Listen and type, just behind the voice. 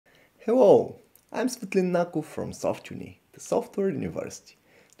Hello, I'm Nakov from SoftUni, the software university.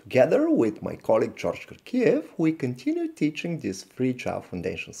 Together with my colleague George Kirkiev, we continue teaching this free Java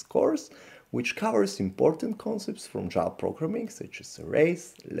Foundations course, which covers important concepts from Java programming such as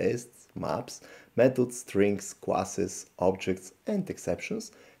arrays, lists, maps, methods, strings, classes, objects, and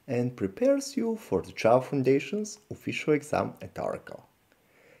exceptions, and prepares you for the Java Foundations official exam at Oracle.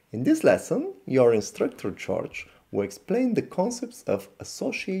 In this lesson, your instructor George will explain the concepts of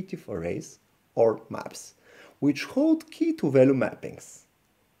associative arrays or maps, which hold key-to-value mappings.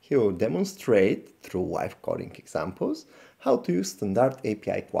 He will demonstrate, through live coding examples, how to use standard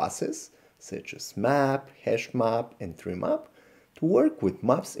API classes such as map, HashMap, and TreeMap to work with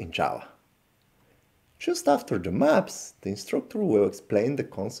maps in Java. Just after the maps, the instructor will explain the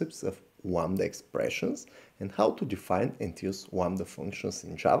concepts of Lambda Expressions and how to define and use Lambda functions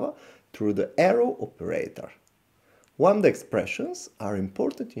in Java through the arrow operator. Lambda expressions are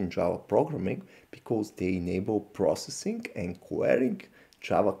important in Java programming because they enable processing and querying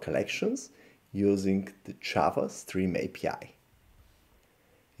Java collections using the Java Stream API.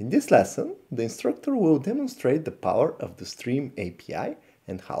 In this lesson, the instructor will demonstrate the power of the Stream API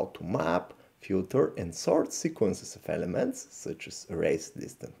and how to map, filter, and sort sequences of elements, such as arrays,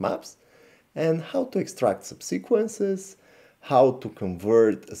 lists, and maps, and how to extract subsequences, how to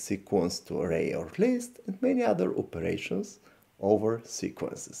convert a sequence to array or list, and many other operations over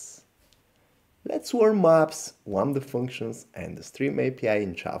sequences. Let's learn maps, Lambda functions, and the Stream API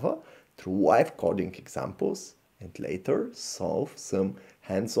in Java through live coding examples, and later solve some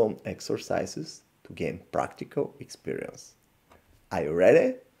hands-on exercises to gain practical experience. Are you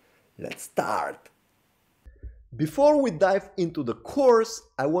ready? Let's start! Before we dive into the course,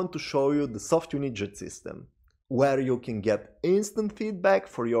 I want to show you the SoftUni Judge system, where you can get instant feedback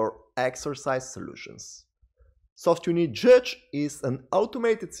for your exercise solutions. SoftUni Judge is an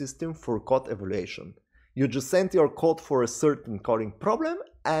automated system for code evaluation. You just send your code for a certain coding problem,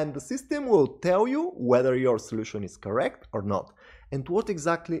 and the system will tell you whether your solution is correct or not, and what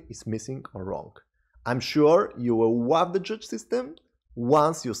exactly is missing or wrong. I'm sure you will love the Judge system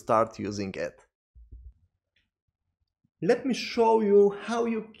once you start using it. Let me show you how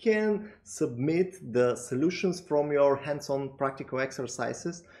you can submit the solutions from your hands-on practical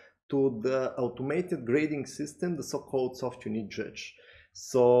exercises to the automated grading system, the so-called SoftUni Judge.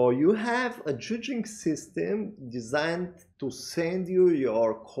 So you have a judging system designed to send you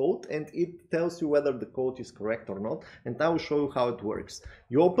your code, and it tells you whether the code is correct or not, and I will show you how it works.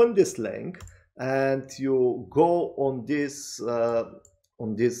 You open this link and you go on this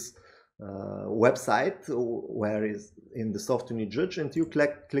website where is in the SoftUni Judge, and you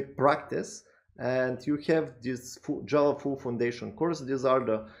click practice, and you have this Java full foundation course. These are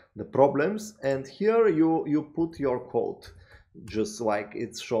the problems, and here you put your code just like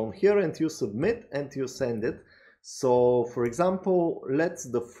it's shown here, and you submit and you send it. So for example,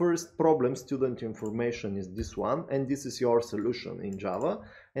 the first problem, student information, is this one, and this is your solution in Java,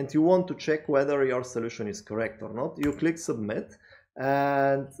 and you want to check whether your solution is correct or not. You click submit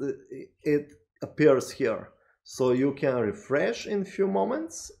and it appears here. So you can refresh in a few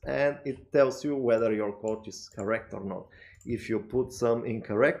moments and it tells you whether your code is correct or not. If you put some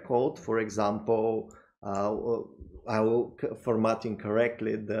incorrect code, for example, I will format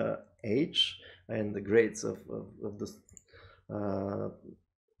incorrectly the age and the grades of the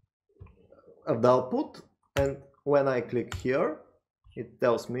output, and when I click here, it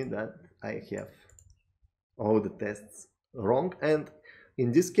tells me that I have all the tests wrong, and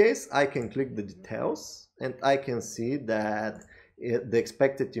in this case I can click the details and I can see that the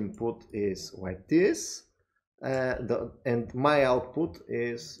expected input is like this, and my output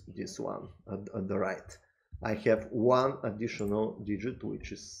is this one at the right. I have one additional digit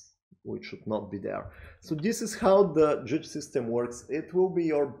which should not be there. So this is how the Judge system works. It will be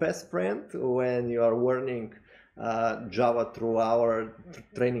your best friend when you are learning Java through our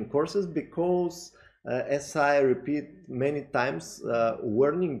training courses, because as I repeat many times,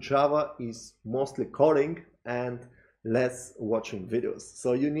 learning Java is mostly coding and less watching videos.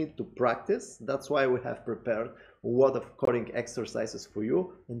 So you need to practice. That's why we have prepared a lot of coding exercises for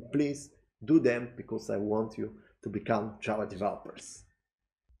you, and please do them because I want you to become Java developers.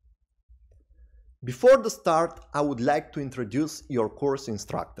 Before the start, I would like to introduce your course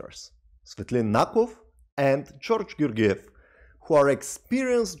instructors, Nakov and George Kirkiev, who are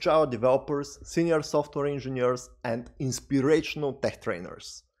experienced Java developers, senior software engineers, and inspirational tech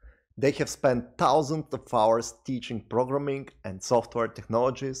trainers. They have spent thousands of hours teaching programming and software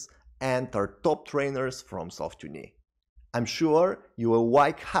technologies and are top trainers from SoftUni. I'm sure you will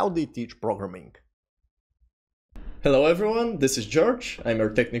like how they teach programming. Hello everyone, this is George, I'm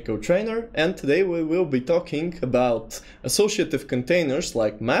your technical trainer, and today we will be talking about associative containers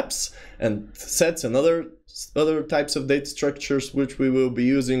like maps and sets and other types of data structures which we will be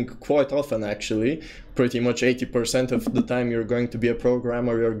using quite often actually. Pretty much 80% of the time you're going to be a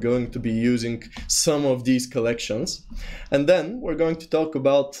programmer, you're going to be using some of these collections. And then we're going to talk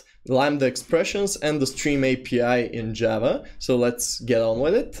about Lambda Expressions and the Stream API in Java, so let's get on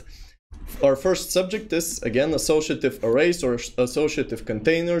with it. Our first subject is, again, associative arrays or associative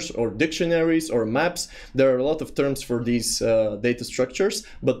containers or dictionaries or maps. There are a lot of terms for these data structures,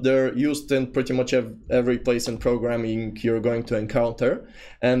 but they're used in pretty much every place in programming you're going to encounter.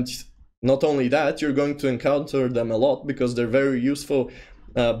 And not only that, you're going to encounter them a lot because they're very useful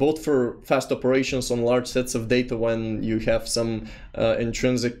both for fast operations on large sets of data when you have some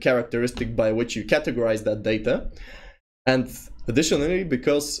intrinsic characteristic by which you categorize that data. And additionally,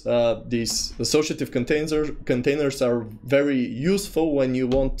 because these associative containers are very useful when you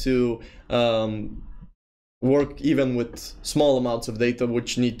want to work even with small amounts of data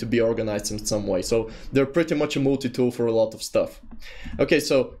which need to be organized in some way. So they're pretty much a multi-tool for a lot of stuff. Okay,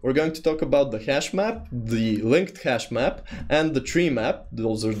 so we're going to talk about the HashMap, the linked HashMap, and the TreeMap.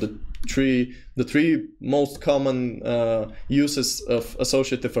 Those are the three most common uses of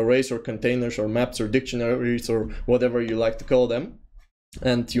associative arrays or containers or maps or dictionaries or whatever you like to call them.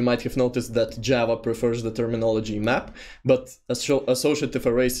 And you might have noticed that Java prefers the terminology map, but associative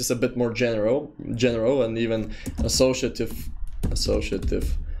arrays is a bit more general, and even associative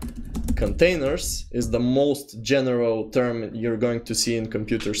containers is the most general term you're going to see in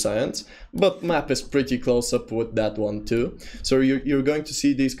computer science, but map is pretty close up with that one too. So you're going to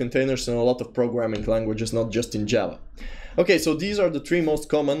see these containers in a lot of programming languages, not just in Java. Okay, so these are the three most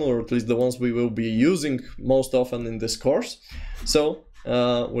common, or at least the ones we will be using most often in this course. So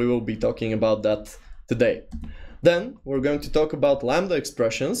we will be talking about that today. Then we're going to talk about Lambda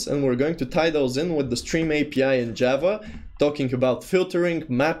expressions, and we're going to tie those in with the Stream API in Java, talking about filtering,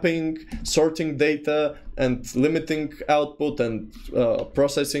 mapping, sorting data, and limiting output and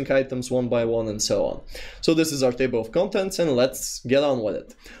processing items one by one and so on. So this is our table of contents, and let's get on with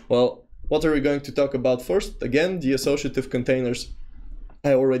it. Well, what are we going to talk about first? Again, the associative containers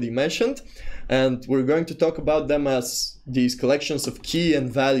I already mentioned, and we're going to talk about them as these collections of key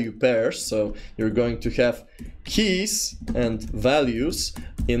and value pairs. So you're going to have keys and values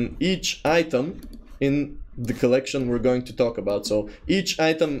in each item in the collection we're going to talk about. So each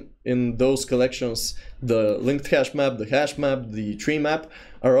item in those collections, the linked HashMap, the HashMap, the TreeMap,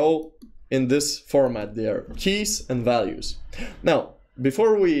 are all in this format. They are keys and values. Now,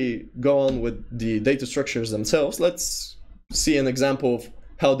 before we go on with the data structures themselves, let's see an example of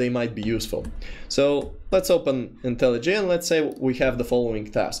how they might be useful. So let's open IntelliJ and let's say we have the following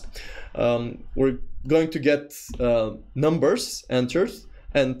task. We're going to get numbers entered,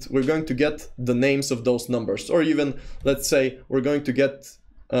 and we're going to get the names of those numbers, or even let's say we're going to get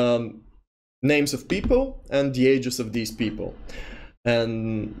names of people and the ages of these people.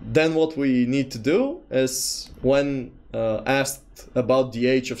 And then what we need to do is, when asked about the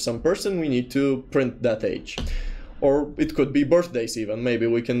age of some person, we need to print that age. Or it could be birthdays even. Maybe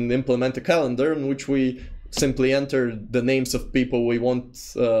we can implement a calendar in which we simply enter the names of people we want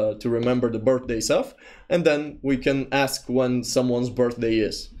to remember the birthdays of, and then we can ask when someone's birthday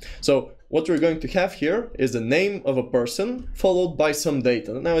is. So what we're going to have here is the name of a person followed by some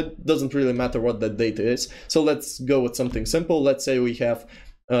data. Now it doesn't really matter what that data is, so let's go with something simple. Let's say we have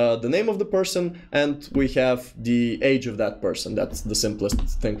the name of the person and we have the age of that person. That's the simplest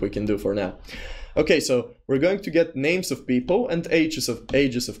thing we can do for now. Okay, so we're going to get names of people and ages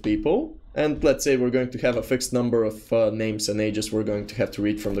of people, and let's say we're going to have a fixed number of names and ages we're going to have to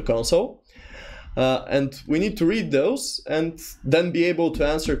read from the console. And we need to read those and then be able to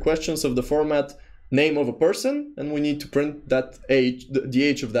answer questions of the format name of a person, and we need to print that age, the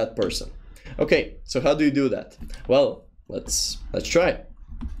age of that person. Okay, so how do you do that? Well, let's try.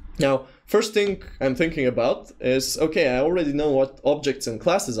 Now, first thing I'm thinking about is, okay, I already know what objects and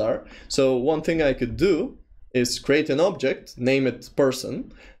classes are, so one thing I could do is create an object, name it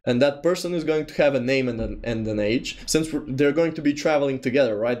person, and that person is going to have a name and an age, since they're going to be traveling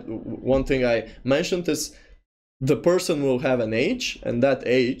together, right? One thing I mentioned is the person will have an age, and that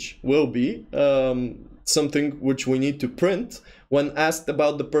age will be something which we need to print when asked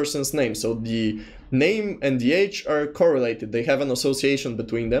about the person's name. So the name and the age are correlated. They have an association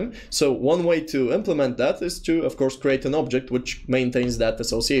between them. So one way to implement that is to, of course, create an object which maintains that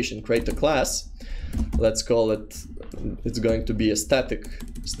association. Create a class. Let's call it, it's going to be a static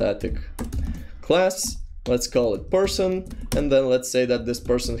class, let's call it person, and then let's say that this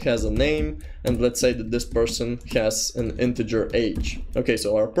person has a name, and let's say that this person has an integer age. Okay,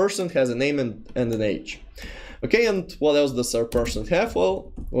 so our person has a name and an age. Okay, and what else does our person have?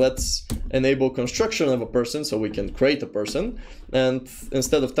 Well, let's enable construction of a person so we can create a person. And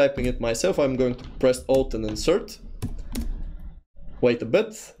instead of typing it myself, I'm going to press Alt and insert. Wait a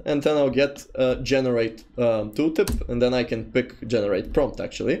bit, and then I'll get generate tooltip, and then I can pick generate prompt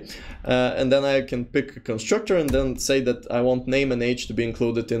actually. And then I can pick a constructor and then say that I want name and age to be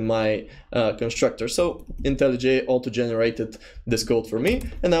included in my constructor. So IntelliJ auto-generated this code for me,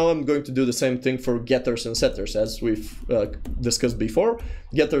 and now I'm going to do the same thing for getters and setters as we've discussed before.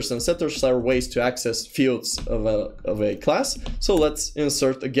 Getters and setters are ways to access fields of a class. So let's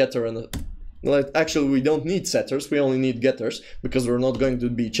insert a getter and actually, we don't need setters, we only need getters, because we're not going to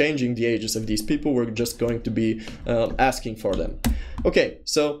be changing the ages of these people, we're just going to be asking for them. Okay,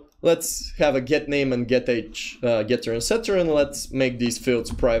 so let's have a get name and get age getter and setter, and let's make these fields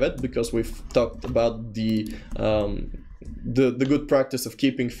private, because we've talked about the good practice of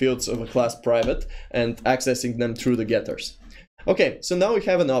keeping fields of a class private and accessing them through the getters. Okay, so now we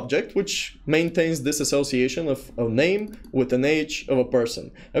have an object which maintains this association of a name with an age of a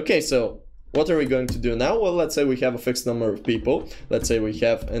person. Okay, so what are we going to do now? Well, let's say we have a fixed number of people. Let's say we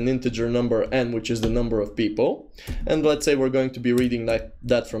have an integer number n, which is the number of people. And let's say we're going to be reading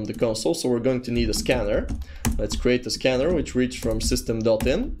that from the console. So we're going to need a scanner. Let's create a scanner which reads from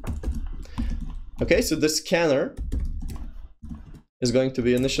system.in. Okay, so this scanner is going to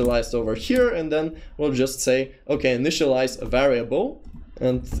be initialized over here. And then we'll just say, okay, initialize a variable,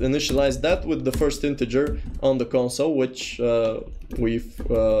 and initialize that with the first integer on the console, which has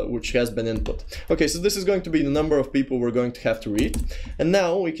been input. Okay, so this is going to be the number of people we're going to have to read. And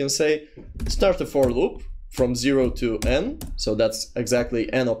now we can say start a for loop from 0 to n, so that's exactly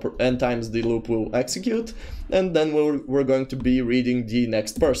n times the loop will execute, and then we're going to be reading the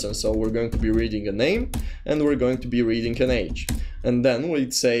next person. So we're going to be reading a name, and we're going to be reading an age. And then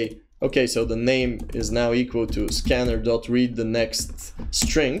we'd say, okay, so the name is now equal to scanner.read the next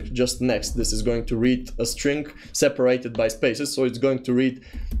string, just next. This is going to read a string separated by spaces, so it's going to read,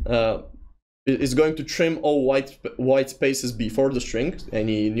 it's going to trim all white spaces before the string,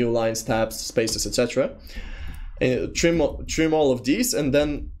 any new lines, tabs, spaces, etc. Trim all of these, and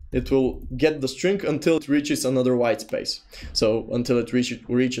then it will get the string until it reaches another white space. So until it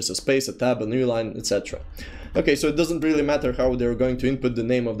reaches a space, a tab, a new line, etc. Okay, so it doesn't really matter how they're going to input the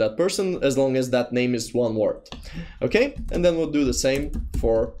name of that person, as long as that name is one word. Okay, and then we'll do the same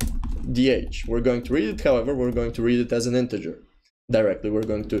for the age. We're going to read it, however, we're going to read it as an integer. Directly, we're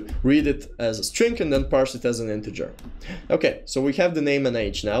going to read it as a string and then parse it as an integer. Okay, so we have the name and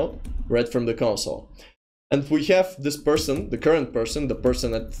age now, read from the console. And we have this person, the current person, the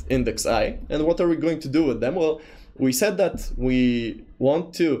person at index I. And what are we going to do with them? Well, we said that we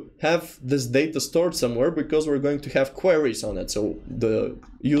want to have this data stored somewhere because we're going to have queries on it. So the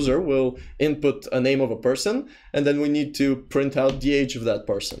user will input a name of a person, and then we need to print out the age of that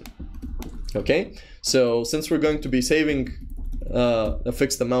person. Okay, so since we're going to be saving a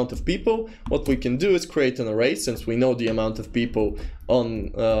fixed amount of people, what we can do is create an array, since we know the amount of people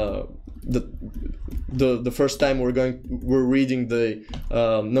on the first time we're reading the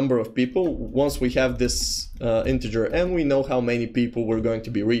number of people. Once we have this integer n, we know how many people we're going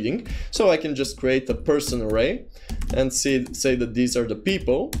to be reading. So I can just create a person array and say that these are the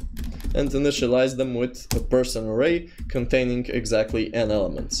people, and initialize them with a person array containing exactly n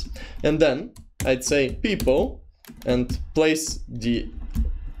elements. And then I'd say people and place the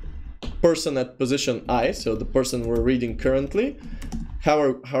person at position I, so the person we're reading currently. How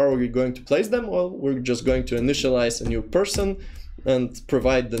are we going to place them? Well, we're just going to initialize a new person and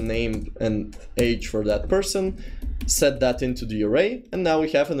provide the name and age for that person, set that into the array, and now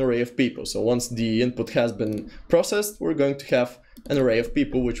we have an array of people. So once the input has been processed, we're going to have an array of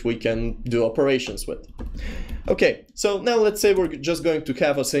people which we can do operations with. Okay, so now let's say we're just going to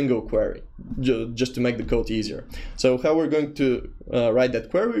have a single query, just to make the code easier. So how we're going to write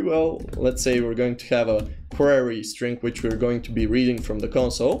that query? Well, let's say we're going to have a query string which we're going to be reading from the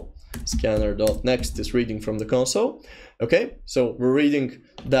console. Scanner.next is reading from the console. Okay, so we're reading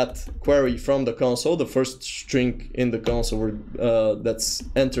that query from the console, the first string in the console that's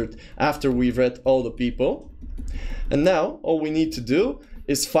entered after we've read all the people. And now all we need to do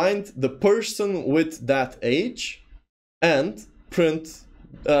is find the person with that age and print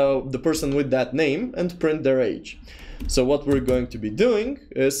the person with that name and print their age. So what we're going to be doing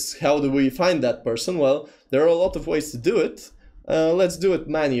is, how do we find that person? Well, there are a lot of ways to do it. Let's do it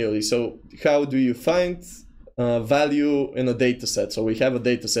manually. So how do you find value in a data set? So we have a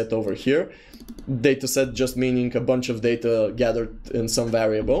data set over here, data set just meaning a bunch of data gathered in some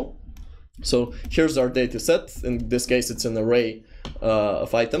variable. So here's our data set. In this case, it's an array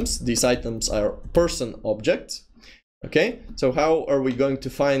of items. These items are person objects. Okay, so how are we going to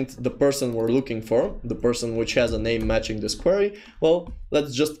find the person we're looking for, the person which has a name matching this query? Well,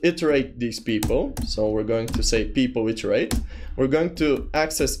 let's just iterate these people. So we're going to say people iterate. We're going to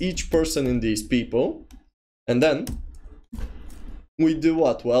access each person in these people, and then we do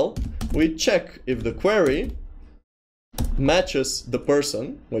what? Well, we check if the query matches the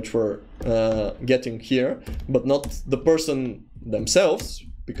person, which we're getting here, but not the person themselves,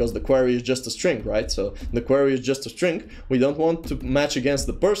 because the query is just a string, right? So the query is just a string. We don't want to match against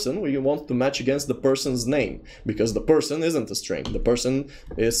the person. We want to match against the person's name, because the person isn't a string. The person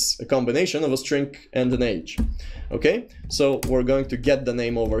is a combination of a string and an age. Okay, so we're going to get the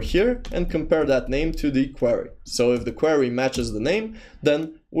name over here and compare that name to the query. So if the query matches the name,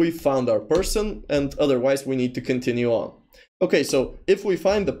 then we found our person, and otherwise we need to continue on. Okay, so if we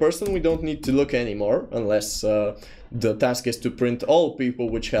find the person, we don't need to look anymore, unless the task is to print all people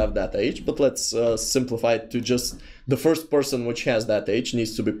which have that age, but let's simplify it to just the first person which has that age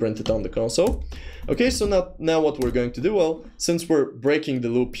needs to be printed on the console. Okay, so now what we're going to do, well, since we're breaking the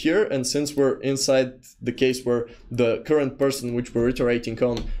loop here, and since we're inside the case where the current person which we're iterating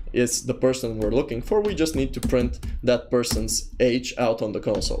on is the person we're looking for, we just need to print that person's age out on the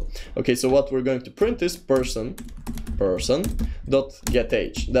console. Okay, so what we're going to print is person.getAge.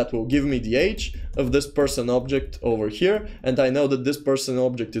 That will give me the age of this person object over here, and I know that this person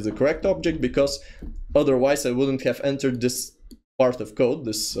object is the correct object because otherwise I wouldn't have entered this part of code,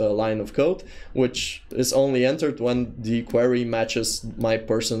 this line of code, which is only entered when the query matches my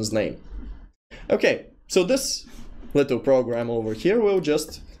person's name. Okay, so this little program over here will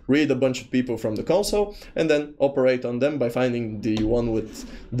just read a bunch of people from the console and then operate on them by finding the one with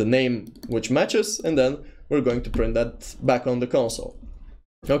the name which matches, and then we're going to print that back on the console.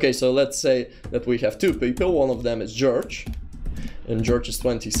 Okay, so let's say that we have two people. One of them is George, and George is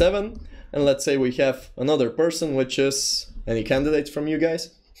 27. And let's say we have another person, which is... Any candidates from you guys?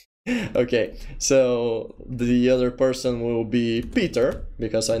 Okay, so the other person will be Peter,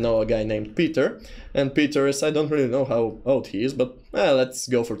 because I know a guy named Peter. And Peter is... I don't really know how old he is, but let's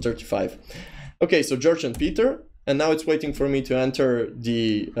go for 35. Okay, so George and Peter. And now it's waiting for me to enter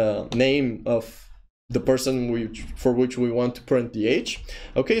the name of the person for which we want to print the age.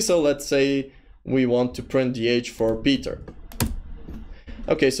 Okay, so let's say we want to print the age for Peter.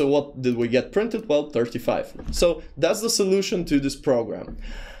 Okay, so what did we get printed? Well, 35. So that's the solution to this program.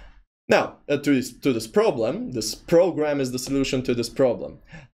 Now, to this problem. This program is the solution to this problem.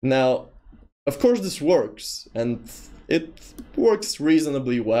 Now, of course this works, and it works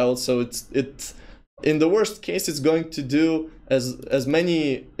reasonably well, so in the worst case, it's going to do as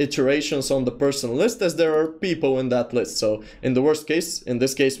many iterations on the person list as there are people in that list. So in the worst case, in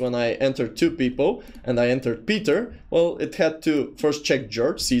this case, when I entered two people and I entered Peter, well, it had to first check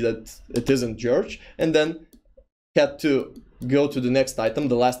George, see that it isn't George, and then had to go to the next item,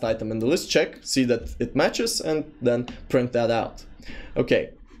 the last item in the list, check, see that it matches, and then print that out.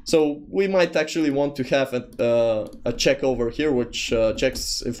 Okay. So we might actually want to have a check over here, which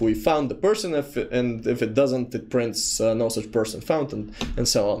checks if we found the person, and if it doesn't, it prints no such person found, and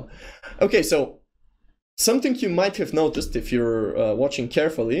so on. Okay, so something you might have noticed if you're watching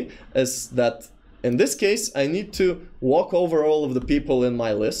carefully is that in this case, I need to walk over all of the people in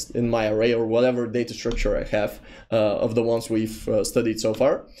my list, in my array, or whatever data structure I have of the ones we've studied so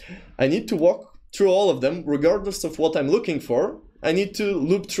far. I need to walk through all of them, regardless of what I'm looking for. I need to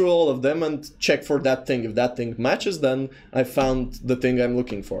loop through all of them and check for that thing. If that thing matches, then I found the thing I'm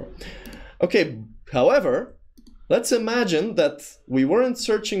looking for. Okay, however, let's imagine that we weren't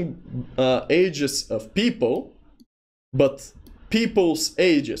searching ages of people, but people's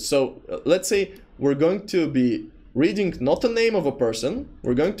ages. So let's say we're going to be reading not a name of a person,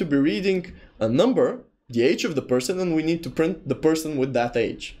 we're going to be reading a number, the age of the person, and we need to print the person with that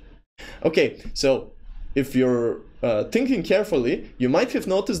age. Okay, so if you're thinking carefully, you might have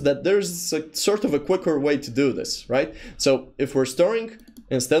noticed that there's a sort of a quicker way to do this, right? So if we're storing,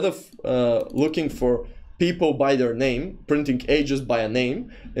 instead of looking for people by their name, printing ages by a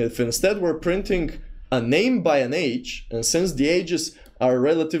name, if instead we're printing a name by an age, and since the ages are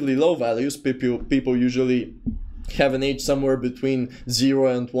relatively low values, people usually have an age somewhere between 0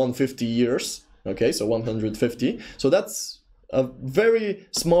 and 150 years, okay, so 150, so that's a very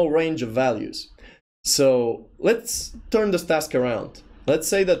small range of values. So let's turn this task around. Let's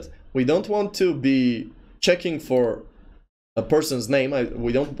say that we don't want to be checking for a person's name.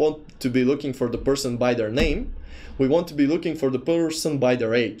 We don't want to be looking for the person by their name. We want to be looking for the person by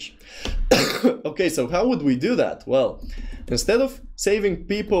their age. Okay, so how would we do that? Well, instead of saving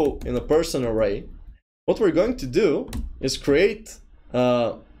people in a person array, what we're going to do is create,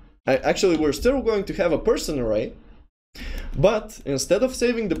 actually we're still going to have a person array, but instead of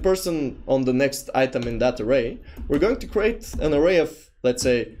saving the person on the next item in that array, we're going to create an array of, let's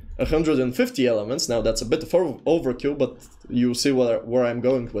say, 150 elements. Now that's a bit of overkill, but you see where I'm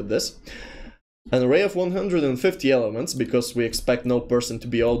going with this. An array of 150 elements, because we expect no person to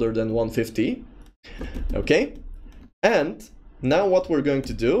be older than 150. Okay? And now what we're going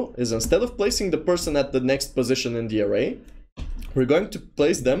to do is, instead of placing the person at the next position in the array, we're going to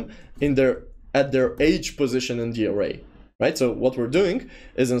place them at their age position in the array. Right? So what we're doing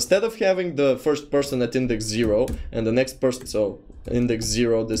is, instead of having the first person at index 0 and the next person, so index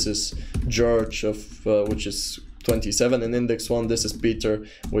 0, this is George, which is 27, and index 1, this is Peter,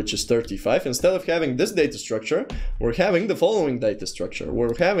 which is 35. Instead of having this data structure, we're having the following data structure.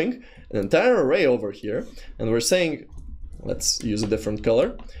 We're having an entire array over here, and we're saying, let's use a different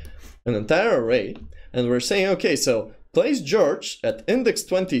color, an entire array, and we're saying, okay, so place George at index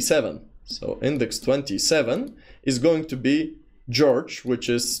 27. So index 27 is going to be George, which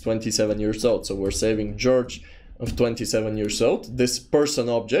is 27 years old. So we're saving George of 27 years old, this person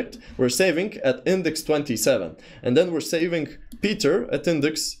object, we're saving at index 27. And then we're saving Peter at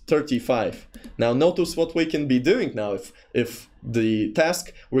index 35. Now notice what we can be doing now. If the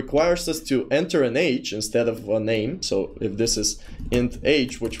task requires us to enter an age instead of a name, so if this is int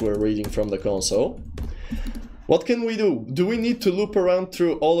age, which we're reading from the console, what can we do? Do we need to loop around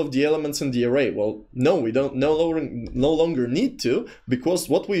through all of the elements in the array? Well, no, we don't no longer need to, because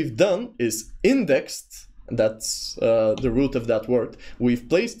what we've done is indexed, that's the root of that word. We've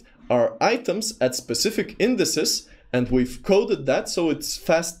placed our items at specific indices, and we've coded that so it's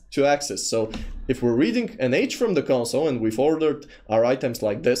fast to access. So if we're reading an age from the console and we've ordered our items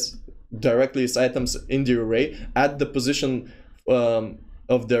like this, directly as items in the array at the position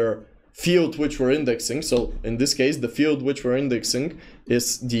of their field which we're indexing. So in this case, the field which we're indexing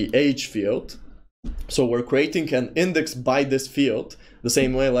is the age field. So we're creating an index by this field, the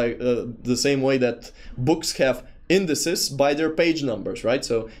same way that books have indices by their page numbers, right?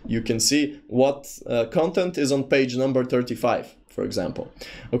 So you can see what content is on page number 35, for example.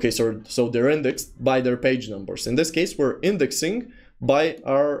 Okay, so they're indexed by their page numbers. In this case, we're indexing by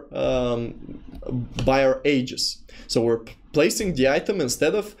our ages. So we're placing the item,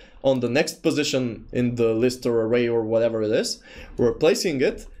 instead of on the next position in the list or array or whatever it is, we're placing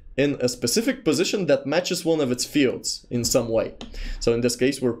it in a specific position that matches one of its fields in some way. So in this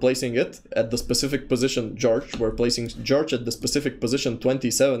case, we're placing it at the specific position George. We're placing George at the specific position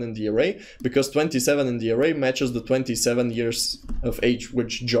 27 in the array, because 27 in the array matches the 27 years of age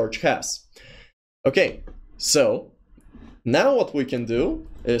which George has. Okay, so now what we can do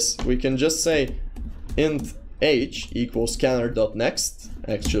is we can just say int age equals scanner.next.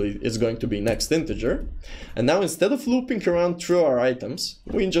 Actually, it's going to be next integer. And now, instead of looping around through our items,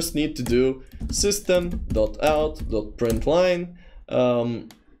 we just need to do system.out.println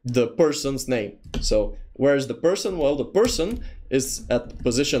the person's name. So where is the person? Well, the person is at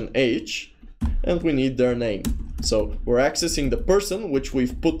position age, and we need their name. So we're accessing the person which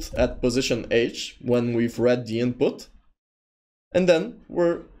we've put at position H when we've read the input, and then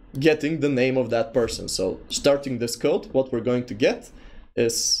we're getting the name of that person. So starting this code, what we're going to get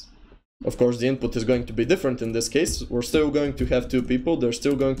is, of course, the input is going to be different in this case. We're still going to have two people. There's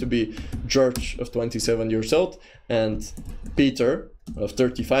still going to be George of 27 years old and Peter of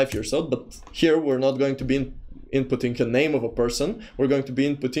 35 years old, but here we're not going to be inputting a name of a person. We're going to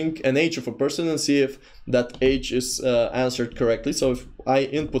be inputting an age of a person and see if that age is answered correctly. So if I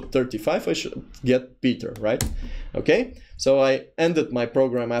input 35, I should get Peter, right? Okay, so I ended my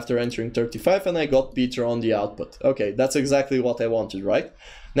program after entering 35 and I got Peter on the output. Okay, that's exactly what I wanted, right?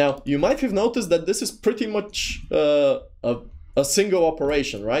 Now, you might have noticed that this is pretty much a single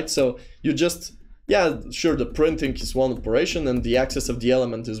operation, right? So you just, yeah, sure, the printing is one operation and the access of the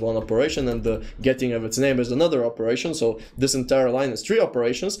element is one operation and the getting of its name is another operation. So this entire line is 3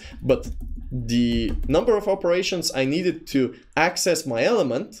 operations, but the number of operations I needed to access my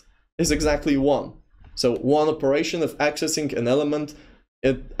element is exactly 1. So 1 operation of accessing an element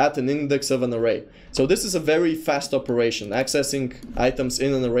at an index of an array. So this is a very fast operation. Accessing items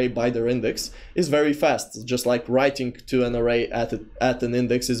in an array by their index is very fast, just like writing to an array at an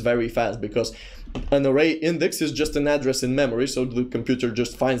index is very fast, because an array index is just an address in memory, so the computer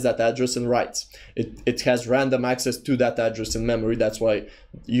just finds that address and writes. It has random access to that address in memory. That's why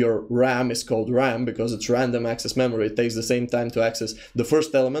your RAM is called RAM, because it's random access memory. It takes the same time to access the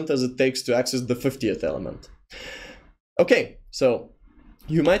first element as it takes to access the 50th element. Okay, so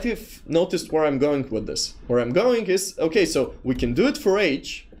you might have noticed where I'm going with this. Where I'm going is, okay, so we can do it for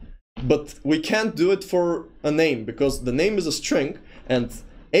age, but we can't do it for a name, because the name is a string, and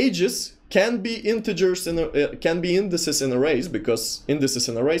ages can be integers can be indices in arrays, because indices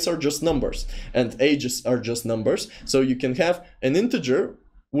in arrays are just numbers, and ages are just numbers. So you can have an integer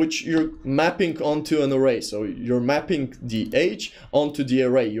which you're mapping onto an array. So you're mapping the age onto the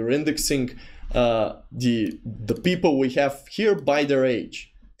array. You're indexing the people we have here by their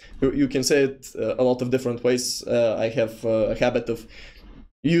age. You can say it a lot of different ways. I have a habit of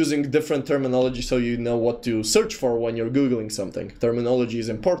using different terminology so you know what to search for when you're Googling something. Terminology is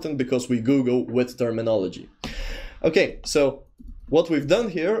important because we Google with terminology. Okay, so what we've done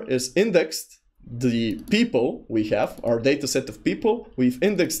here is indexed the people we have, our data set of people. We've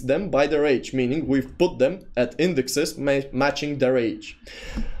indexed them by their age, meaning we've put them at indexes matching their age.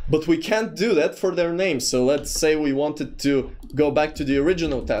 But we can't do that for their names. So let's say we wanted to go back to the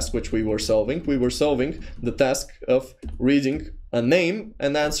original task which we were solving. We were solving the task of reading a name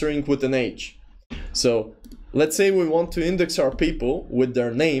and answering with an age. So let's say we want to index our people with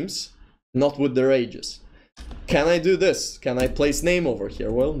their names, not with their ages. Can I do this? Can I place name over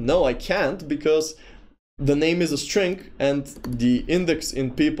here? Well, no, I can't, because the name is a string and the index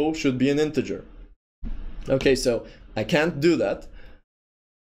in people should be an integer. Okay, so I can't do that.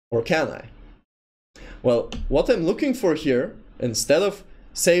 Or can I? Well, what I'm looking for here, instead of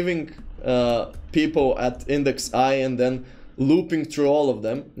saving people at index I and then looping through all of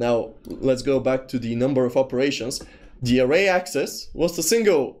them, now let's go back to the number of operations. The array access was the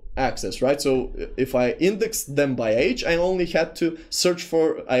single access, right? So if I indexed them by age, I only had to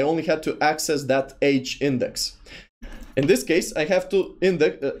access that age index. In this case, I have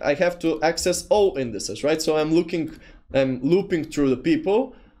to access all indices, right? So I'm looping through the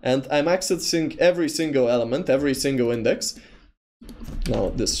people, and I'm accessing every single element, every single index. Now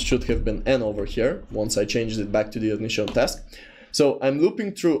this should have been n over here once I changed it back to the initial task. So I'm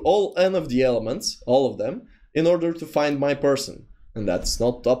looping through all n of the elements, all of them, in order to find my person. And that's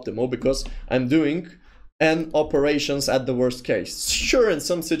not optimal because I'm doing n operations at the worst case. Sure, in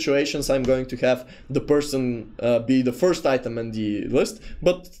some situations I'm going to have the person be the first item in the list,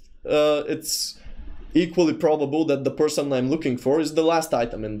 but it's equally probable that the person I'm looking for is the last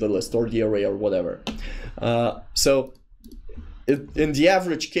item in the list or the array or whatever. So in the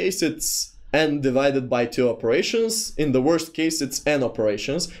average case, it's n divided by 2 operations. In the worst case, it's n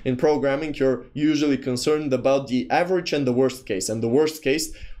operations. In programming, you're usually concerned about the average and the worst case, and the worst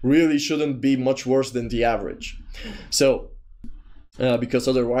case really shouldn't be much worse than the average. So because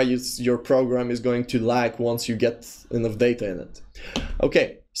otherwise your program is going to lag once you get enough data in it.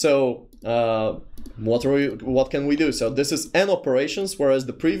 Okay, so what can we do? So this is n operations, whereas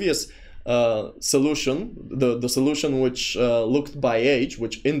the previous solution, the solution which looked by age,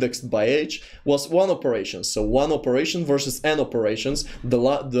 which indexed by age, was 1 operation. So 1 operation versus n operations. The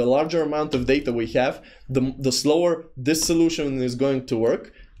larger amount of data we have, the slower this solution is going to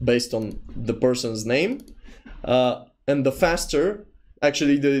work based on the person's name, and the faster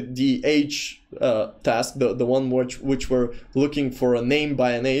actually the age task, the one which we're looking for a name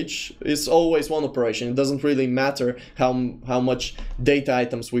by an age, is always 1 operation. It doesn't really matter how much data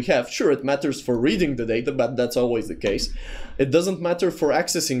items we have. Sure, it matters for reading the data, but that's always the case. It doesn't matter for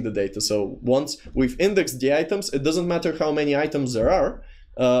accessing the data. So once we've indexed the items, it doesn't matter how many items there are.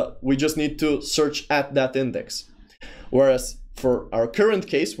 We just need to search at that index. Whereas for our current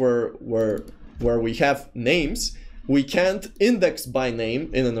case, where we have names, we can't index by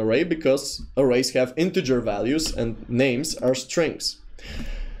name in an array because arrays have integer values and names are strings.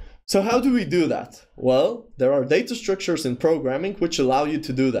 So how do we do that? Well, there are data structures in programming which allow you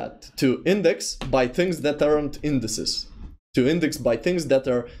to do that, to index by things that aren't indices, to index by things that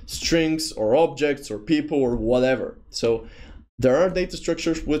are strings or objects or people or whatever. So there are data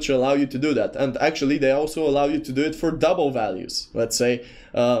structures which allow you to do that, and actually they also allow you to do it for double values. Let's say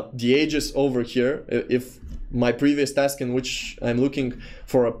the age is over here. If my previous task in which I'm looking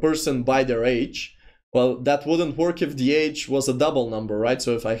for a person by their age, well, that wouldn't work if the age was a double number, right?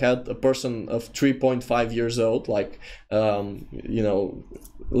 So if I had a person of 3.5 years old, like, you know,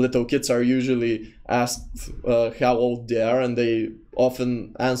 little kids are usually asked how old they are, and they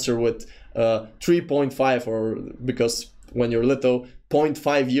often answer with 3.5, or because when you're little,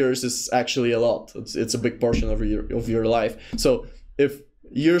 0.5 years is actually a lot. It's a big portion of your life. So if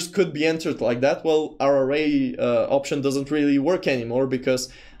years could be entered like that, well, our array option doesn't really work anymore, because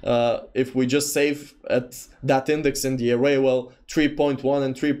if we just save at that index in the array, well, 3.1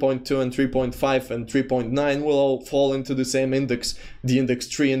 and 3.2 and 3.5 and 3.9 will all fall into the same index, the index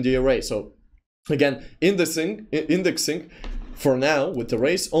 3 in the array. So again, indexing for now with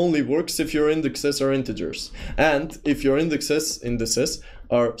arrays only works if your indexes are integers, and if your indices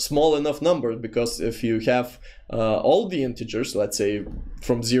are small enough numbers, because if you have all the integers, let's say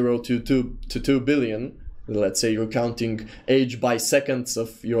from 0 to 2 billion, let's say you're counting age by seconds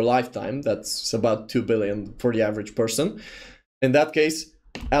of your lifetime, that's about 2 billion for the average person. In that case,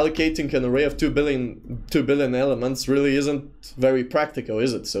 allocating an array of 2 billion elements really isn't very practical,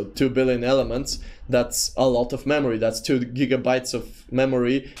 is it? So 2 billion elements, that's a lot of memory. That's 2 gigabytes of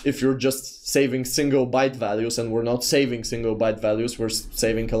memory if you're just saving single byte values, and we're not saving single byte values, we're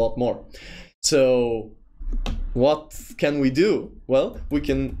saving a lot more. So what can we do? Well, we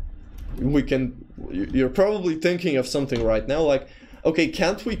can, you're probably thinking of something right now, like, okay,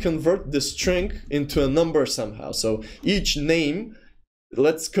 can't we convert the string into a number somehow? So each name,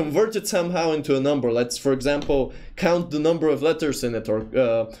 let's convert it somehow into a number. Let's, for example, count the number of letters in it,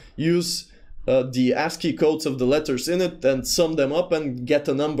 or use the ASCII codes of the letters in it and sum them up and get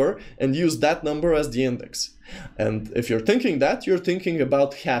a number and use that number as the index. And if you're thinking that, you're thinking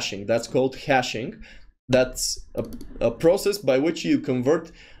about hashing. That's called hashing. That's a process by which you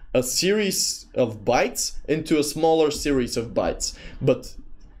convert a series of bytes into a smaller series of bytes. But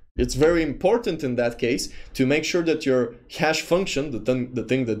it's very important in that case to make sure that your hash function, the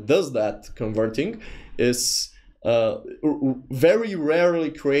thing that does that converting, is very rarely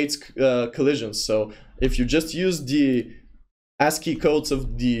creates collisions. So if you just use the ASCII codes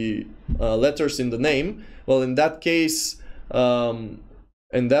of the letters in the name, well, in that case,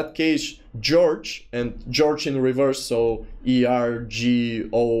 George and George in reverse, so ERGOEG,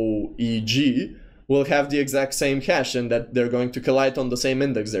 will have the exact same hash, and that they're going to collide on the same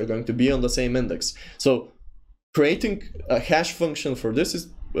index. They're going to be on the same index. So creating a hash function for this is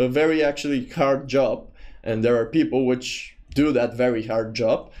a very actually hard job, and there are people which do that very hard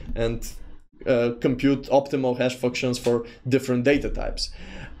job and compute optimal hash functions for different data types.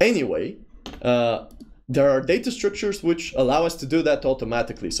 Anyway, there are data structures which allow us to do that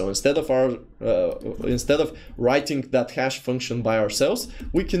automatically. So instead of writing that hash function by ourselves,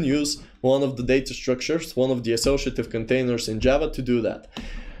 we can use one of the data structures, one of the associative containers in Java to do that.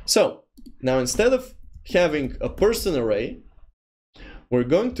 So now, instead of having a person array, we're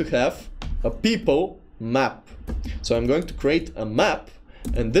going to have a people map. So I'm going to create a map,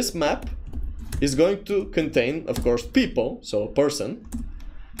 and this map is going to contain, of course, people, so a person.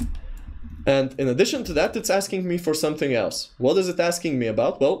 And in addition to that, it's asking me for something else. What is it asking me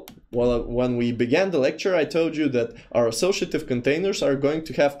about? Well, when we began the lecture, I told you that our associative containers are going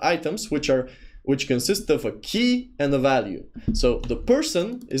to have items which consist of a key and a value. So the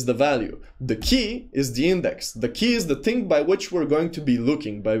person is the value. The key is the index. The key is the thing by which we're going to be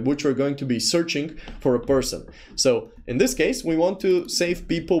looking, by which we're going to be searching for a person. So in this case, we want to save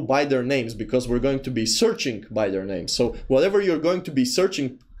people by their names, because we're going to be searching by their names. So whatever you're going to be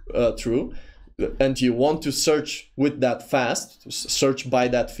searching through, and you want to search with that fast, search by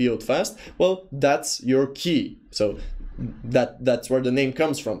that field fast, well, that's your key. So that's where the name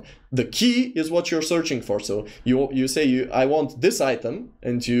comes from. The key is what you're searching for. So you say I want this item,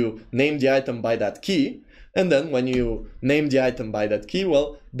 and you name the item by that key, and then when you name the item by that key,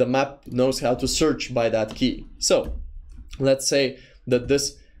 well, the map knows how to search by that key. So let's say that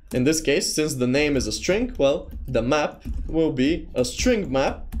in this case, since the name is a string, well, the map will be a string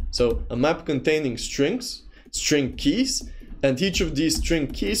map. So a map containing strings, string keys, and each of these string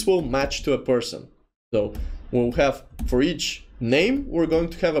keys will match to a person. So we'll have, for each name, we're going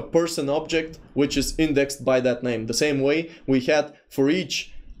to have a person object which is indexed by that name. The same way we had for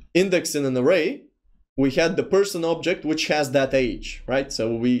each index in an array, we had the person object which has that age, right?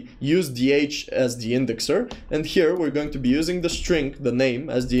 So we use the age as the indexer, and here we're going to be using the string, the name,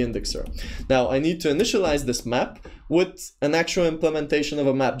 as the indexer. Now I need to initialize this map with an actual implementation of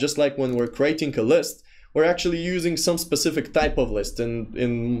a map. Just like when we're creating a list, we're actually using some specific type of list, and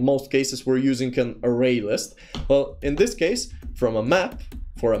in most cases we're using an array list. Well, in this case, for a map,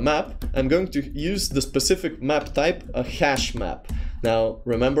 I'm going to use the specific map type, a HashMap. Now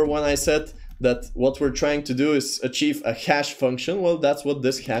remember when I said that what we're trying to do is achieve a hash function? Well, that's what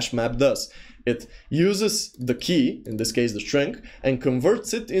this HashMap does. It uses the key, in this case the string, and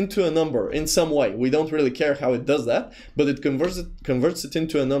converts it into a number in some way. We don't really care how it does that, but it converts it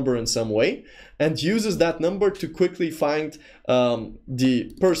into a number in some way, and uses that number to quickly find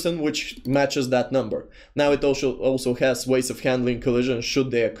the person which matches that number. Now it also has ways of handling collisions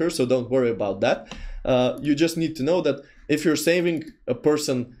should they occur, so don't worry about that. You just need to know that if you're saving a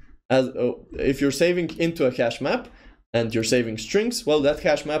person if you're saving into a hash map and you're saving strings, well, that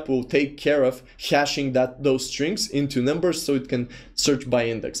hash map will take care of hashing those strings into numbers so it can search by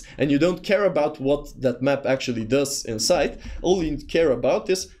index. And you don't care about what that map actually does inside. All you care about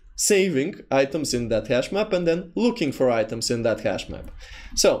is saving items in that hash map and then looking for items in that hash map.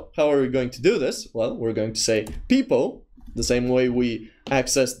 So how are we going to do this? Well, we're going to say people, the same way we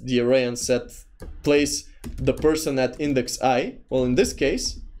access the array and place the person at index I. Well, in this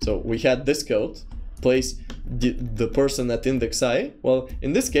case, so we had this code, place the person at index I. Well,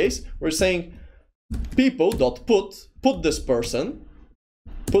 in this case, we're saying people.put this person,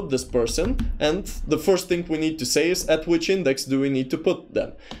 and the first thing we need to say is at which index do we need to put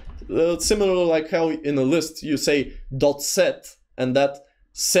them. Similar like how in a list you say .set, and that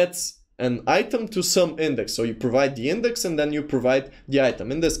sets an item to some index. So you provide the index and then you provide the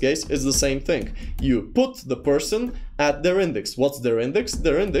item. In this case, it's the same thing. You put the person at their index. What's their index?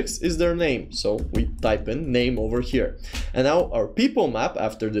 Their index is their name. So we type in name over here. And now our people map,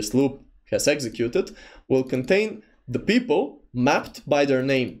 after this loop has executed, will contain the people mapped by their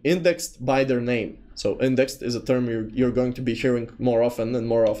name, indexed by their name. So indexed is a term you're going to be hearing more often and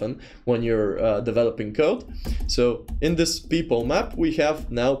more often when you're developing code. So in this people map, we have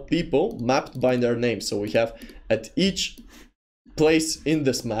now people mapped by their name. So we have at each place in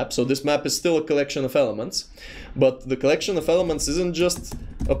this map. So this map is still a collection of elements, but the collection of elements isn't just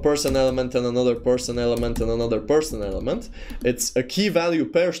a person element and another person element and another person element. It's a key value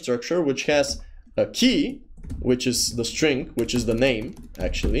pair structure which has a key, which is the string, which is the name,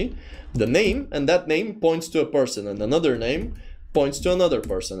 actually. The name, and that name points to a person, and another name points to another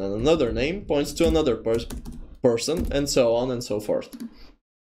person, and another name points to another person, and so on and so forth.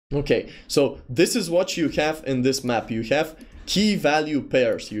 Okay, so this is what you have in this map. You have key value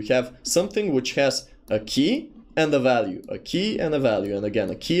pairs. You have something which has a key and a value, a key and a value, and again,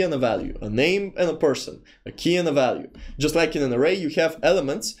 a key and a value, a name and a person, a key and a value. Just like in an array, you have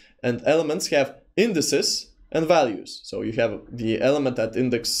elements, and elements have indices and values. So you have the element at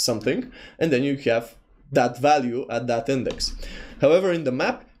index something, and then you have that value at that index. However, in the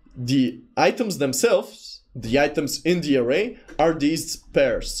map, the items themselves, the items in the array, are these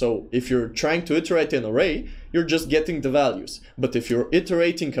pairs. So if you're trying to iterate an array, you're just getting the values. But if you're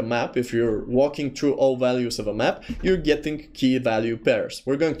iterating a map, if you're walking through all values of a map, you're getting key value pairs.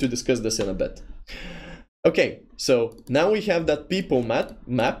 We're going to discuss this in a bit. Okay, so now we have that people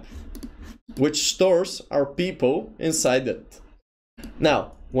map, which stores our people inside it.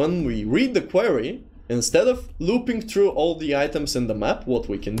 Now, when we read the query, instead of looping through all the items in the map, what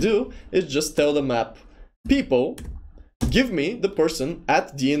we can do is just tell the map, people, give me the person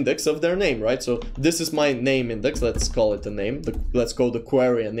at the index of their name, right? So this is my name index, let's call it a name. Let's call the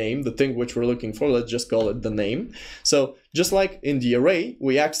query a name, the thing which we're looking for, let's just call it the name. So just like in the array,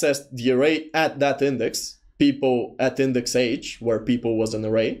 we accessed the array at that index, people at index age, where people was an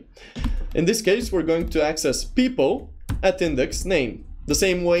array. In this case, we're going to access people at index name. The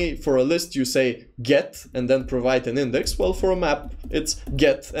same way for a list you say get and then provide an index. Well, for a map, it's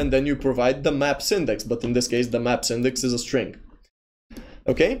get and then you provide the map's index. But in this case, the map's index is a string.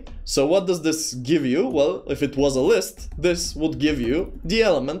 Okay, so what does this give you? Well, if it was a list, this would give you the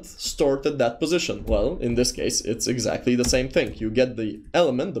element stored at that position. Well, in this case, it's exactly the same thing. You get the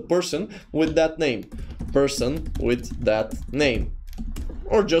element, the person, with that name. Person with that name.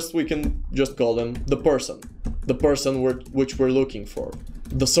 Or we can just call them the person which we're looking for,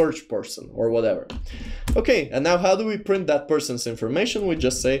 the search person or whatever. Okay, and now how do we print that person's information? We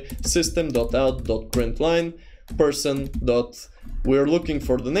just say system.out.println person. We're looking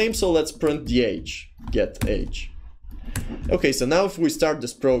for the name, so let's print the age, get age. Okay, so now if we start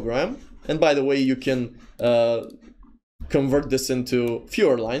this program, and by the way, you can convert this into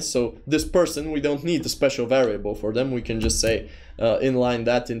fewer lines. So this person, we don't need a special variable for them. We can just say inline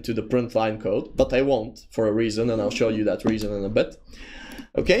that into the print line code, but I won't for a reason, and I'll show you that reason in a bit.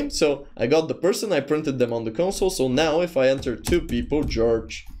 Okay, so I got the person, I printed them on the console. So now if I enter two people,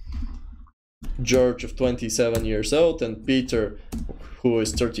 George of 27 years old and Peter, who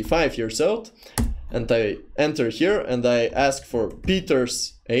is 35 years old, and I enter here and I ask for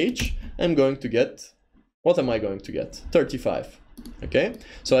Peter's age, I'm going to get, what am I going to get? 35. Okay,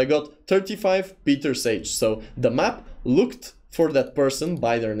 so I got 35 Peter's age. So the map looked for that person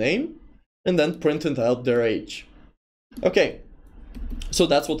by their name, and then printed out their age. Okay, so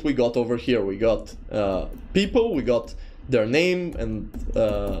that's what we got over here. We got people, we got their name, and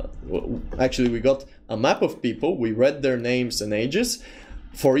actually we got a map of people. We read their names and ages.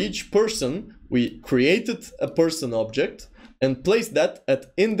 For each person, we created a person object and placed that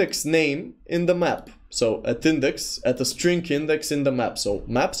at index name in the map. So at a string index in the map. So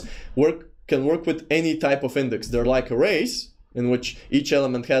maps can work with any type of index. They're like arrays in which each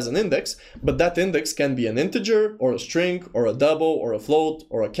element has an index, but that index can be an integer or a string or a double or a float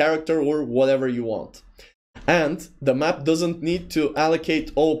or a character or whatever you want. And the map doesn't need to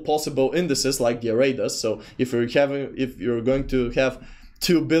allocate all possible indices like the array does. So if you're going to have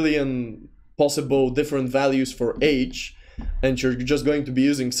 2 billion possible different values for age, and you're just going to be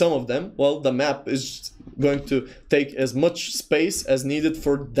using some of them, well, the map is going to take as much space as needed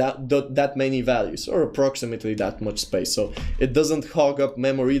for that many values, or approximately that much space. So it doesn't hog up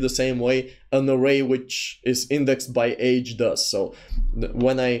memory the same way an array which is indexed by age does. So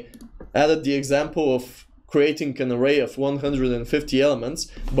when I added the example of creating an array of 150 elements,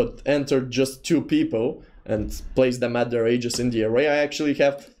 but entered just 2 people and placed them at their ages in the array, I actually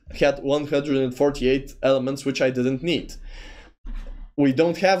had 148 elements which I didn't need. We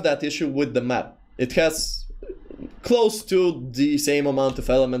don't have that issue with the map. It has close to the same amount of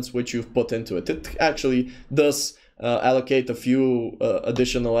elements which you've put into it. It actually does allocate a few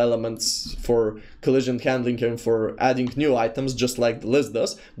additional elements for collision handling and for adding new items, just like the list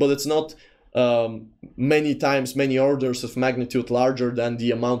does, but it's not many orders of magnitude larger than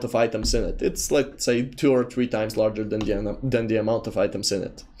the amount of items in it. It's, let's say, 2 or 3 times larger than the amount of items in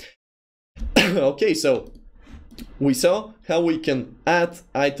it. Okay, so we saw how we can add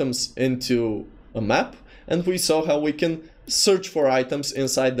items into a map, and we saw how we can search for items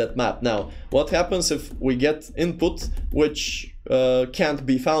inside that map. Now, what happens if we get input which can't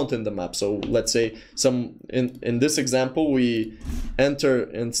be found in the map? So let's say in this example we enter,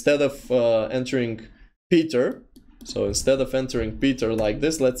 instead of entering Peter, so instead of entering Peter like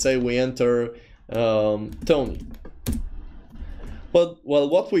this, let's say we enter Tony. But, well,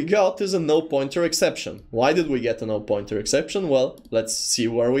 what we got is a no pointer exception. Why did we get a no pointer exception? Well, let's see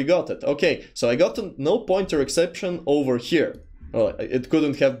where we got it. Okay, so I got a no pointer exception over here. It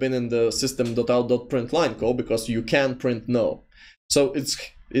couldn't have been in the system.out.println code because you can print no. So it's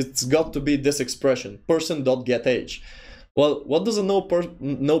got to be this expression, person.getAge. Well, what does a no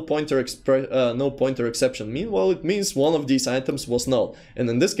pointer exception mean? Well, it means one of these items was null. And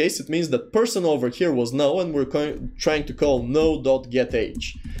in this case, it means that person over here was null, and we're trying to call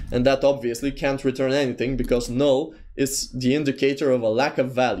no.getAge. And that obviously can't return anything because null is the indicator of a lack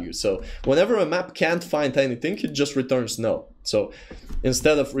of value. So whenever a map can't find anything, it just returns null. So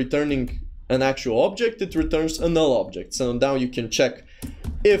instead of returning an actual object, it returns a null object. So now you can check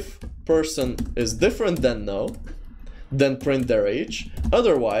if person is different than null, then print their age.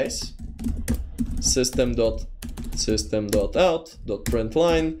 Otherwise,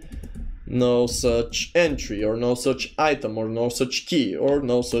 system.out.println no such entry, or no such item, or no such key, or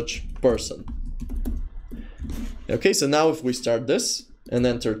no such person. Okay, so now if we start this and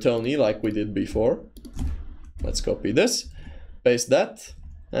enter Tony like we did before, let's copy this, paste that.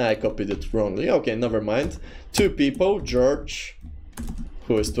 I copied it wrongly. Okay, never mind. 2 people, George,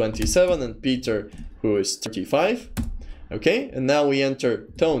 who is 27, and Peter, who is 35. Okay, and now we enter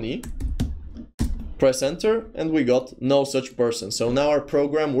Tony, press enter, and we got no such person. So now our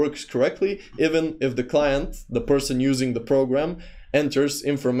program works correctly, even if the client, the person using the program, enters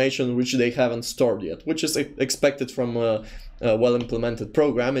information which they haven't stored yet, which is expected from a well-implemented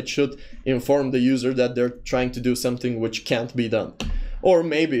program. It should inform the user that they're trying to do something which can't be done. Or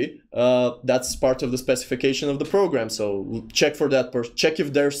maybe that's part of the specification of the program. So check for that person, check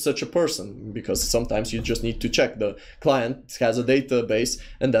if there's such a person, because sometimes you just need to check. The client has a database,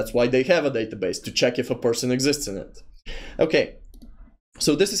 and that's why they have a database, to check if a person exists in it. Okay,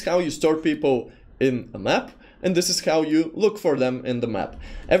 so this is how you store people in a map, and this is how you look for them in the map.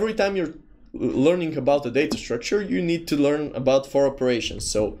 Every time you're learning about a data structure, you need to learn about 4 operations.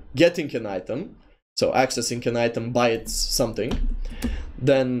 So getting an item, so accessing an item by its something,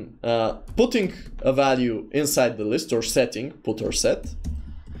 then putting a value inside the list, or setting, put or set,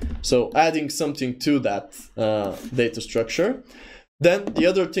 so adding something to that data structure. Then the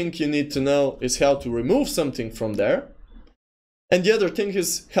other thing you need to know is how to remove something from there, and the other thing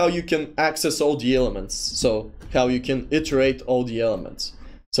is how you can access all the elements, so how you can iterate all the elements.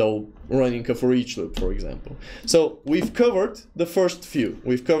 So running a for each loop, for example. So we've covered the first few.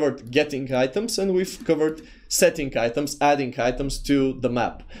 We've covered getting items, and we've covered setting items, adding items to the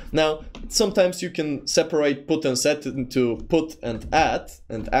map. Now, sometimes you can separate put and set into put and add,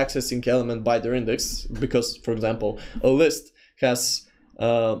 and accessing element by their index, because, for example, a list has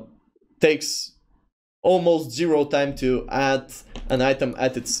takes almost 0 time to add an item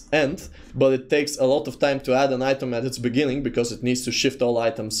at its end, but it takes a lot of time to add an item at its beginning because it needs to shift all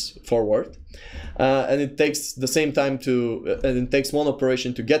items forward. And it takes the same time and it takes one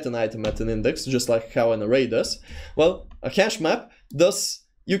operation to get an item at an index, just like how an array does. Well, a hash map does,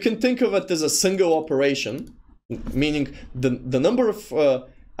 you can think of it as a single operation, meaning the number of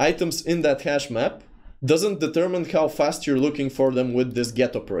items in that hash map doesn't determine how fast you're looking for them with this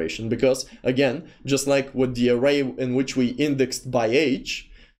get operation, because again, just like with the array in which we indexed by age,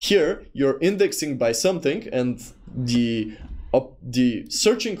 here you're indexing by something, and the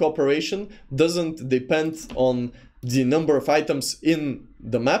searching operation doesn't depend on the number of items in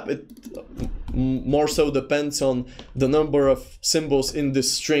the map. It more so depends on the number of symbols in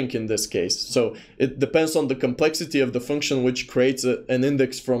this string in this case. So it depends on the complexity of the function which creates an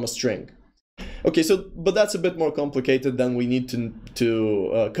index from a string. Okay, so, but that's a bit more complicated than we need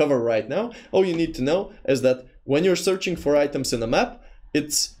to cover right now. All you need to know is that when you're searching for items in a map,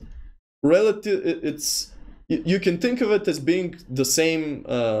 it's relative. You can think of it as being the same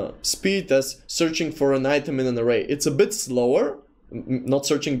speed as searching for an item in an array. It's a bit slower, not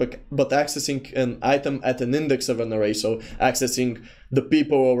searching, but accessing an item at an index of an array. So accessing the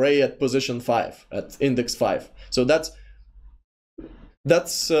people array at position 5, at index 5. So that's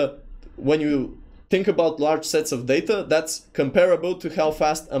when you think about large sets of data, that's comparable to how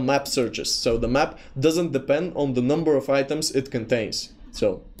fast a map searches. So the map doesn't depend on the number of items it contains.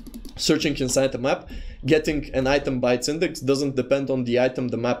 So searching inside a map, getting an item by its index doesn't depend on the items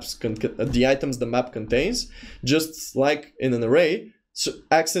the map contains. Just like in an array, so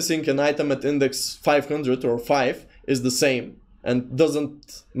accessing an item at index 500 or 5 is the same. And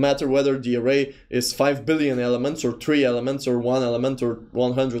doesn't matter whether the array is 5 billion elements or 3 elements or 1 element or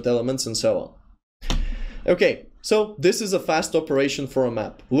 100 elements and so on. Okay, so this is a fast operation for a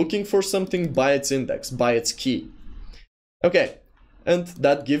map, looking for something by its index, by its key. Okay, and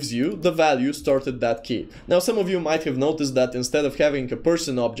that gives you the value stored at that key. Now some of you might have noticed that instead of having a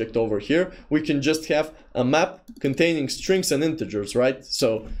person object over here, we can just have a map containing strings and integers, right?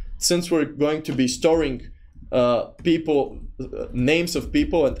 So since we're going to be storing names of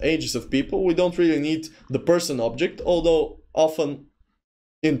people and ages of people, we don't really need the person object, although often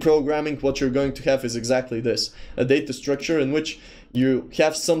in programming what you're going to have is exactly this, a data structure in which you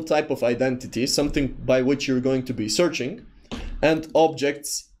have some type of identity, something by which you're going to be searching, and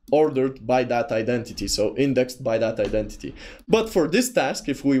objects ordered by that identity, so indexed by that identity. But for this task,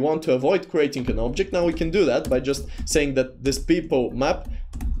 if we want to avoid creating an object, now we can do that by just saying that this people map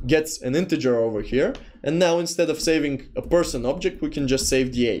gets an integer over here, and now instead of saving a person object, we can just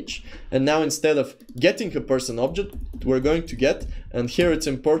save the age. And now instead of getting a person object, we're going to get, and here it's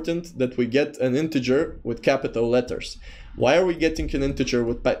important that we get an integer with capital letters. Why are we getting an integer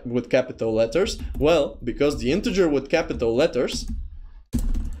with capital letters? Well, because the integer with capital letters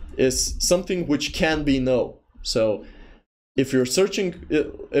is something which can be no. So if you're searching,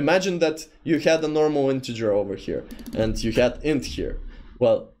 imagine that you had a normal integer over here and you had int here.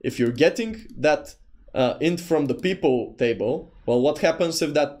 Well, if you're getting that int from the people table, well, what happens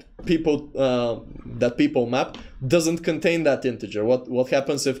if that people map doesn't contain that integer? What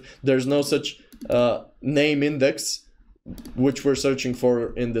happens if there's no such name index which we're searching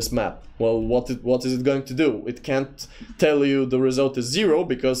for in this map? Well, what is it going to do? It can't tell you the result is 0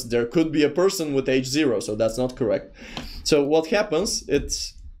 because there could be a person with age 0, so that's not correct. So what happens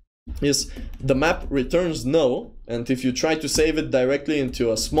is the map returns no, and if you try to save it directly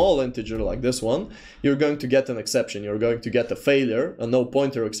into a small integer like this one, you're going to get an exception. You're going to get a failure, a no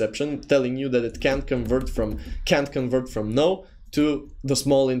pointer exception, telling you that it can't convert from no to the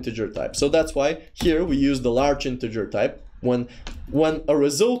small integer type. So that's why here we use the large integer type. When a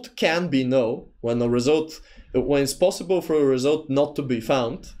result can be no, when it's possible for a result not to be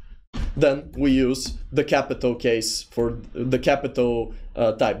found, then we use the capital case for the capital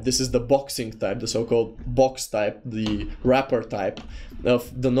type. This is the boxing type, the so-called box type, the wrapper type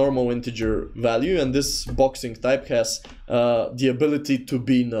of the normal integer value, and this boxing type has the ability to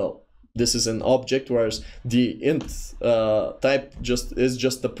be no. This is an object, whereas the int type is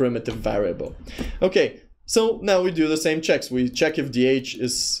just a primitive variable. Okay, so now we do the same checks. We check if the age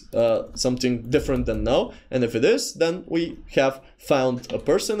is something different than no, and if it is, then we have found a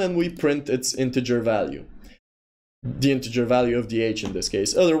person and we print its integer value. the integer value of the age in this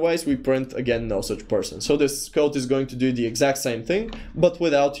case. Otherwise, we print again no such person. So this code is going to do the exact same thing, but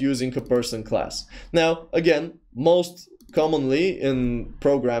without using a person class. Now, again, most commonly in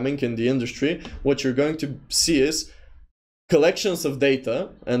programming in the industry, what you're going to see is collections of data,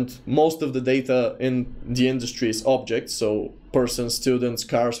 and most of the data in the industry is objects, so persons, students,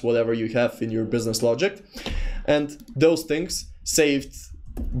 cars, whatever you have in your business logic, and those things saved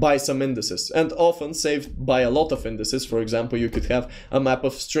by some indices, and often saved by a lot of indices. For example, you could have a map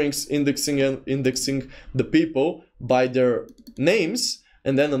of strings indexing the people by their names,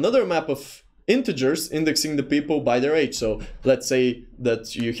 and then another map of integers indexing the people by their age. So let's say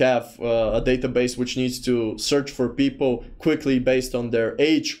that you have a database which needs to search for people quickly based on their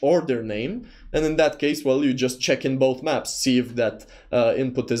age or their name, and in that case, well, you just check in both maps, see if that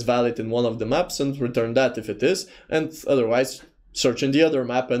input is valid in one of the maps and return that if it is, and otherwise search in the other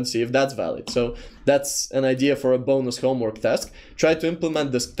map and see if that's valid. So that's an idea for a bonus homework task. Try to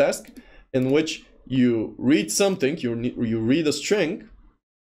implement this task in which you read something, you read a string,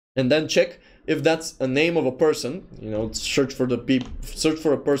 and then check if that's a name of a person. You know, search for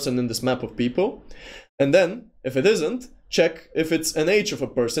a person in this map of people, and then if it isn't, check if it's an age of a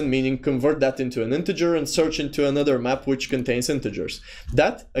person, meaning convert that into an integer and search into another map which contains integers.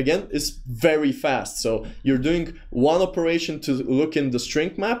 That, again, is very fast. So you're doing one operation to look in the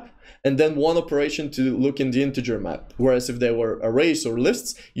string map, and then one operation to look in the integer map. Whereas if they were arrays or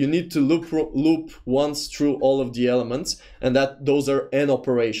lists, you need to loop once through all of the elements, and those are n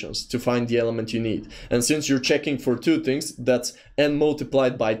operations to find the element you need. And since you're checking for two things, that's n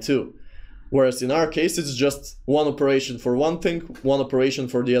multiplied by 2. Whereas in our case, it's just one operation for one thing, one operation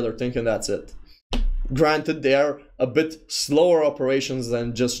for the other thing, and that's it. Granted, they are a bit slower operations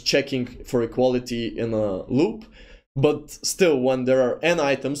than just checking for equality in a loop, but still, when there are n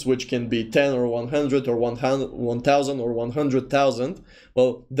items, which can be 10 or 100 or 1,000 or 100,000,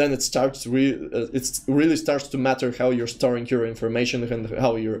 well, then it really starts to matter how you're storing your information and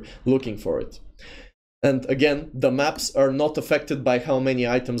how you're looking for it. And again, the maps are not affected by how many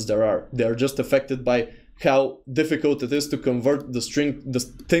items there are. They're just affected by how difficult it is to convert the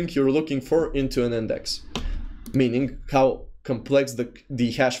thing you're looking for into an index, meaning how complex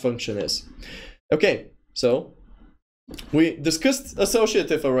the hash function is. Okay, so we discussed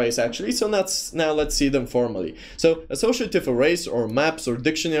associative arrays actually, so now let's see them formally. So associative arrays, or maps, or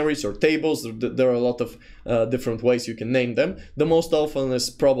dictionaries, or tables, there are a lot of different ways you can name them. The most often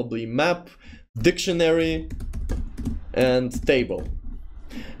is probably map, dictionary, and table.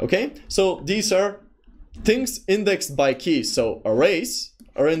 Okay, so these are things indexed by keys. So arrays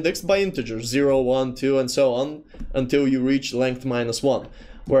are indexed by integers 0, 1, 2, and so on until you reach length -1.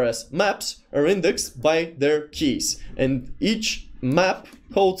 Whereas maps are indexed by their keys, and each map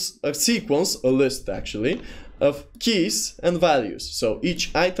holds a sequence, a list actually, of keys and values. So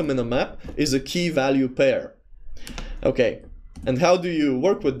each item in a map is a key-value pair. Okay, and how do you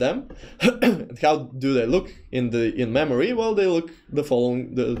work with them? How do they look in memory? Well, they look the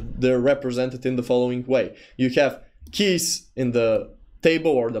following. They're represented in the following way. You have keys in the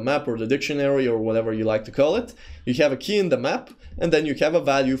table or the map or the dictionary or whatever you like to call it. You have a key in the map, and then you have a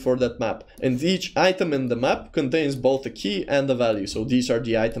value for that map. And each item in the map contains both a key and a value. So these are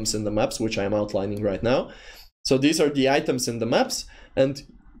the items in the maps, which I'm outlining right now. So these are the items in the maps, and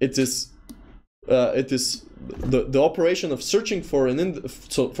it is the operation of searching for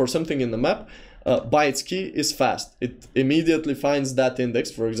for something in the map by its key is fast. It immediately finds that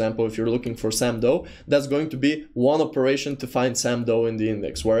index. For example, if you're looking for Sam Doe, that's going to be one operation to find Sam Doe in the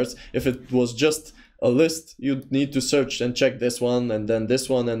index. Whereas if it was just a list, you'd need to search and check this one, and then this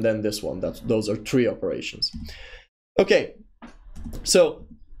one, and then this one. Those are 3 operations. Okay, so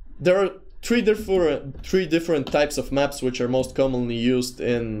there are three different types of maps which are most commonly used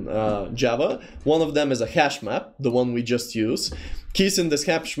in Java. One of them is a hash map, the one we just used. Keys in this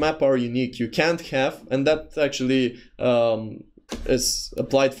hash map are unique. You can't have, and that actually is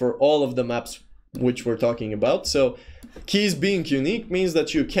applied for all of the maps which we're talking about. So keys being unique means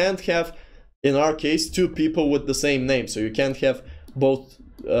that you can't have, in our case, 2 people with the same name. So you can't have both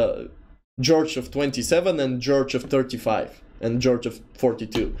George of 27 and George of 35. And George of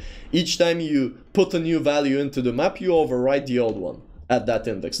 42. Each time you put a new value into the map, you overwrite the old one at that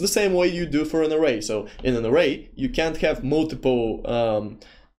index. The same way you do for an array. So in an array, you can't have multiple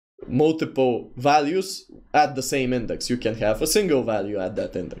values at the same index. You can have a single value at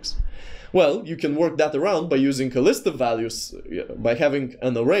that index. Well, you can work that around by using a list of values, by having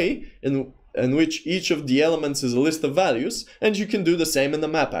an array in which each of the elements is a list of values, and you can do the same in the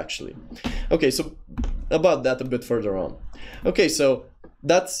map actually. Okay, so about that a bit further on. Okay, so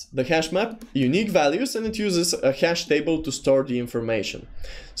that's the hash map, unique values, and it uses a hash table to store the information.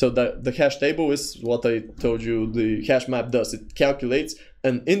 So the hash table is what I told you the hash map does. It calculates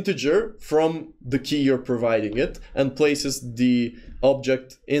an integer from the key you're providing it and places the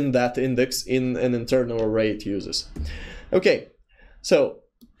object in that index in an internal array it uses. Okay, so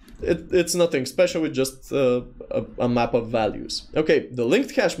it's nothing special, it's just a map of values. Okay, the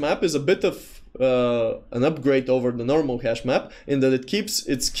linked hash map is a bit of an upgrade over the normal hash map in that it keeps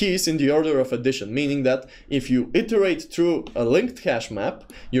its keys in the order of addition, meaning that if you iterate through a linked hash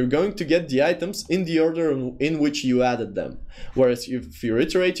map, you're going to get the items in the order in which you added them. Whereas if you're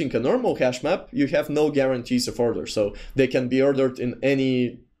iterating a normal hash map, you have no guarantees of order, so they can be ordered in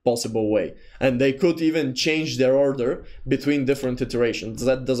any possible way. And they could even change their order between different iterations.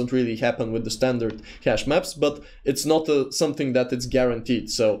 That doesn't really happen with the standard hash maps, but it's not something that it's guaranteed.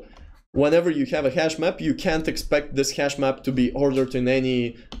 So whenever you have a hash map, you can't expect this hash map to be ordered in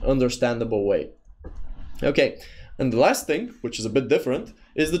any understandable way. Okay, and the last thing, which is a bit different,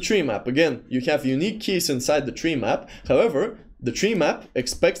 is the tree map. Again, you have unique keys inside the tree map. However, the tree map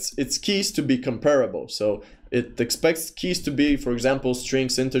expects its keys to be comparable. So it expects keys to be, for example,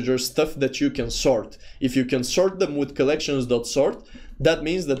 strings, integers, stuff that you can sort. If you can sort them with collections.sort, that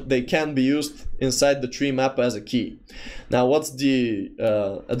means that they can be used inside the tree map as a key. Now, what's the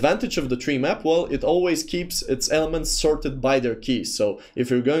advantage of the tree map? Well, it always keeps its elements sorted by their keys. So if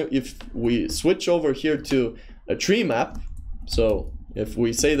we switch over here to a tree map, so if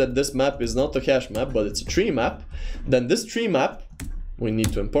we say that this map is not a hash map, but it's a tree map, then this tree map, we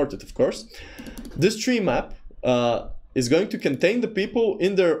need to import it, of course. This tree map is going to contain the people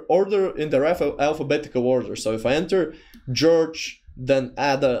in their order, in their alphabetical order. So if I enter George, then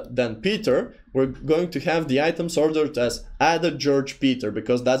Ada, then Peter, we're going to have the items ordered as Ada, George, Peter,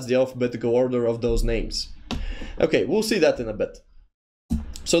 because that's the alphabetical order of those names. Okay, we'll see that in a bit.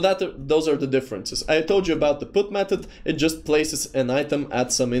 So those are the differences. I told you about the put method. It just places an item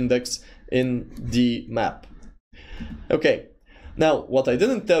at some index in the map. Okay, now what I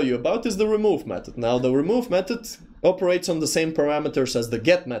didn't tell you about is the remove method. Now the remove method operates on the same parameters as the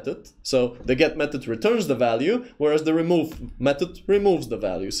get method. So the get method returns the value, whereas the remove method removes the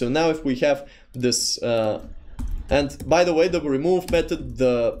value. So now if we have this, and by the way, the remove method,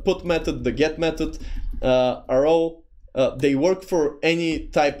 the put method, the get method are all they work for any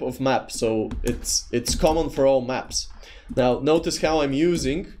type of map, so it's common for all maps. Now notice how I'm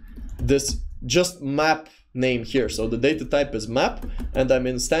using this just map name here. So the data type is map, and I'm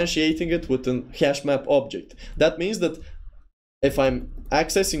instantiating it with a hash map object. That means that if I'm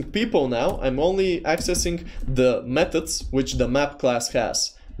accessing people now, I'm only accessing the methods which the map class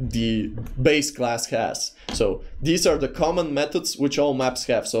has, the base class has. So these are the common methods which all maps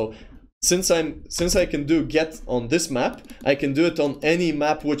have. So since I can do get on this map, I can do it on any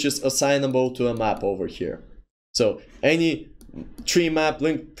map which is assignable to a map over here. So any tree map,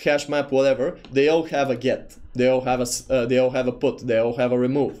 linked hash map, whatever, they all have a get, they all have a put, they all have a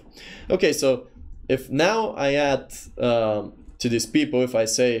remove. Okay, so if now I add to these people, if I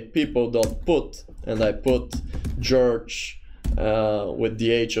say people.put and I put George with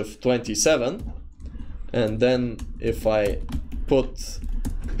the age of 27, and then if I put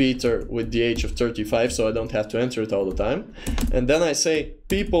Peter with the age of 35, so I don't have to enter it all the time, and then I say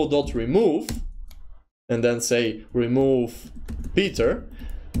people.remove and then say remove Peter,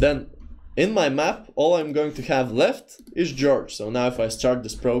 then in my map all I'm going to have left is George. So now if I start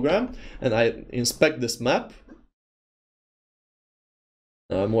this program and I inspect this map,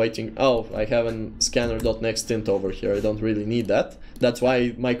 I'm waiting. Oh, I have an scanner.nextInt over here. I don't really need that. That's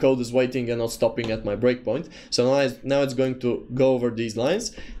why my code is waiting and not stopping at my breakpoint. So now it's going to go over these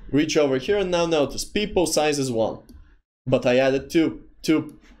lines, reach over here, and now notice people size is 1. But I added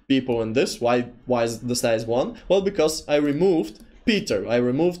two people in this. Why is the size 1? Well, because I removed Peter. I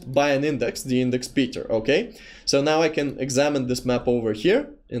removed by an index, the index Peter, okay? So now I can examine this map over here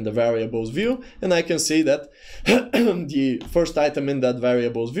in the variables view, and I can see that the first item in that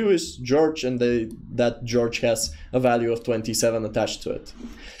variables view is George, and that George has a value of 27 attached to it.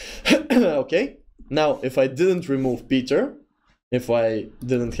 Okay, now if I didn't remove Peter, if I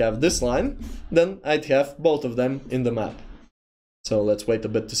didn't have this line, then I'd have both of them in the map. So let's wait a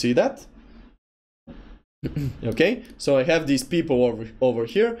bit to see that. Okay, so I have these people over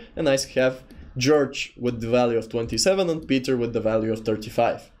here, and I have George with the value of 27 and Peter with the value of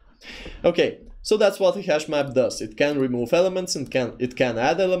 35. Okay, so that's what a hash map does. It can remove elements and it can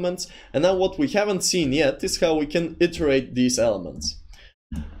add elements. And now what we haven't seen yet is how we can iterate these elements.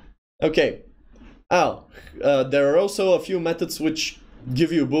 Okay, there are also a few methods which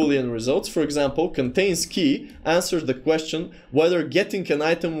give you Boolean results. For example, contains key answers the question whether getting an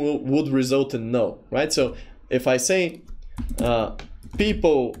item would result in no, right? So if I say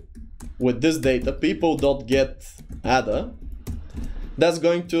people with this data, people.getAda, that's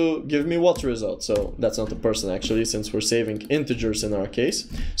going to give me what result? So that's not a person actually, since we're saving integers in our case.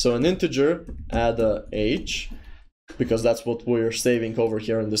 So an integer, Ada H, because that's what we're saving over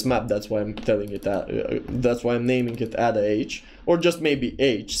here in this map. That's why I'm telling it that's why I'm naming it Ada H, or just maybe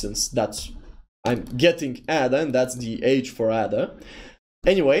H, since that's I'm getting Ada and that's the H for Ada.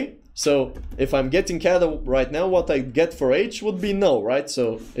 Anyway, so if I'm getting Ada right now, what I get for H would be no, right?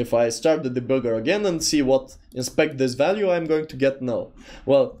 So if I start the debugger again and see what inspect this value, I'm going to get no.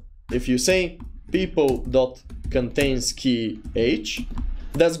 Well, if you say people.contains key H,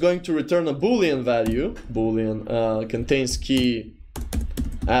 that's going to return a Boolean value, Boolean contains key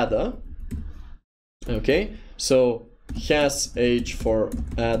Ada. Okay, so has H for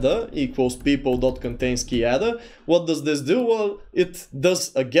Ada equals people.contains key Ada. What does this do? Well, it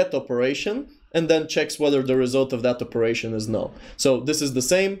does a get operation and then checks whether the result of that operation is no. So this is the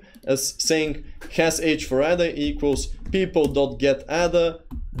same as saying has H for Ada equals people.getAda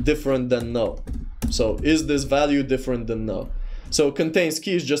different than no. So is this value different than no? So contains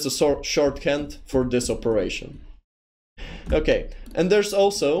key is just a shorthand for this operation. Okay, and there's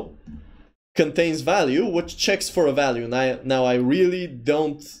also contains value, which checks for a value. Now I really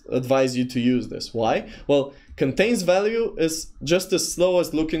don't advise you to use this. Why? Well, contains value is just as slow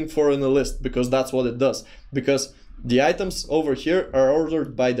as looking for in a list, because that's what it does. Because the items over here are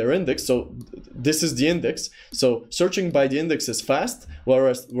ordered by their index, so this is the index. So searching by the index is fast,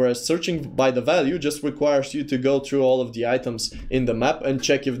 whereas searching by the value just requires you to go through all of the items in the map and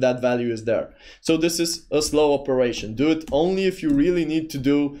check if that value is there. So this is a slow operation. Do it only if you really need to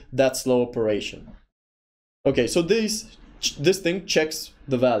do that slow operation. Okay, so this thing checks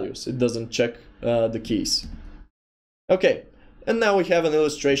the values. It doesn't check the keys. Okay. And now we have an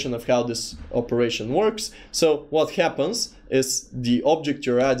illustration of how this operation works. So what happens is the object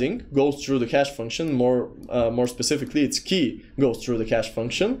you're adding goes through the hash function, more specifically its key goes through the hash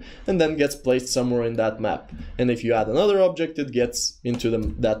function and then gets placed somewhere in that map. And if you add another object, it gets into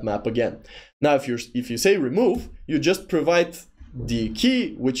that map again. Now if you say remove, you just provide the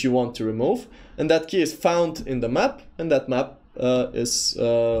key which you want to remove, and that key is found in the map, and that map is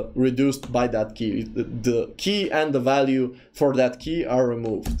reduced by that key. The key and the value for that key are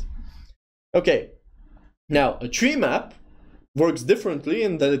removed. Okay, now a tree map works differently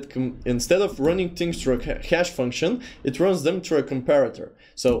in that it instead of running things through a hash function, it runs them through a comparator.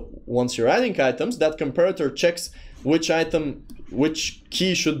 So once you're adding items, that comparator checks which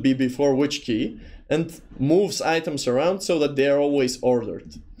key should be before which key and moves items around so that they are always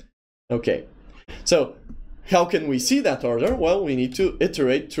ordered. Okay, so how can we see that order? Well, we need to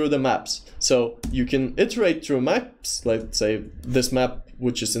iterate through the maps. So you can iterate through maps, let's say this map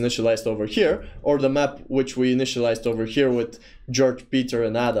which is initialized over here, or the map which we initialized over here with George, Peter,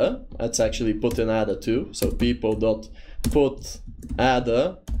 and Ada. That's actually put in Ada too. So people.put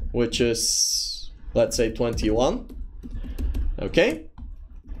Ada, which is, let's say, 21. Okay.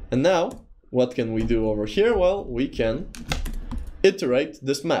 And now, what can we do over here? Well, we can iterate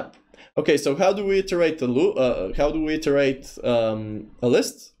this map. Okay, so how do we iterate a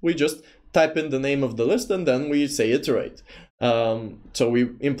list? We just type in the name of the list and then we say iterate. So we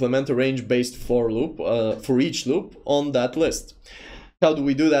implement a range-based for loop for each loop on that list. How do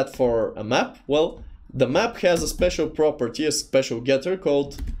we do that for a map? Well, the map has a special property, a special getter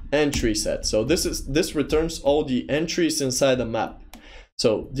called entry set. So this returns all the entries inside a map.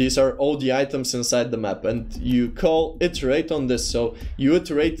 So these are all the items inside the map, and you call iterate on this. So you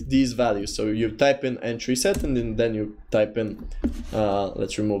iterate these values. So you type in entry set, and then you type in,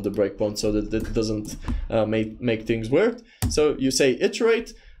 let's remove the breakpoint so that it doesn't make things weird. So you say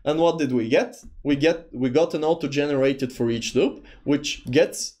iterate, and what did we get? We got an auto-generated for each loop, which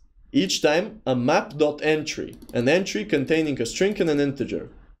gets each time a map.entry, an entry containing a string and an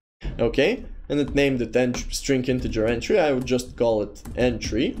integer. Okay, and it named it string integer entry. I would just call it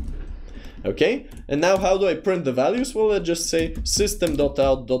entry. Okay, and now how do I print the values? Well, let's just say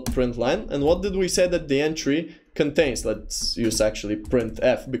system.out.println, and what did we say that the entry contains? Let's use actually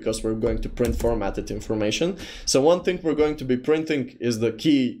printf because we're going to print formatted information. So one thing we're going to be printing is the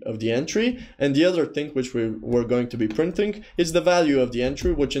key of the entry, and the other thing which we're going to be printing is the value of the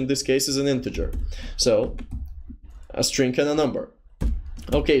entry, which in this case is an integer. So a string and a number.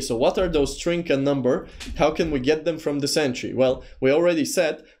 Okay, so what are those string and number? How can we get them from this entry? Well, we already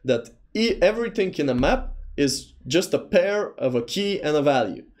said that everything in a map is just a pair of a key and a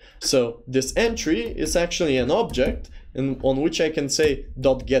value. So this entry is actually an object on which I can say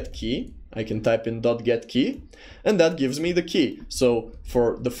 .getKey. I can type in .getKey, and that gives me the key. So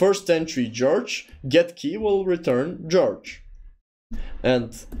for the first entry George, getKey will return George.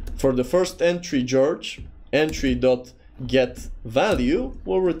 And for the first entry George, entry.getValue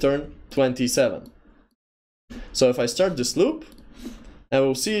will return 27. So if I start this loop, I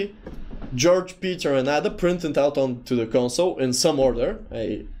will see George, Peter, and Ada printed out onto the console in some order.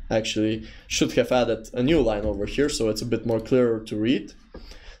 I actually should have added a new line over here so it's a bit more clearer to read.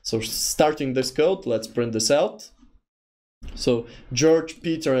 So starting this code, let's print this out. So George,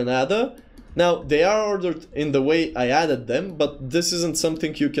 Peter, and Ada. Now they are ordered in the way I added them, but this isn't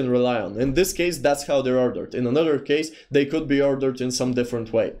something you can rely on. In this case, that's how they're ordered. In another case, they could be ordered in some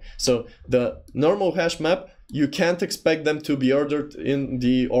different way. So the normal hash map, you can't expect them to be ordered in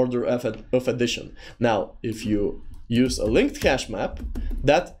the order of addition. Now, if you use a linked hash map,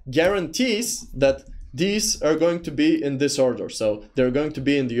 that guarantees that these are going to be in this order. So they're going to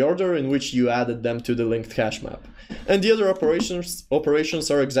be in the order in which you added them to the linked hash map. And the other operations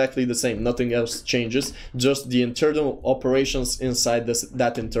are exactly the same. Nothing else changes. Just the internal operations inside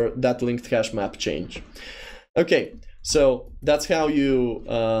that linked hash map change. Okay, so that's how you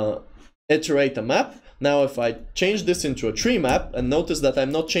iterate a map. Now, if I change this into a tree map, and notice that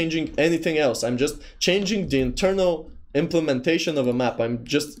I'm not changing anything else. I'm just changing the internal implementation of a map. I'm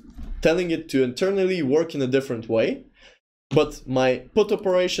just telling it to internally work in a different way. But my put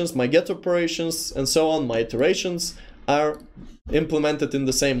operations, my get operations, and so on, my iterations are implemented in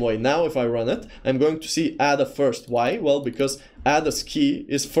the same way. Now, if I run it, I'm going to see Ada first. Why? Well, because Ada's key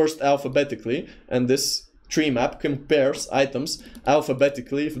is first alphabetically, and this tree map compares items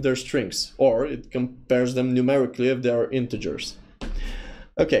alphabetically if they're strings, or it compares them numerically if they are integers.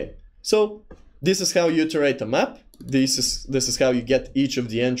 Okay, so this is how you iterate a map. This is how you get each of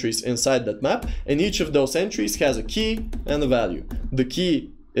the entries inside that map, and each of those entries has a key and a value. The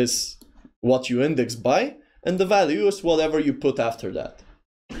key is what you index by, and the value is whatever you put after that.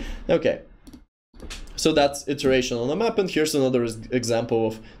 Okay, so that's iteration on a map, and here's another example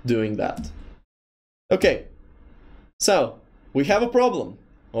of doing that. Okay, so we have a problem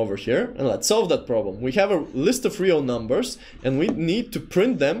over here, and let's solve that problem. We have a list of real numbers, and we need to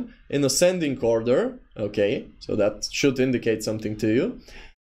print them in ascending order. Okay, so that should indicate something to you.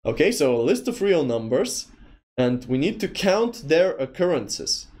 Okay, so a list of real numbers, and we need to count their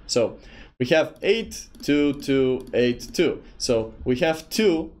occurrences. So we have 8, 2, 2, 8, 2. So we have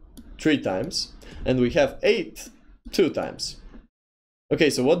 2 3 times, and we have 8 2 times. Okay,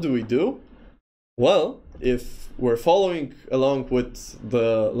 so what do we do? Well, if we're following along with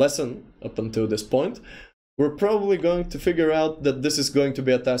the lesson up until this point, we're probably going to figure out that this is going to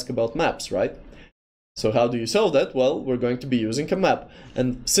be a task about maps, right? So how do you solve that? Well, we're going to be using a map.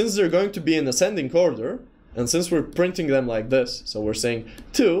 And since they're going to be in ascending order, and since we're printing them like this, so we're saying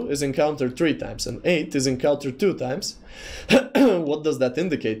 2 is encountered 3 times and 8 is encountered 2 times, what does that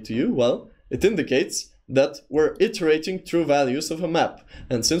indicate to you? Well, it indicates that we're iterating through values of a map.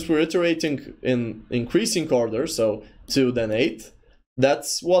 And since we're iterating in increasing order, so 2 then 8,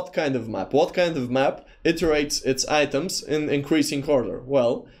 that's what kind of map? What kind of map iterates its items in increasing order?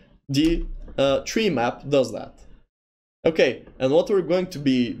 Well, the TreeMap does that. Okay, and what we're going to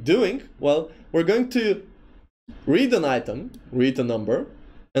be doing? Well, we're going to read an item, read a number,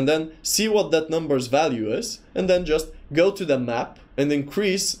 and then see what that number's value is, and then just go to the map and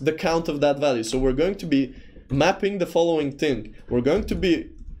increase the count of that value. So we're going to be mapping the following thing. We're going to be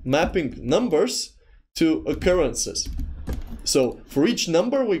mapping numbers to occurrences. So for each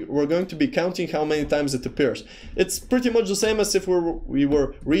number, we're going to be counting how many times it appears. It's pretty much the same as if we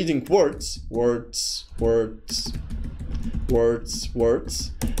were reading words,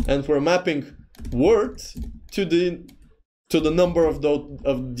 and we're mapping word to the number of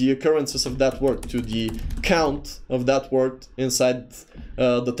the occurrences of that word, to the count of that word inside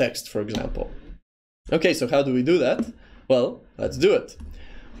the text, for example. Okay, so how do we do that? Well, let's do it.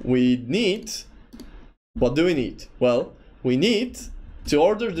 What do we need? Well, we need to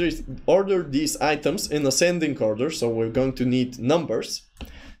order these items in ascending order, so we're going to need numbers.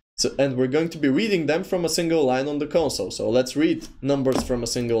 And we're going to be reading them from a single line on the console. So let's read numbers from a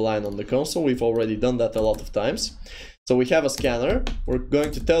single line on the console. We've already done that a lot of times. So we have a scanner. We're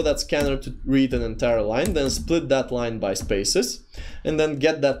going to tell that scanner to read an entire line, then split that line by spaces, and then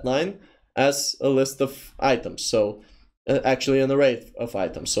get that line as a list of items. So actually an array of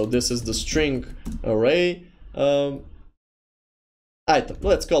items. So this is the string array item.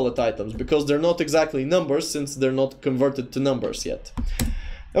 Let's call it items because they're not exactly numbers since they're not converted to numbers yet.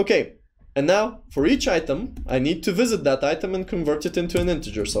 Okay, and now for each item, I need to visit that item and convert it into an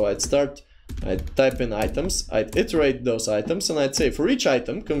integer. So I'd start I'd type in items, I'd iterate those items, and I'd say for each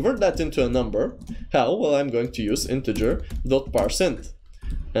item, convert that into a number. How? Well, I'm going to use integer.parseInt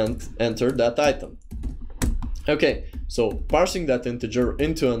and enter that item. Okay, so parsing that integer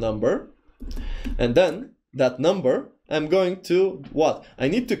into a number, and then that number, I'm going to, what? I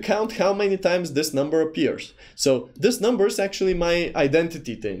need to count how many times this number appears. So this number is actually my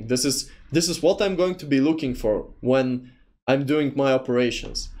identity thing. This is what I'm going to be looking for when I'm doing my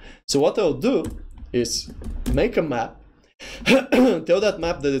operations. So what I'll do is make a map, tell that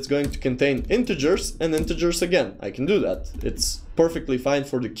map that it's going to contain integers and integers again. I can do that. It's perfectly fine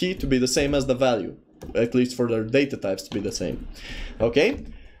for the key to be the same as the value, at least for their data types to be the same. Okay,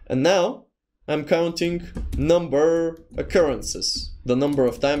 and now I'm counting number occurrences, the number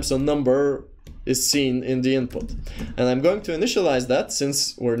of times a number is seen in the input. And I'm going to initialize that,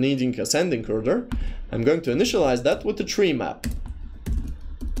 since we're needing ascending order, I'm going to initialize that with a TreeMap.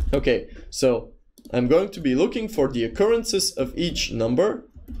 Okay, so I'm going to be looking for the occurrences of each number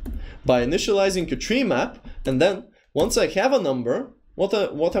by initializing a TreeMap, and then once I have a number, what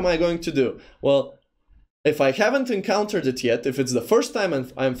am I going to do? Well, if I haven't encountered it yet, if it's the first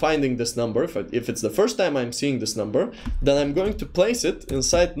time I'm finding this number, if it's the first time I'm seeing this number, then I'm going to place it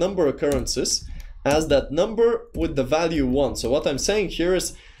inside number occurrences as that number with the value 1. So what I'm saying here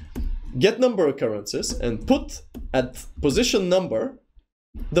is get number occurrences and put at position number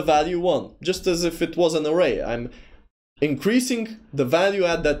the value 1, just as if it was an array. I'm increasing the value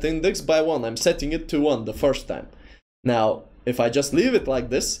at that index by 1. I'm setting it to 1 the first time. Now, if I just leave it like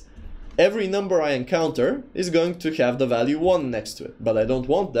this, every number I encounter is going to have the value 1 next to it. But I don't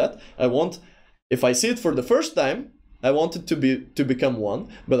want that. I want, if I see it for the first time, I want it to become 1.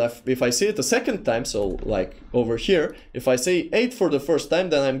 But if I see it a second time, so like over here, if I say 8 for the first time,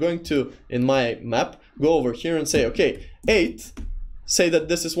 then I'm going to, in my map, go over here and say, okay, 8, say that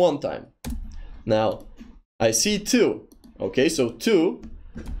this is 1 time. Now, I see 2. Okay, so 2,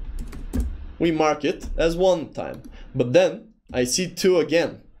 we mark it as 1 time. But then I see 2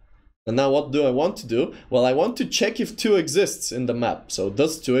 again. And now what do I want to do? Well, I want to check if 2 exists in the map. So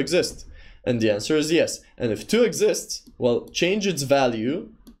does 2 exist? And the answer is yes. And if 2 exists, well, change its value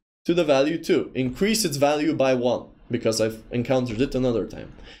to the value 2. Increase its value by 1, because I've encountered it another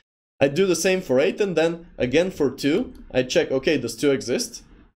time. I do the same for 8, and then again for 2, I check, okay, does 2 exist?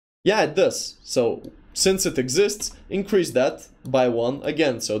 Yeah, it does. So since it exists, increase that by 1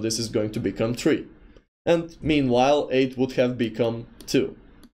 again. So this is going to become 3. And meanwhile, 8 would have become 2.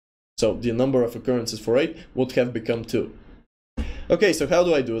 So the number of occurrences for 8 would have become 2. Okay, so how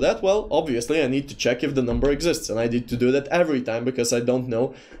do I do that? Well, obviously I need to check if the number exists, and I need to do that every time because I don't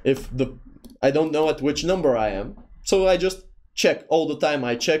know at which number I am. So I just check all the time.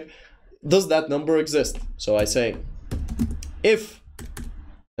 I check, does that number exist? So I say if,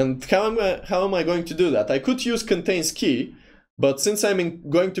 and how am I going to do that? I could use contains key, but since I'm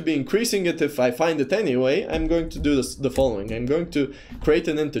going to be increasing it if I find it anyway, I'm going to do the following. I'm going to create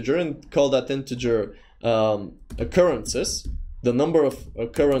an integer and call that integer occurrences. The number of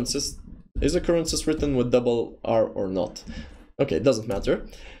occurrences, is occurrences written with double R or not? Okay, it doesn't matter.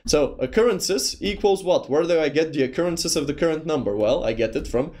 So occurrences equals what? Where do I get the occurrences of the current number? Well, I get it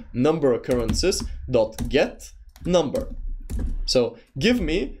from number occurrences dot get number. So give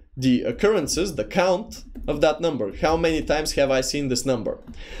me the occurrences, the count of that number. How many times have I seen this number?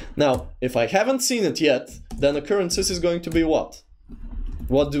 Now, if I haven't seen it yet, then occurrences is going to be what?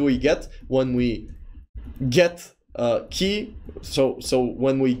 What do we get when we get a key? So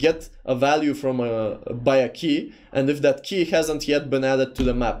when we get a value from by a key, and if that key hasn't yet been added to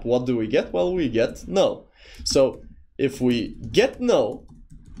the map, what do we get? Well, we get no. So if we get no,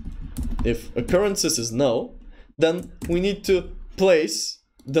 if occurrences is no, then we need to place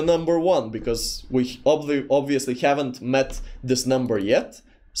the number 1, because we obviously haven't met this number yet,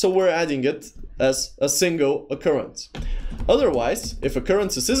 so we're adding it as a single occurrence. Otherwise, if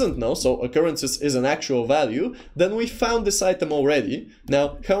occurrences isn't no, so occurrences is an actual value, then we found this item already.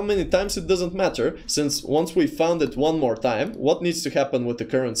 Now, how many times it doesn't matter, since once we found it one more time, what needs to happen with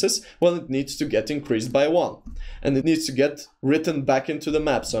occurrences? Well, it needs to get increased by 1. And it needs to get written back into the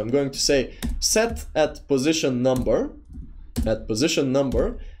map. So I'm going to say set at position number,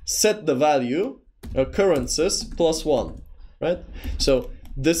 set the value occurrences plus 1, right? So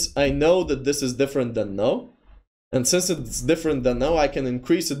this, I know that this is different than no. And since it's different than no, I can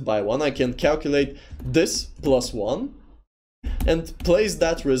increase it by 1. I can calculate this plus 1 and place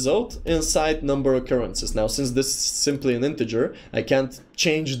that result inside number occurrences. Now, since this is simply an integer, I can't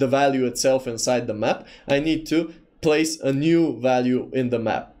change the value itself inside the map. I need to place a new value in the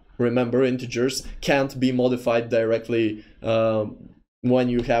map. Remember, integers can't be modified directly when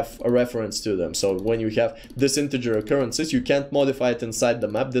you have a reference to them. So when you have this integer occurrences, you can't modify it inside the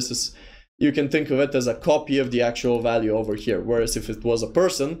map. This is, you can think of it as a copy of the actual value over here. Whereas if it was a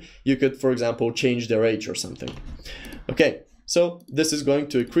person, you could, for example, change their age or something. Okay, so this is going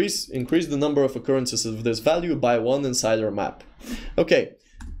to increase the number of occurrences of this value by 1 inside our map. Okay,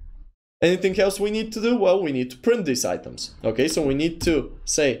 anything else we need to do? Well, we need to print these items. Okay, so we need to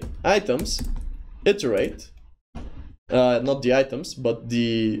say items, iterate, not the items, but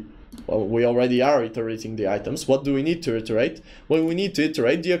the, well, we already are iterating the items. What do we need to iterate? Well, we need to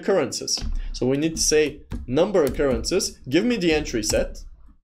iterate the occurrences. So we need to say number occurrences, give me the entry set,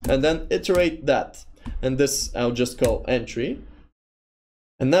 and then iterate that. And this I'll just call entry.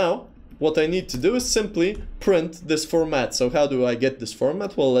 And now what I need to do is simply print this format. So how do I get this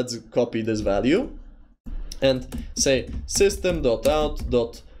format? Well, let's copy this value and say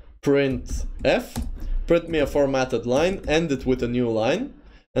system.out.printf, print me a formatted line, end it with a new line.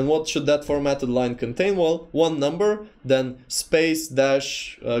 And what should that formatted line contain? Well, one number, then space,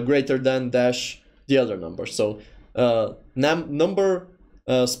 dash, greater than, dash, the other number. So number,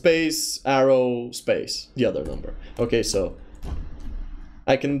 space, arrow, space, the other number. Okay, so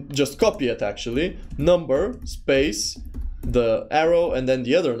I can just copy it actually. Number, space, the arrow, and then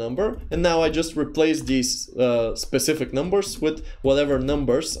the other number. And now I just replace these specific numbers with whatever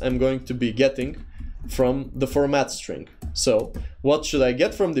numbers I'm going to be getting from the format string. So what should I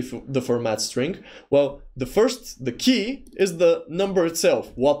get from the format string? Well, the key is the number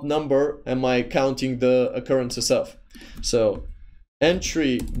itself. What number am I counting the occurrences of? So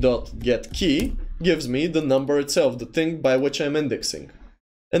entry.getKey gives me the number itself, the thing by which I'm indexing.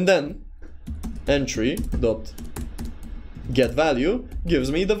 And then entry.getValue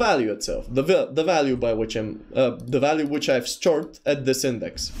gives me the value itself, the value by which the value which I've stored at this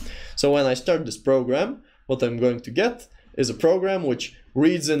index. So when I start this program, what I'm going to get is a program which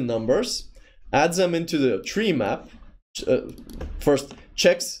reads in numbers, adds them into the TreeMap, first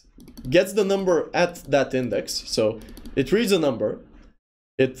gets the number at that index. So it reads a number,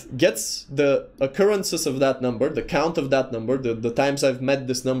 it gets the occurrences of that number, the count of that number, the times I've met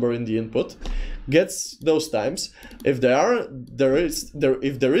this number in the input, gets those times. If there is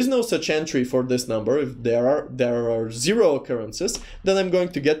no such entry for this number, if there are 0 occurrences, then I'm going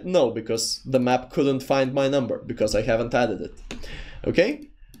to get no, because the map couldn't find my number because I haven't added it.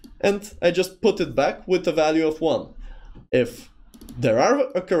 Okay, and I just put it back with a value of 1. If there are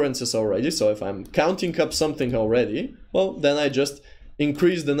occurrences already, so if I'm counting up something already, well, then I just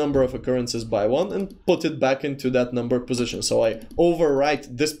increase the number of occurrences by 1 and put it back into that number position. So I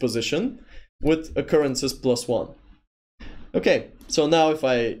overwrite this position with occurrences plus 1. Okay, so now if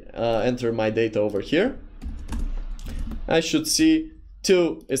I enter my data over here, I should see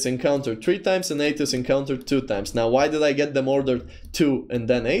 2 is encountered 3 times and 8 is encountered 2 times. Now, why did I get them ordered 2 and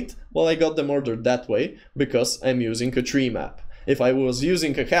then 8? Well, I got them ordered that way because I'm using a tree map. If I was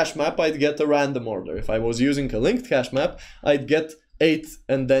using a hash map, I'd get a random order. If I was using a linked hash map, I'd get 8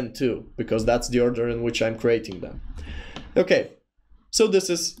 and then 2, because that's the order in which I'm creating them. Okay, so this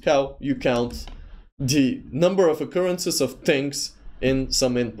is how you count the number of occurrences of things in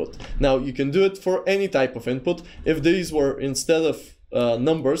some input. Now, you can do it for any type of input. If these were, instead of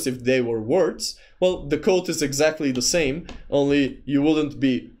numbers, if they were words, well, the code is exactly the same, only you wouldn't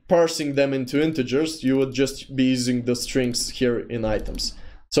be parsing them into integers, you would just be using the strings here in items.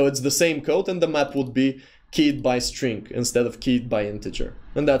 So it's the same code, and the map would be keyed by string instead of keyed by integer.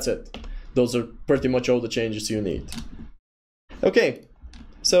 And that's it. Those are pretty much all the changes you need. Okay,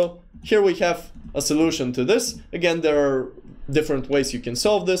 so here we have a solution to this. Again, there are different ways you can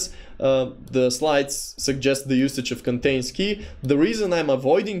solve this. The slides suggest the usage of contains key. The reason I'm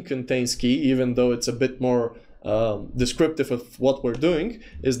avoiding contains key, even though it's a bit more descriptive of what we're doing,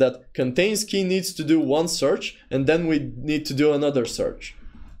 is that contains key needs to do one search and then we need to do another search.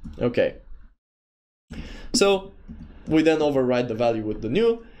 Okay. So we then override the value with the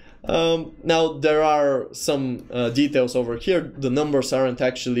new. Now there are some details over here. The numbers aren't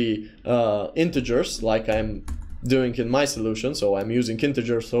actually integers like I'm doing in my solution, so I'm using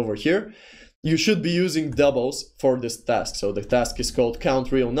integers over here. You should be using doubles for this task. So the task is called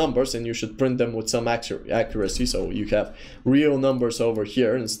count real numbers, and you should print them with some accuracy. So you have real numbers over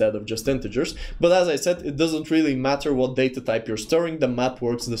here instead of just integers. But as I said, it doesn't really matter what data type you're storing. The map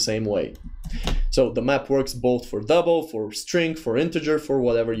works the same way. So the map works both for double, for string, for integer, for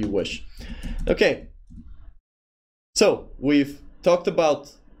whatever you wish. Okay. So we've talked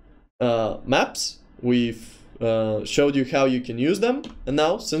about maps. We've showed you how you can use them, and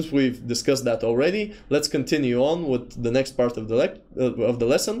now, since we've discussed that already, let's continue on with the next part of the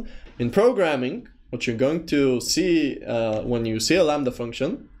lesson. In programming, what you're going to see when you see a lambda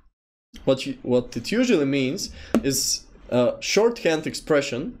function, what it usually means is a shorthand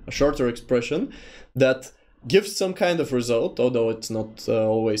expression, a shorter expression that gives some kind of result, although it's not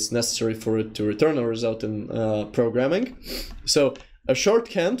always necessary for it to return a result in programming. So a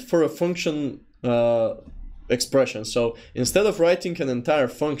shorthand for a function expression. So instead of writing an entire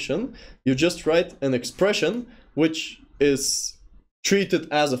function, you just write an expression which is treated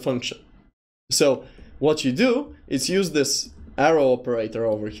as a function. So what you do is use this arrow operator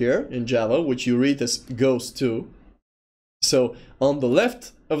over here in Java, which you read as goes to. So on the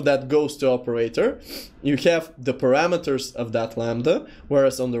left of that goes to operator, you have the parameters of that lambda,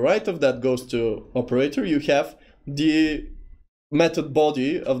 whereas on the right of that goes to operator, you have the method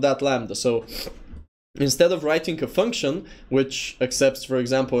body of that lambda. So instead of writing a function which accepts, for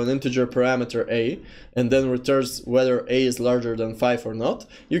example, an integer parameter a, and then returns whether a is larger than 5 or not,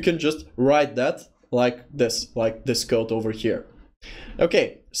 you can just write that like this code over here.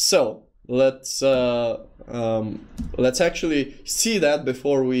 Okay, so let's actually see that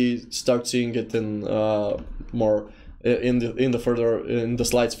before we start seeing it in more in the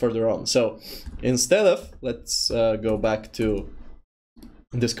slides further on. So instead of, let's go back to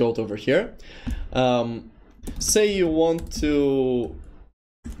this code over here. Say you want to,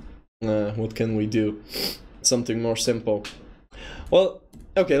 what can we do? Something more simple. Well,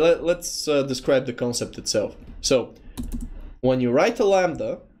 okay, let's describe the concept itself. So when you write a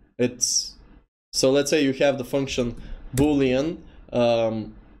lambda, so let's say you have the function boolean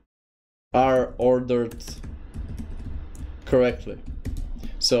are ordered correctly.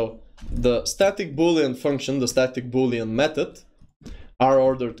 So the static boolean function, the static boolean method, are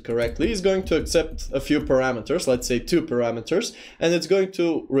ordered correctly, is going to accept a few parameters, let's say 2 parameters, and it's going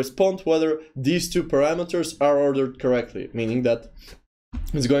to respond whether these 2 parameters are ordered correctly, meaning that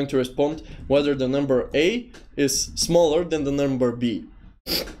it's going to respond whether the number a is smaller than the number b.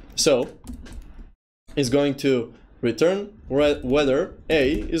 So it's going to return whether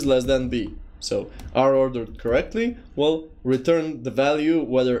a is less than b. So are ordered correctly will return the value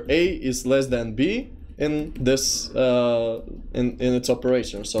whether a is less than b in this in its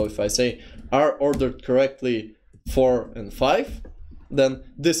operation. So if I say are ordered correctly 4 and 5, then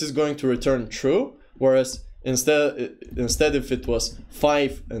this is going to return true, whereas instead if it was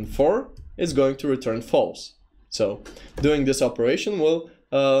 5 and 4, it's going to return false. So doing this operation will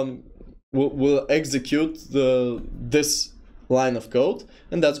execute this line of code,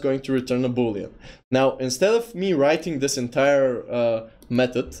 and that's going to return a boolean. Now, instead of me writing this entire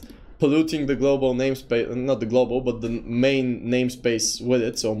method, polluting the global namespace, not the global, but the main namespace with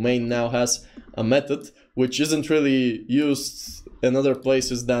it, so main now has a method which isn't really used in other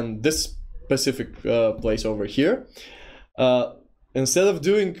places than this specific place over here. Instead of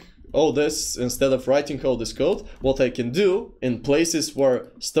doing all this, instead of writing all this code, what I can do in places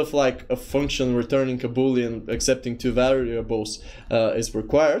where stuff like a function returning a boolean accepting 2 variables is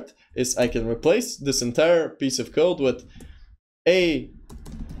required, is I can replace this entire piece of code with a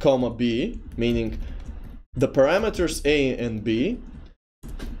comma b, meaning the parameters a and b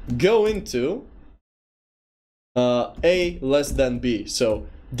go into a less than b. So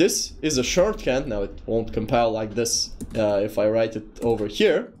this is a shorthand. Now it won't compile like this if I write it over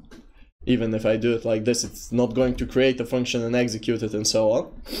here. Even if I do it like this, it's not going to create a function and execute it and so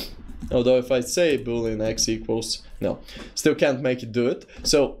on. Although if I say boolean x equals, no, still can't make it do it.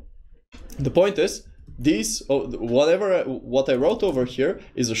 So the point is, what I wrote over here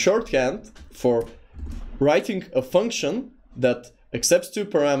is a shorthand for writing a function that accepts 2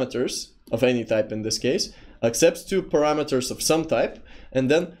 parameters of any type in this case, accepts 2 parameters of some type, and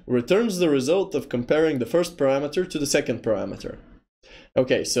then returns the result of comparing the first parameter to the second parameter.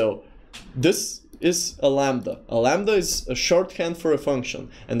 Okay, so this is a lambda. A lambda is a shorthand for a function,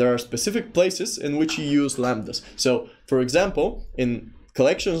 and there are specific places in which you use lambdas. So, for example, in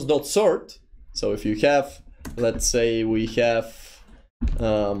collections.sort, so if you have, let's say we have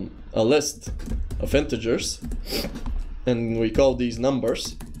a list of integers, and we call these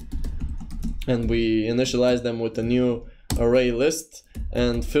numbers, and we initialize them with a new array list,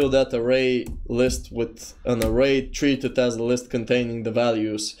 and fill that array list with an array treated as a list containing the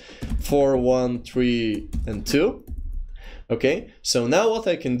values 4, 1, 3, and 2. Okay, so now what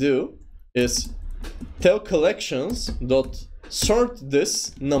I can do is tell collections.sort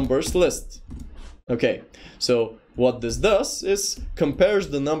this numbers list. Okay, so what this does is compares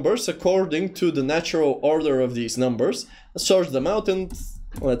the numbers according to the natural order of these numbers, sorts them out, and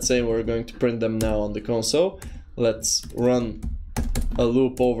let's say we're going to print them now on the console. Let's run a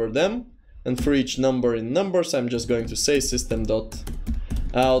loop over them, and for each number in numbers, I'm just going to say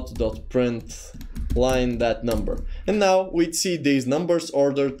system.out.print line that number. And now we see these numbers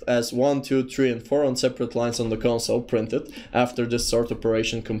ordered as 1, 2, 3, and 4 on separate lines on the console printed after this sort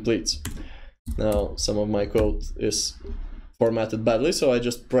operation completes. Now some of my code is formatted badly, so I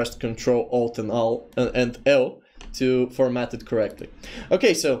just pressed Ctrl Alt and L to format it correctly.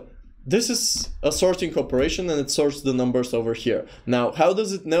 Okay, so this is a sorting operation and it sorts the numbers over here. Now, how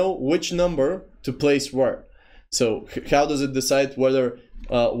does it know which number to place where? So how does it decide whether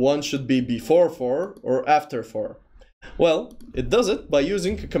one should be before 4 or after 4? Well, it does it by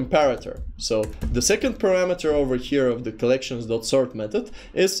using a comparator. So the second parameter over here of the collections.sort method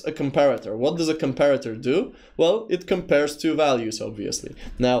is a comparator. What does a comparator do? Well, it compares two values, obviously.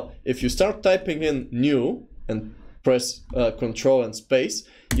 Now, if you start typing in new and press Control and space,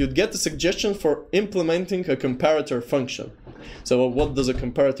 you'd get a suggestion for implementing a comparator function. So what does a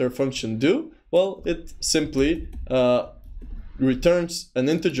comparator function do? Well, it simply returns an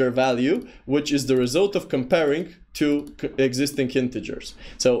integer value, which is the result of comparing two existing integers.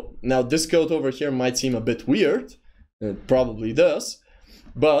 So now this code over here might seem a bit weird, and it probably does,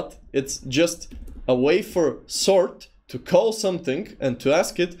 but it's just a way for sort to call something and to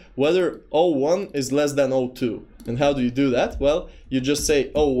ask it whether O1 is less than O2. And how do you do that? Well, you just say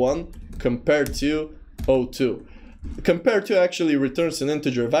O1 compared to O2. Compare to actually returns an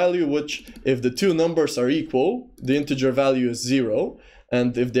integer value, which if the two numbers are equal, the integer value is 0.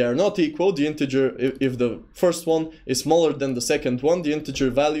 And if they are not equal, the integer, if the first one is smaller than the second one, the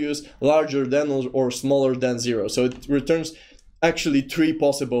integer value is larger than or smaller than 0. So it returns actually three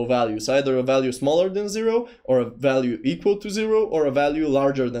possible values, either a value smaller than 0, or a value equal to 0, or a value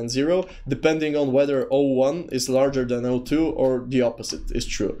larger than 0, depending on whether O1 is larger than O2 or the opposite is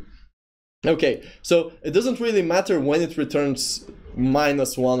true. Okay, so it doesn't really matter when it returns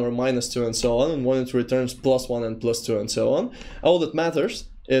 -1 or -2 and so on, and when it returns +1 and +2 and so on. All that matters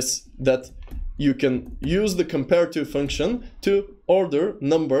is that you can use the compare_to function to order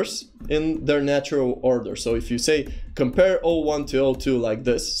numbers in their natural order. So if you say compare O1 to O2 like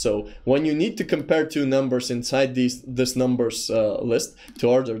this, so when you need to compare two numbers inside this numbers list to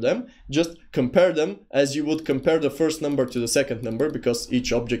order them, just compare them as you would compare the first number to the second number, because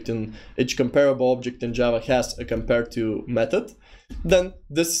each comparable object in Java has a compare_to method. Then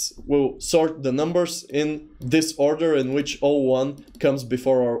this will sort the numbers in this order in which O1 comes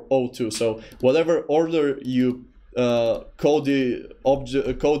before O2. So whatever order you code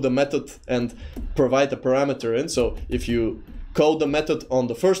the method and provide a parameter in. So if you code the method on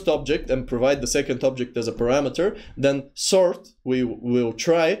the first object and provide the second object as a parameter, then sort, we will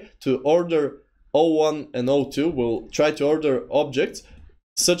try to order O1 and O2, we'll try to order objects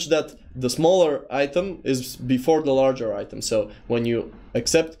such that the smaller item is before the larger item. So when you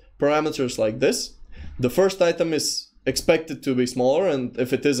accept parameters like this, the first item is expected to be smaller, and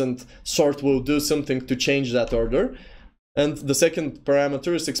if it isn't, sort will do something to change that order. And the second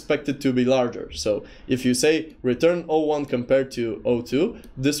parameter is expected to be larger. So if you say return O1 compared to O2,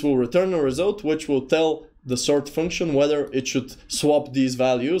 this will return a result which will tell the sort function whether it should swap these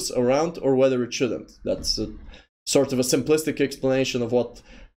values around or whether it shouldn't. That's sort of a simplistic explanation of what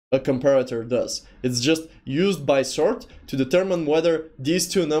a comparator does. It's just used by sort to determine whether these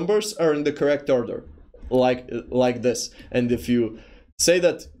two numbers are in the correct order, like this. And if you say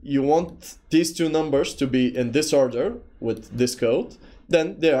that you want these two numbers to be in this order with this code,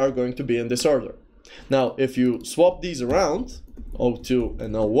 then they are going to be in this order. Now, if you swap these around, O2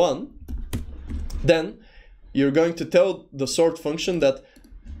 and O1, then you're going to tell the sort function that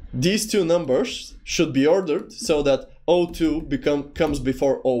these two numbers should be ordered so that O2 comes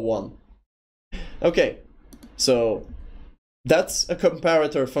before O1. Okay, so that's a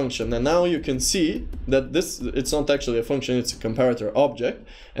comparator function, and now you can see that it's not actually a function, it's a comparator object,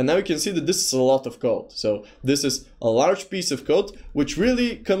 and now you can see that this is a lot of code. So this is a large piece of code which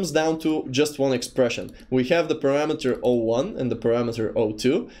really comes down to just one expression. We have the parameter O1 and the parameter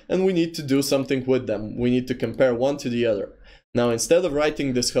O2, and we need to do something with them. We need to compare one to the other. Now, instead of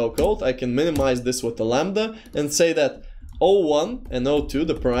writing this whole code, I can minimize this with a lambda and say that O1 and O2,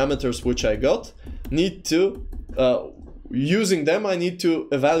 the parameters which I got, need to, using them, I need to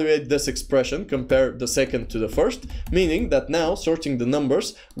evaluate this expression, compare the second to the first, meaning that now sorting the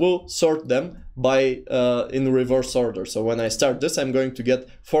numbers will sort them by in reverse order. So when I start this, I'm going to get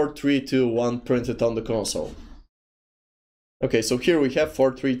 4, 3, 2, 1 printed on the console. Okay, so here we have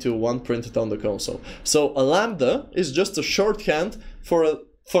 4, 3, 2, 1 printed on the console. So a lambda is just a shorthand for a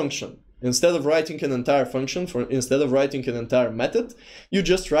function. Instead of writing an entire function, instead of writing an entire method, you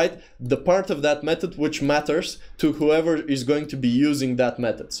just write the part of that method which matters to whoever is going to be using that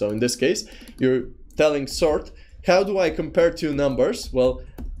method. So in this case, you're telling sort, how do I compare two numbers? Well,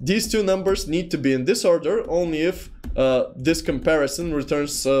 these two numbers need to be in this order only if this comparison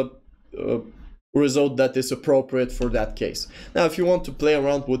returns a result that is appropriate for that case. Now, if you want to play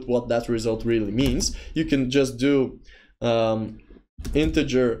around with what that result really means, you can just do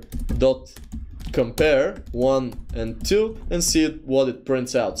integer dot compare 1 and 2 and see what it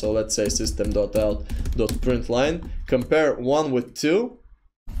prints out. So let's say system.out.println compare 1 with 2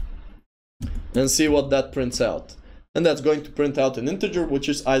 and see what that prints out. And that's going to print out an integer which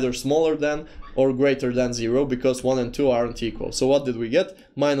is either smaller than or greater than 0, because 1 and 2 aren't equal. So what did we get?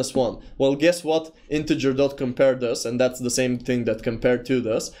 -1. Well, guess what integer.compare does, and that's the same thing that compare2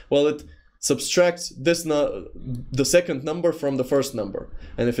 does? Well, it subtracts the second number from the first number.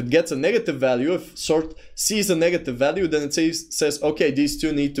 And if it gets a negative value, if sort sees a negative value, then it says, okay, these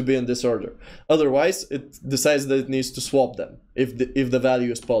two need to be in this order. Otherwise, it decides that it needs to swap them if the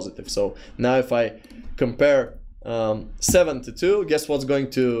value is positive. So now if I compare 7 to 2, guess what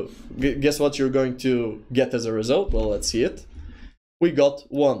you're going to get as a result? Well, let's see it. We got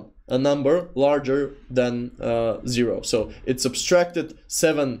 1, a number larger than 0. So it subtracted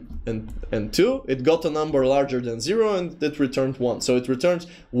 7 and 2, it got a number larger than 0, and it returned 1. So it returns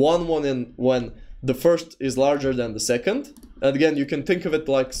 1 when the first is larger than the second. And again, you can think of it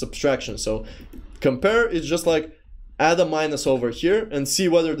like subtraction. So compare is just like add a minus over here and see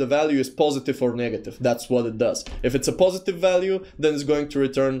whether the value is positive or negative. That's what it does. If it's a positive value, then it's going to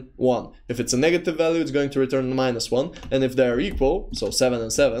return 1. If it's a negative value, it's going to return -1. And if they are equal, so 7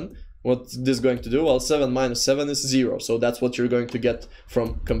 and 7, what's this going to do? Well, 7 minus 7 is 0. So that's what you're going to get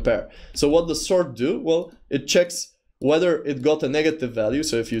from compare. So what does sort do? Well, it checks whether it got a negative value.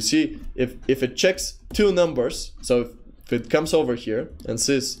 So if you see, if it checks two numbers, so if it comes over here and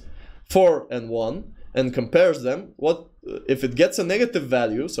says 4 and 1, and compares them, what if it gets a negative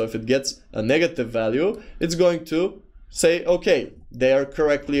value? So if it gets a negative value, it's going to say, okay, they are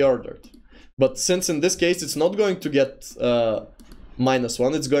correctly ordered. But since in this case it's not going to get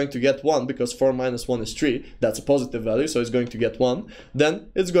 -1, it's going to get 1, because 4 minus 1 is 3. That's a positive value, so it's going to get 1.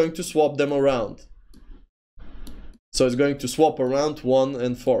 Then it's going to swap them around. So it's going to swap around 1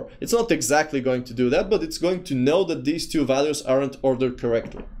 and 4. It's not exactly going to do that, but it's going to know that these two values aren't ordered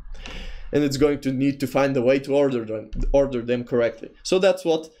correctly. And it's going to need to find a way to order them correctly. So that's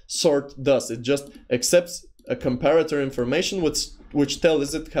what sort does. It just accepts a comparator information which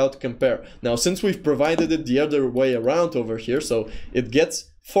tells it how to compare. Now, since we've provided it the other way around over here, so it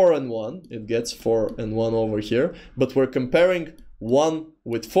gets 4 and 1, it gets 4 and 1 over here, but we're comparing 1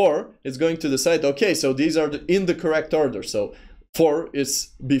 with 4, it's going to decide, okay, so these are in the correct order. So 4 is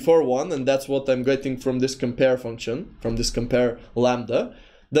before 1, and that's what I'm getting from this compare function, from this compare lambda.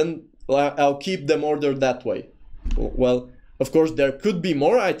 Then I'll keep them ordered that way. Well, of course, there could be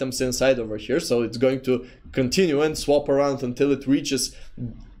more items inside over here, so it's going to continue and swap around until it reaches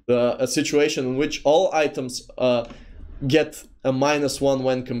a situation in which all items get a -1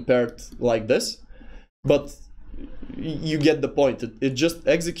 when compared like this. But you get the point. It just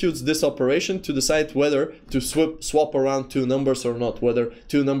executes this operation to decide whether to swap around two numbers or not, whether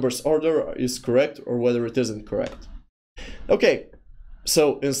two numbers order is correct or whether it isn't correct. Okay.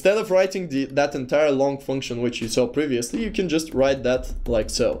 So instead of writing that entire long function which you saw previously, you can just write that like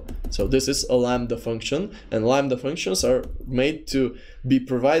so. So this is a lambda function, and lambda functions are made to be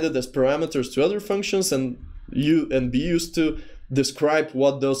provided as parameters to other functions and be used to describe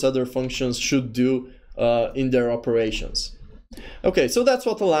what those other functions should do in their operations. Okay, so that's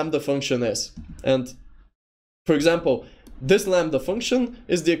what a lambda function is. And for example, this lambda function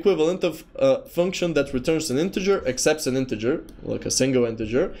is the equivalent of a function that returns an integer, accepts an integer, like a single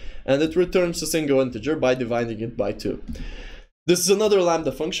integer, and it returns a single integer by dividing it by 2. This is another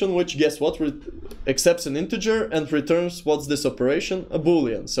lambda function which, guess what, accepts an integer and returns, what's this operation? A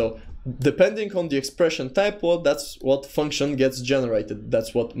boolean. So depending on the expression type, well, that's what function gets generated.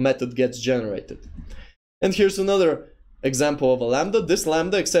 That's what method gets generated. And here's another example of a lambda. This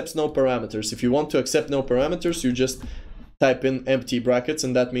lambda accepts no parameters. If you want to accept no parameters, you just type in empty brackets,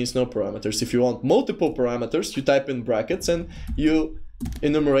 and that means no parameters. If you want multiple parameters, you type in brackets and you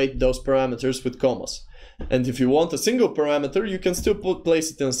enumerate those parameters with commas. And if you want a single parameter, you can still place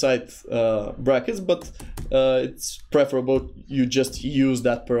it inside brackets, but it's preferable you just use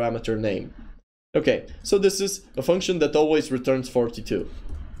that parameter name. Okay, so this is a function that always returns 42.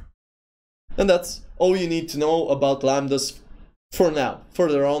 And that's all you need to know about lambdas for now.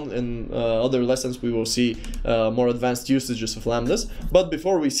 Further on in other lessons we will see more advanced usages of lambdas, but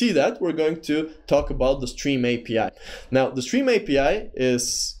before we see that, we're going to talk about the Stream API. Now, the Stream API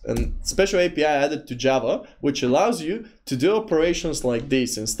is a special API added to Java which allows you to do operations like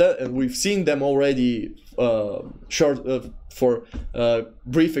this instead, and we've seen them already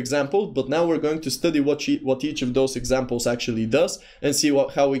brief example, but now we're going to study what each of those examples actually does and see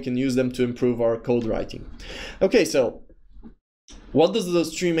how we can use them to improve our code writing. Okay, so what does the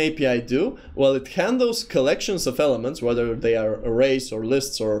Stream API do? Well, it handles collections of elements, whether they are arrays or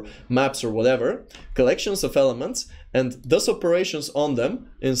lists or maps or whatever, collections of elements, and does operations on them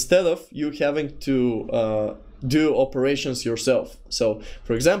instead of you having to do operations yourself. So,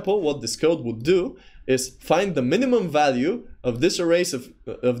 for example, what this code would do is find the minimum value of this array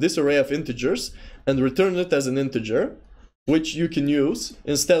of integers and return it as an integer, which you can use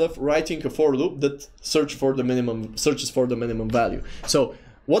instead of writing a for loop that searches for the minimum value. So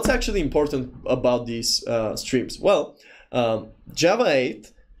what's actually important about these streams? Well, Java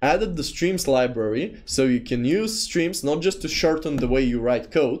 8 added the streams library, so you can use streams not just to shorten the way you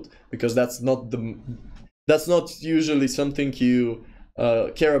write code, because that's not usually something you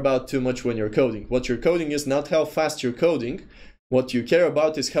care about too much when you're coding. What you're coding is not how fast you're coding. What you care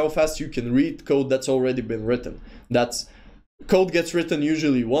about is how fast you can read code that's already been written. Code gets written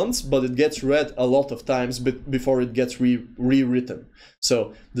usually once, but it gets read a lot of times before it gets rewritten.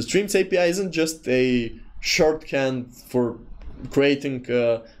 So the Streams API isn't just a shorthand for creating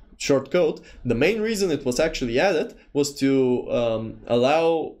short code. The main reason it was actually added was to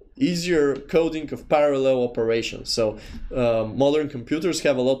allow easier coding of parallel operations. So modern computers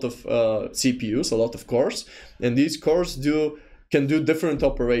have a lot of CPUs, a lot of cores, and these cores can do different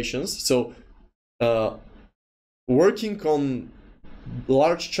operations. So working on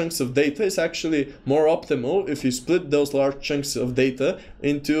large chunks of data is actually more optimal if you split those large chunks of data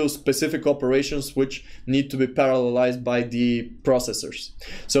into specific operations which need to be parallelized by the processors.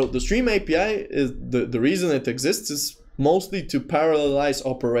 So the Stream API, is the reason it exists is mostly to parallelize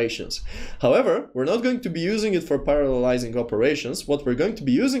operations. However, we're not going to be using it for parallelizing operations. What we're going to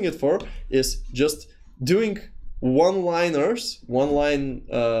be using it for is just doing one-line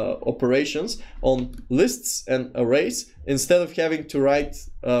operations on lists and arrays instead of having to write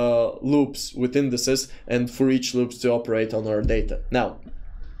loops with indices and for each loops to operate on our data. Now,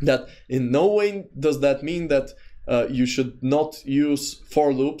 that in no way does that mean that you should not use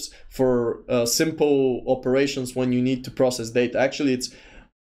for loops for simple operations when you need to process data. Actually,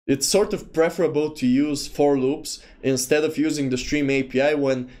 it's sort of preferable to use for loops instead of using the Stream API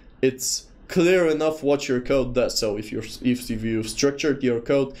when it's clear enough what your code does. So if you've structured your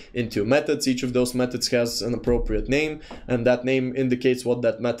code into methods, each of those methods has an appropriate name, and that name indicates what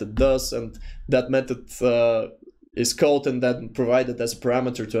that method does, and that method is called and then provided as a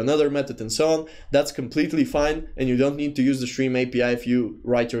parameter to another method and so on, that's completely fine, and you don't need to use the Stream API if you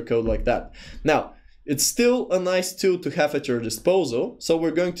write your code like that. Now, it's still a nice tool to have at your disposal, so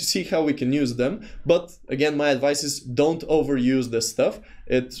we're going to see how we can use them, but again, my advice is don't overuse this stuff.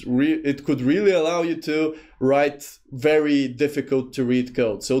 It could really allow you to write very difficult to read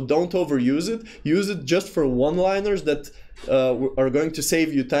code, so don't overuse it. Use it just for one-liners that are going to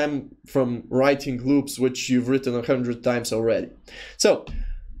save you time from writing loops which you've written 100 times already. So,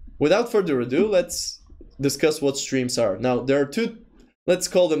 without further ado, let's discuss what streams are. Now, there are let's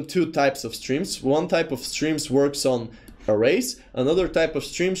call them two types of streams. One type of streams works on arrays. Another type of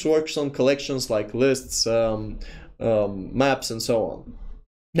streams works on collections like lists, maps, and so on.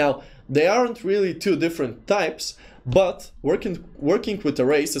 Now, they aren't really two different types, but working with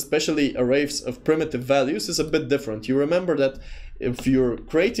arrays, especially arrays of primitive values, is a bit different. You remember that if you're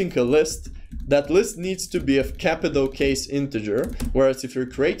creating a list, that list needs to be of capital case integer, whereas if you're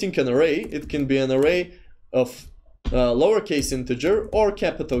creating an array, it can be an array of lowercase integer or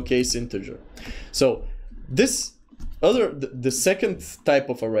capital case integer. So the second type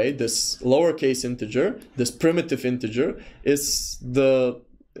of array, this lowercase integer, this primitive integer, it's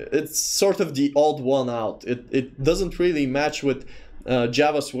sort of the odd one out. It doesn't really match with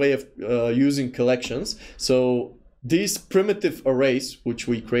Java's way of using collections. So these primitive arrays, which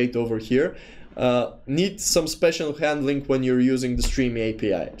we create over here, need some special handling when you're using the Stream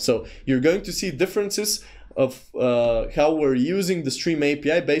API. So you're going to see differences of how we're using the Stream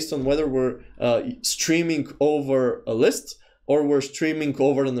API based on whether we're streaming over a list or we're streaming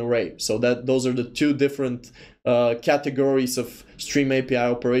over an array. So those are the two different categories of Stream API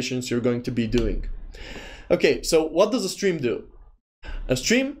operations you're going to be doing. Okay, so what does a stream do? A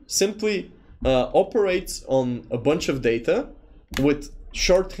stream simply operates on a bunch of data with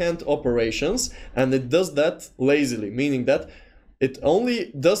shorthand operations, and it does that lazily, meaning that it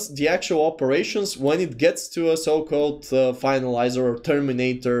only does the actual operations when it gets to a so-called finalizer or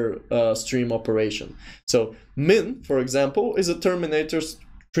terminator stream operation. So min, for example, is a terminator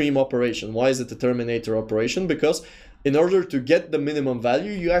stream operation. Why is it a terminator operation? Because in order to get the minimum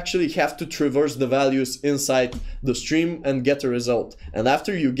value, you actually have to traverse the values inside the stream and get a result. And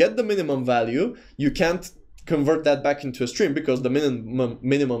after you get the minimum value, you can't convert that back into a stream because the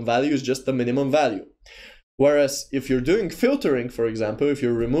minimum value is just the minimum value. Whereas if you're doing filtering, for example, if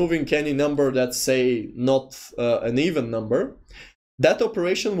you're removing any number that's, say, not an even number, that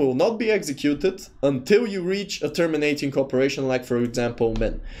operation will not be executed until you reach a terminating operation, like, for example,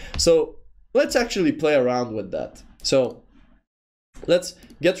 min. So let's actually play around with that. So let's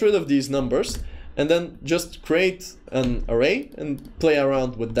get rid of these numbers and then just create an array and play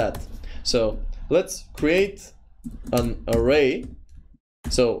around with that. So let's create an array.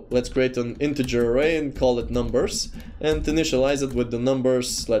 So let's create an integer array and call it numbers and initialize it with the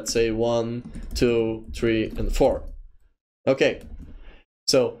numbers, let's say 1, 2, 3, and 4. Okay,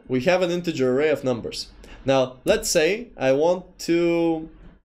 so we have an integer array of numbers. Now let's say I want to,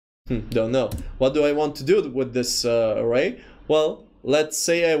 don't know, what do I want to do with this array? Well, let's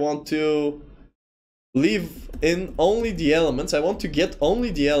say I want to leave in only the elements, I want to get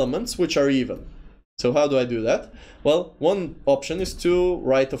only the elements which are even. So how do I do that? Well, one option is to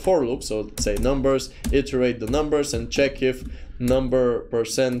write a for loop. So say numbers, iterate the numbers and check if number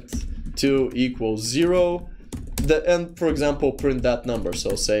 %2 equals 0. And for example, print that number.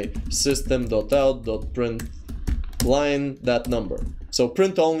 So say system.out.print line that number. So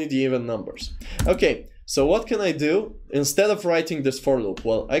print only the even numbers. Okay, so what can I do instead of writing this for loop?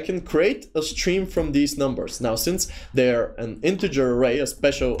 Well, I can create a stream from these numbers. Now, since they're an integer array, a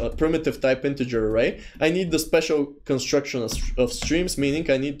primitive type integer array, I need the special construction of streams,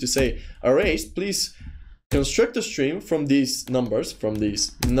 meaning I need to say arrays, please construct a stream from these numbers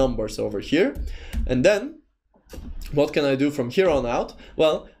over here. And then what can I do from here on out?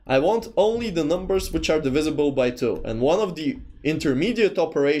 Well, I want only the numbers which are divisible by 2. And one of the intermediate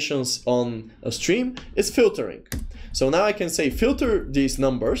operations on a stream is filtering. So now I can say filter these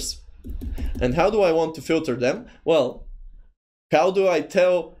numbers. And how do I want to filter them? Well, how do I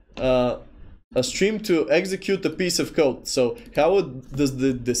tell a stream to execute a piece of code? So how does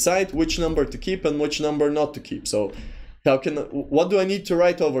it decide which number to keep and which number not to keep? So what do I need to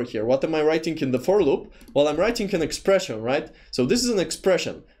write over here? What am I writing in the for loop? Well, I'm writing an expression, right? So this is an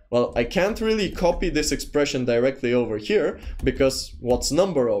expression. Well, I can't really copy this expression directly over here because what's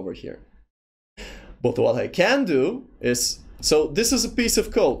number over here? But what I can do is, so this is a piece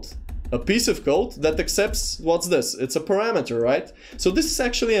of code. A piece of code that accepts, what's this? It's a parameter, right? So this is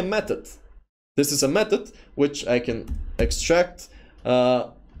actually a method. This is a method which I can extract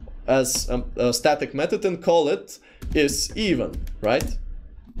as a static method and call it isEven, right?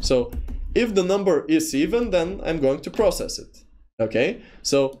 So if the number is even, then I'm going to process it. Okay,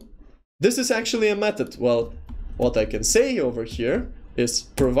 so this is actually a method. Well, what I can say over here is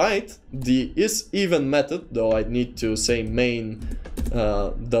provide the isEven method, though I need to say main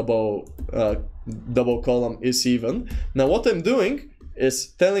double column isEven. Now what I'm doing is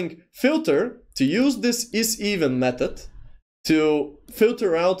telling filter to use this isEven method to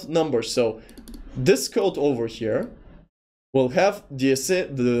filter out numbers. So this code over here will have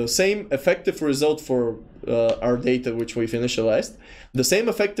the same effective result for our data which we've initialized, the same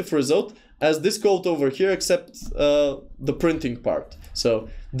effective result as this code over here, except the printing part. So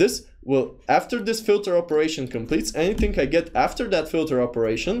this will, after this filter operation completes, anything I get after that filter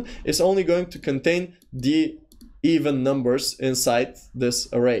operation is only going to contain the even numbers inside this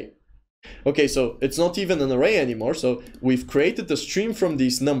array. Okay, so it's not even an array anymore, so we've created a stream from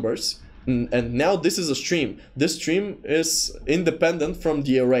these numbers. And now this is a stream. This stream is independent from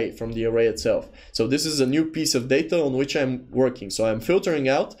the array itself. So this is a new piece of data on which I'm working. So I'm filtering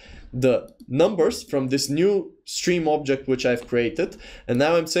out the numbers from this new stream object which I've created. And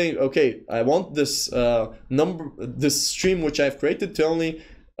now I'm saying, okay, I want this this stream which I've created to only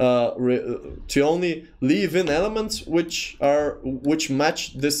leave in elements which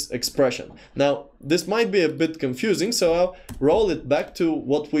match this expression. Now this might be a bit confusing, so I'll roll it back to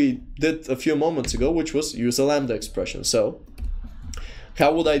what we did a few moments ago, which was use a lambda expression. So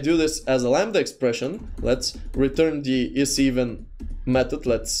how would I do this as a lambda expression? Let's return the isEven method.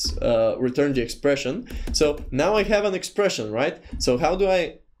 Let's return the expression. So now I have an expression, right? So how do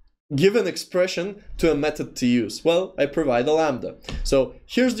I give an expression to a method to use? Well, I provide a lambda. So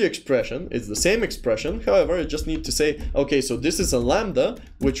here's the expression. It's the same expression. However, I just need to say, okay, so this is a lambda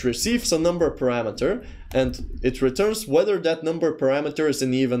which receives a number parameter and it returns whether that number parameter is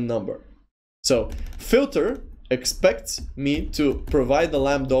an even number. So filter expects me to provide a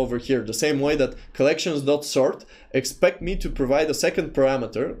lambda over here, the same way that collections.sort expect me to provide a second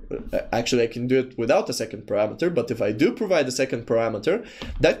parameter. Actually, I can do it without a second parameter, but if I do provide a second parameter,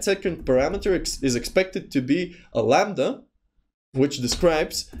 that second parameter is expected to be a lambda, which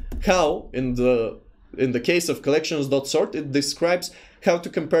describes how, in the case of collections.sort, it describes how to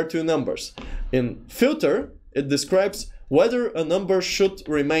compare two numbers. In filter, it describes whether a number should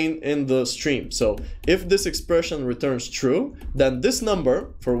remain in the stream. So if this expression returns true, then this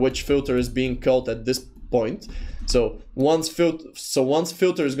number, for which filter is being called at this point, so once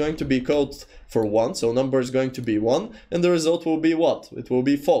filter is going to be called for 1, so number is going to be 1, and the result will be what? It will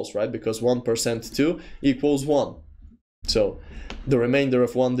be false, right? Because 1% 2 equals 1. So the remainder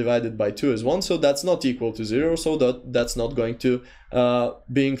of 1 divided by 2 is 1, so that's not equal to 0, so that's not going to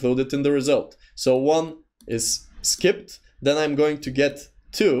be included in the result. So 1 is skipped, then I'm going to get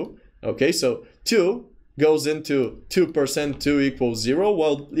 2. Okay, so 2 goes into 2% 2 equals 0.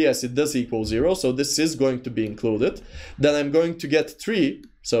 Well, yes, it does equal 0, so this is going to be included. Then I'm going to get 3,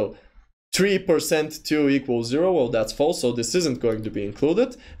 so 3% 2 equals 0. Well, that's false, so this isn't going to be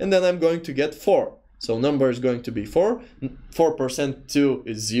included. And then I'm going to get 4. So number is going to be 4. 4% 2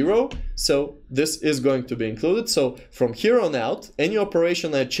 is 0, so this is going to be included. So from here on out, any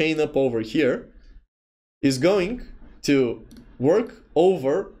operation I chain up over here is going to work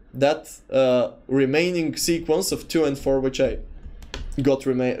over that remaining sequence of 2 and 4 which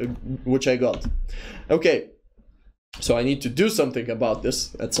I got. Okay, so I need to do something about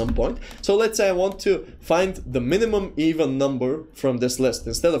this at some point. So let's say I want to find the minimum even number from this list.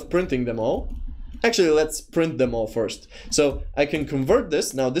 Instead of printing them all, actually let's print them all first. So I can convert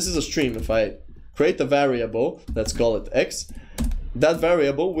this. Now this is a stream. If I create a variable, let's call it x, that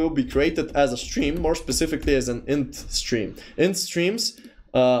variable will be created as a stream, more specifically as an int stream. Int streams,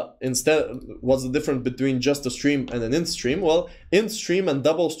 what's the difference between just a stream and an int stream? Well, int stream and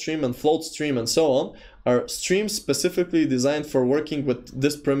double stream and float stream and so on are streams specifically designed for working with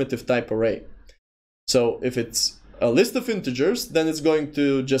this primitive type array. So if it's a list of integers, then it's going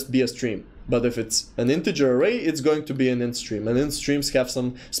to just be a stream. But if it's an integer array, it's going to be an int stream. And int streams have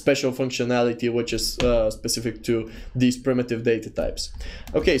some special functionality which is specific to these primitive data types.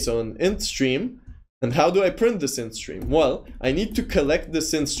 Okay, so an int stream. And how do I print this int stream? Well, I need to collect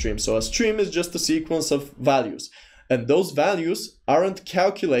this int stream. So a stream is just a sequence of values. And those values aren't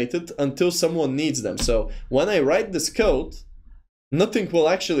calculated until someone needs them. So when I write this code, nothing will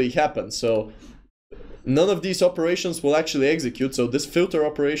actually happen. So none of these operations will actually execute, so this filter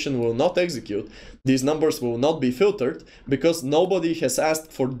operation will not execute. These numbers will not be filtered because nobody has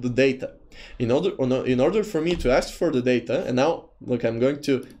asked for the data. In order for me to ask for the data, and now look, I'm going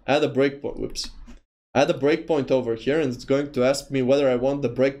to add a breakpoint. Add a breakpoint over here, and it's going to ask me whether I want the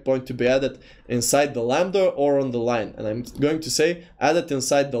breakpoint to be added inside the lambda or on the line. And I'm going to say add it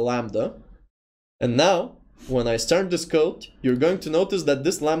inside the lambda. And now, when I start this code, you're going to notice that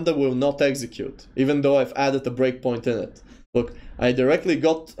this lambda will not execute, even though I've added a breakpoint in it. Look, I directly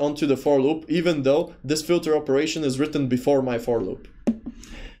got onto the for loop, even though this filter operation is written before my for loop.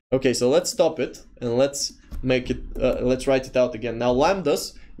 Okay, so let's stop it and let's make it. Let's write it out again. Now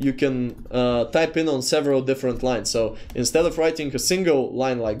lambdas you can type in on several different lines. So instead of writing a single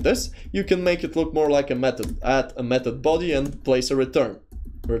line like this, you can make it look more like a method. Add a method body and place a return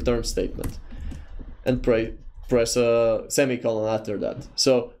statement. And press a semicolon after that.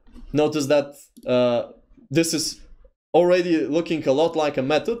 So notice that this is already looking a lot like a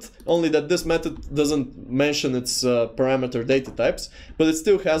method, only that this method doesn't mention its parameter data types, but it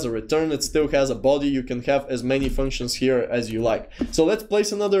still has a return, it still has a body. You can have as many functions here as you like. So let's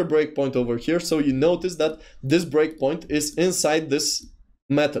place another breakpoint over here, so you notice that this breakpoint is inside this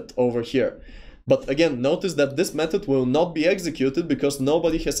method over here. But again, notice that this method will not be executed because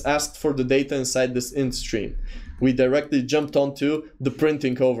nobody has asked for the data inside this int stream. We directly jumped onto the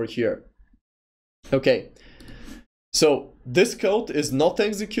printing over here. Okay, so this code is not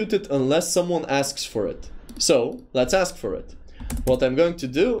executed unless someone asks for it. So let's ask for it. What I'm going to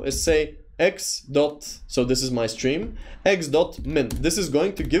do is say x dot, so this is my stream, x dot min. This is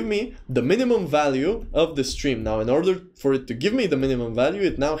going to give me the minimum value of the stream. Now, in order for it to give me the minimum value,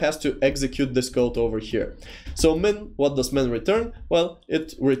 it now has to execute this code over here. So min, what does min return? Well,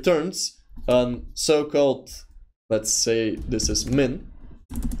 it returns an so-called, let's say this is min,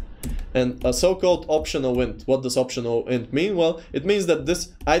 and a so-called optional int. What does optional int mean? Well, it means that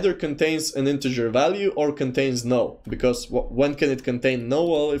this either contains an integer value or contains no. Because when can it contain no?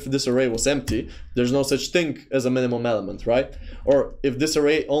 Well, if this array was empty, there's no such thing as a minimum element, right? Or if this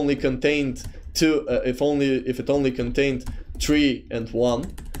array only contained two, if it only contained 3 and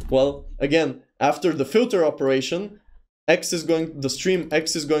 1, well, again, after the filter operation, the stream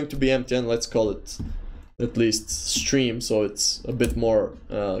X is going to be empty, and let's call it at least stream, so it's a bit more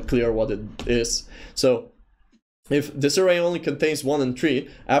clear what it is. So if this array only contains 1 and 3,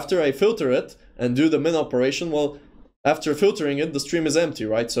 after I filter it and do the min operation, well, after filtering it, the stream is empty,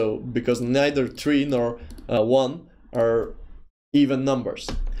 right? So because neither 3 nor 1 are even numbers.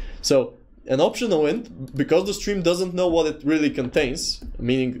 So an optional int, because the stream doesn't know what it really contains,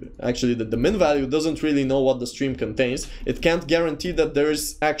 meaning actually that the min value doesn't really know what the stream contains, it can't guarantee that there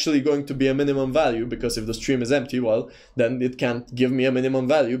is actually going to be a minimum value, because if the stream is empty, well, then it can't give me a minimum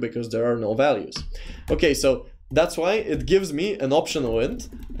value because there are no values. Okay, so that's why it gives me an optional int,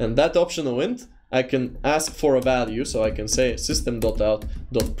 and that optional int, I can ask for a value, so I can say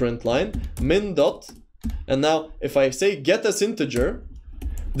system.out.println min dot, and now if I say get as integer,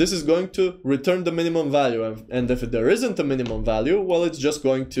 this is going to return the minimum value, and if there isn't a minimum value, well, it's just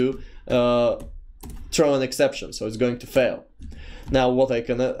going to throw an exception, so it's going to fail. Now what I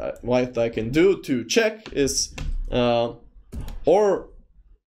can do to check is or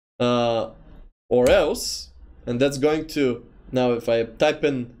else, and that's going to, now if I type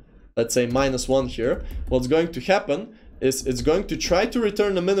in, let's say -1 here, what's going to happen is it's going to try to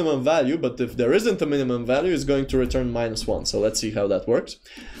return a minimum value, but if there isn't a minimum value, it's going to return -1. So let's see how that works.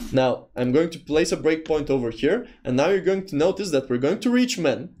 Now I'm going to place a breakpoint over here, and now you're going to notice that we're going to reach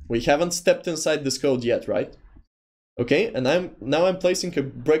min. We haven't stepped inside this code yet, right? Okay, and now I'm placing a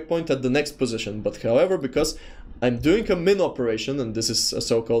breakpoint at the next position, but however, because I'm doing a min operation, and this is a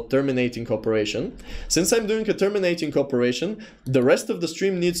so-called terminating operation. Since I'm doing a terminating operation, the rest of the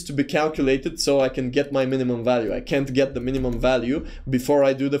stream needs to be calculated so I can get my minimum value. I can't get the minimum value before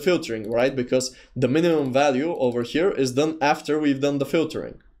I do the filtering, right? Because the minimum value over here is done after we've done the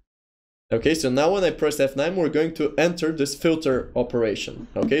filtering. Okay, so now when I press F9, we're going to enter this filter operation.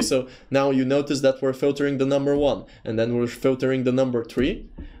 Okay, so now you notice that we're filtering the number 1, and then we're filtering the number 3,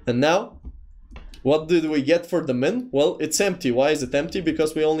 and now what did we get for the min? Well, it's empty. Why is it empty?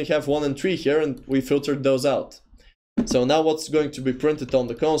 Because we only have 1 and 3 here, and we filtered those out. So now what's going to be printed on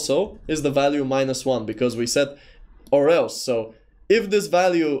the console is the value -1, because we said or else. So if this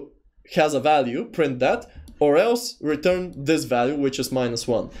value has a value, print that, or else return this value, which is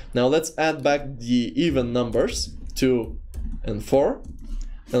 -1. Now let's add back the even numbers, 2 and 4,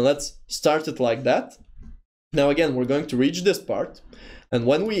 and let's start it like that. Now again, we're going to reach this part. And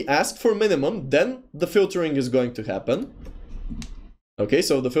when we ask for minimum, then the filtering is going to happen. Okay,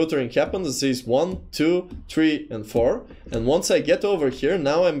 so the filtering happens, it says 1, 2, 3, and 4. And once I get over here,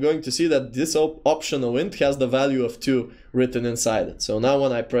 now I'm going to see that this optional int has the value of 2 written inside it. So now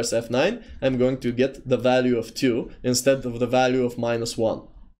when I press F9, I'm going to get the value of 2 instead of the value of -1.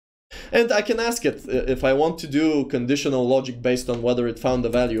 And I can ask it, if I want to do conditional logic based on whether it found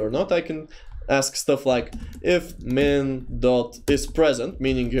the value or not, I can ask stuff like if min dot is present,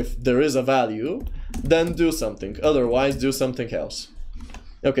 meaning if there is a value, then do something, otherwise do something else.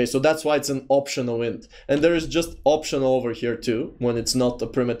 Okay, so that's why it's an optional int. And there is just optional over here too, when it's not a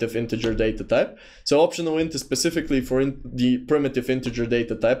primitive integer data type. So optional int is specifically for the primitive integer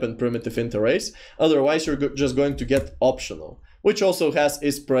data type and primitive int arrays. Otherwise, you're just going to get optional, which also has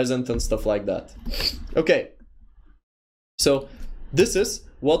is present and stuff like that. Okay, so this is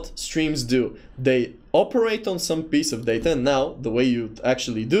what streams do. They operate on some piece of data, and now the way you'd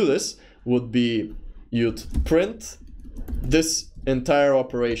actually do this would be you'd print this entire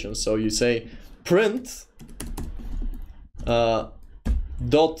operation. So you say print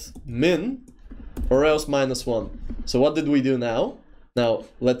dot min or else -1. So what did we do now? Now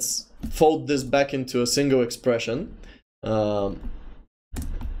let's fold this back into a single expression.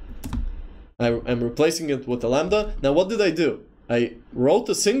 I'm replacing it with a lambda. Now what did I do? I wrote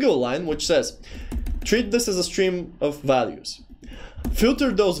a single line which says, treat this as a stream of values.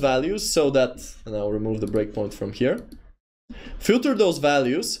 Filter those values so that, and I'll remove the breakpoint from here. Filter those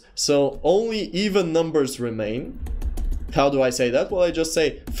values so only even numbers remain. How do I say that? Well, I just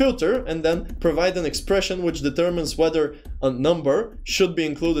say filter and then provide an expression which determines whether a number should be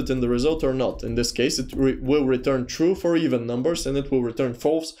included in the result or not. In this case, it will return true for even numbers and it will return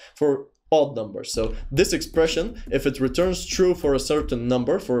false for odd numbers. So this expression, if it returns true for a certain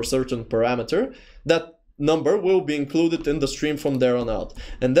number, for a certain parameter, that number will be included in the stream from there on out.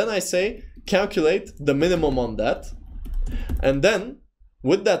 And then I say, calculate the minimum on that. And then,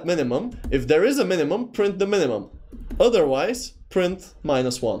 with that minimum, if there is a minimum, print the minimum. Otherwise, print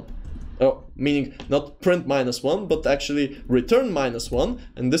 -1. Oh, meaning not print -1, but actually return -1.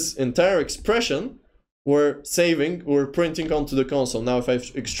 And this entire expression we're printing onto the console. Now if I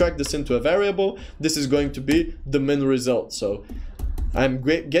extract this into a variable, this is going to be the min result. So I'm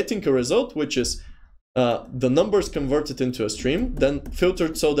getting a result which is the numbers converted into a stream, then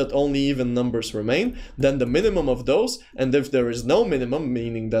filtered so that only even numbers remain, then the minimum of those, and if there is no minimum,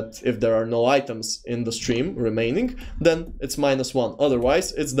 meaning that if there are no items in the stream remaining, then it's -1,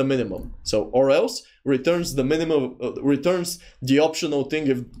 otherwise it's the minimum. So or else returns the minimum, returns the optional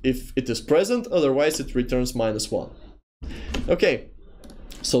thing if it is present, otherwise it returns -1. Okay,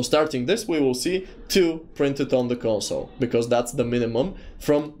 so starting this, we will see 2 printed on the console, because that's the minimum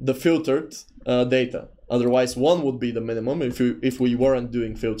from the filtered data. Otherwise 1 would be the minimum if we weren't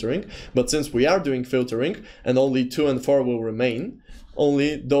doing filtering, but since we are doing filtering and only 2 and 4 will remain,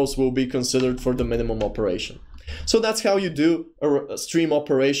 only those will be considered for the minimum operation. So that's how you do stream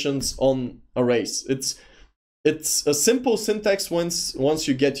operations on arrays. It's a simple syntax once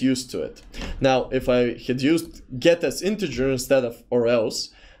you get used to it. Now, if I had used get as integer instead of or else,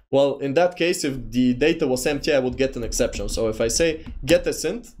 well, in that case, if the data was empty, I would get an exception. So if I say get as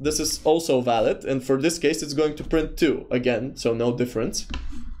int, this is also valid. And for this case, it's going to print 2 again, so no difference.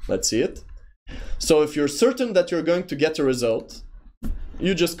 Let's see it. So if you're certain that you're going to get a result,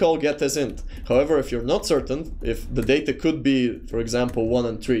 you just call get as int. However, if you're not certain, if the data could be, for example, 1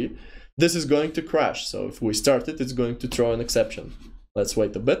 and 3, this is going to crash. So if we start it, it's going to throw an exception. Let's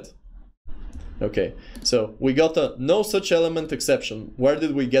wait a bit. Okay, so we got a no such element exception. Where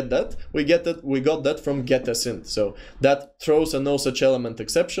did we get that? We got that from get as int. So that throws a no such element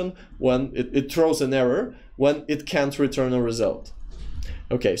exception when it throws an error when it can't return a result.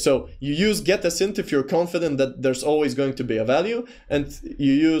 Okay, so you use get as int if you're confident that there's always going to be a value, and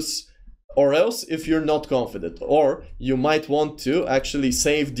you use or else if you're not confident, or you might want to actually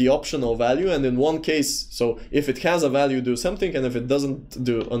save the optional value, and in one case, so if it has a value, do something, and if it doesn't,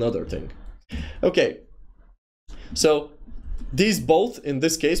 do another thing. Okay, so these both in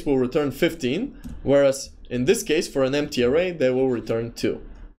this case will return 15, whereas in this case for an empty array they will return 2.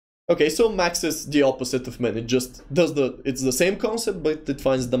 Okay, so max is the opposite of min. It just does it's the same concept, but it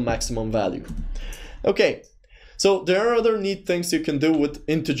finds the maximum value. Okay, so there are other neat things you can do with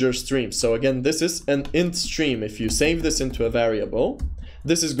integer streams. So again, this is an int stream. If you save this into a variable,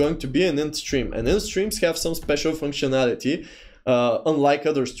 this is going to be an int stream, and int streams have some special functionality. Unlike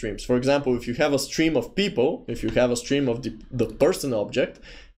other streams. For example, if you have a stream of people, if you have a stream of the person object,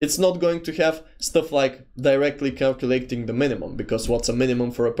 it's not going to have stuff like directly calculating the minimum, because what's a minimum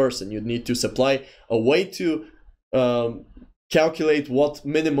for a person? You'd need to supply a way to calculate what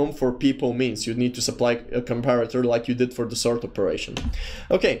minimum for people means. You'd need to supply a comparator like you did for the sort operation.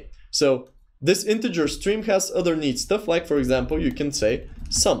 Okay, so this integer stream has other neat stuff, like for example, you can say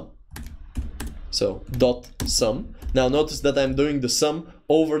sum. So dot sum. Now notice that I'm doing the sum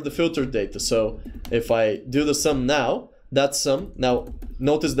over the filtered data. So if I do the sum now, that sum, now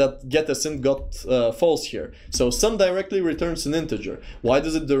notice that get as int got false here. So sum directly returns an integer. Why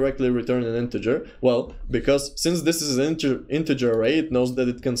does it directly return an integer? Well, because since this is an integer array, it knows that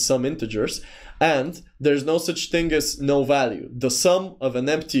it can sum integers, and there's no such thing as no value. The sum of an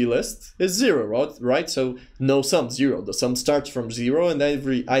empty list is 0, right? So no sum, 0. The sum starts from 0 and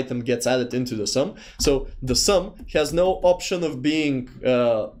every item gets added into the sum. So the sum has no option of being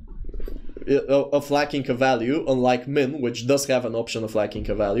of lacking a value, unlike min, which does have an option of lacking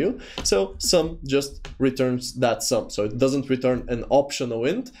a value. So sum just returns that sum. So it doesn't return an optional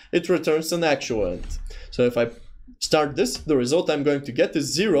int, it returns an actual int. So if I start this, the result I'm going to get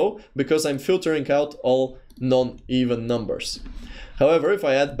is 0, because I'm filtering out all non-even numbers. However, if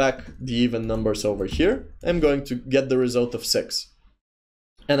I add back the even numbers over here, I'm going to get the result of 6.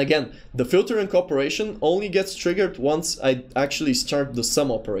 And again, the filtering operation only gets triggered once I actually start the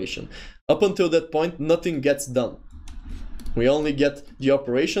sum operation. Up until that point, nothing gets done. We only get the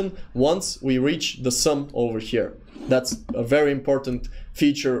operation once we reach the sum over here. That's a very important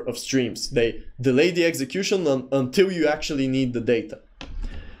feature of streams. They delay the execution until you actually need the data.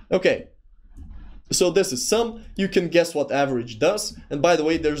 Okay, so this is sum. You can guess what average does. And by the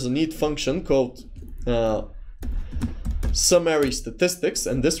way, there's a neat function called summary statistics,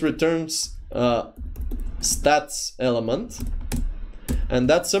 and this returns stats element. And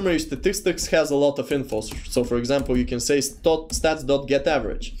that summary statistics has a lot of info. So for example, you can say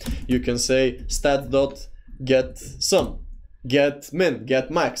stats.getAverage. You can say stats.getSum, get min, get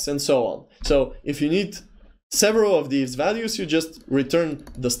max, and so on. So if you need several of these values, you just return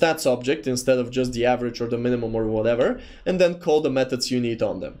the stats object instead of just the average or the minimum or whatever, and then call the methods you need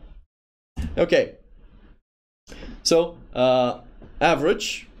on them. Okay. So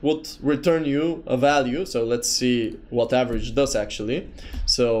average would return you a value. So let's see what average does actually.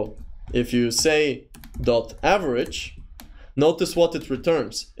 So if you say dot average, notice what it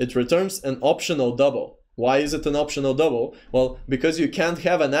returns. It returns an optional double. Why is it an optional double? Well, because you can't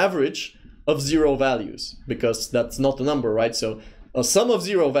have an average of 0 values, because that's not a number, right? So a sum of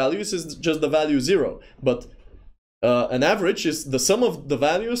 0 values is just the value 0, but an average is the sum of the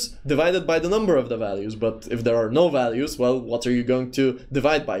values divided by the number of the values. But if there are no values, well, what are you going to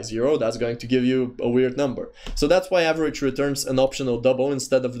divide by? 0? That's going to give you a weird number. So that's why average returns an optional double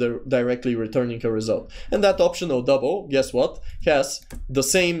instead of directly returning a result. And that optional double, guess what, has the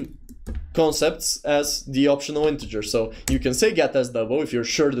same concepts as the optional integer. So you can say get as double if you're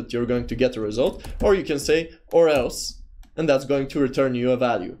sure that you're going to get a result, or you can say or else, and that's going to return you a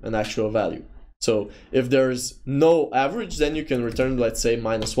value, an actual value. So if there's no average, then you can return, let's say,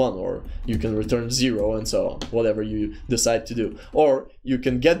 -1, or you can return 0, and so on, whatever you decide to do. Or you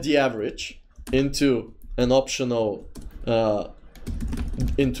can get the average into an optional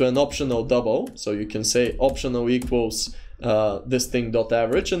double. So you can say optional equals this thing dot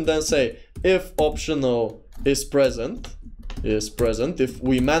average, and then say if optional is present, if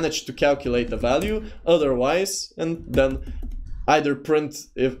we manage to calculate a value, otherwise, and then either print,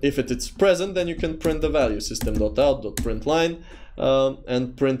 if it is present, then you can print the value, system.out.println,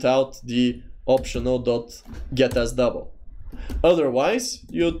 and print out the optional.get as double. Otherwise,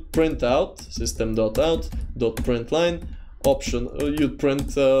 you'd print out system.out.println you'd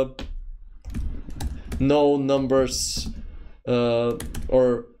print no numbers, or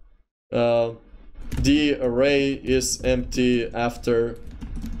the array is empty after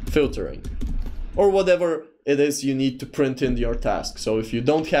filtering, or whatever it is you need to print in your task. So if you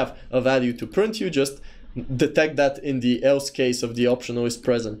don't have a value to print, you just detect that in the else case of the optional is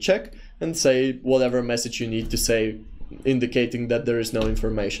present check, and say whatever message you need to say, indicating that there is no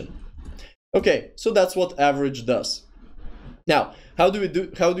information. Okay, so that's what average does. Now, how do you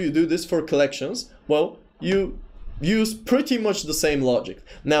do this for collections? Well, you use pretty much the same logic.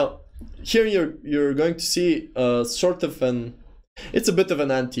 There you're going to see sort of it's a bit of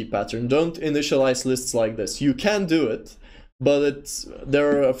an anti-pattern. Don't initialize lists like this. You can do it, but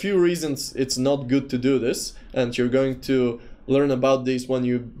there are a few reasons it's not good to do this, and you're going to learn about these when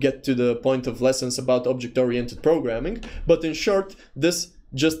you get to the point of lessons about object-oriented programming. But in short, this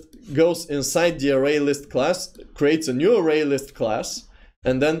just goes inside the array list class, creates a new array list class,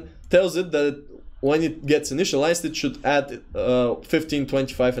 and then tells it that when it gets initialized, it should add 15,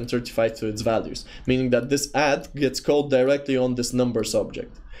 25, and 35 to its values, meaning that this add gets called directly on this numbers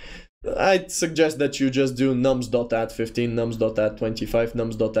object. I'd suggest that you just do nums.add 15, nums.add 25,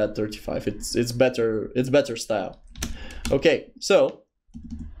 nums.add 35. It's better style. Okay, so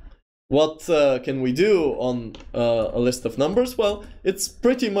what can we do on a list of numbers? Well, it's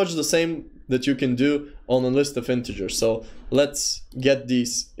pretty much the same that you can do on a list of integers. So let's get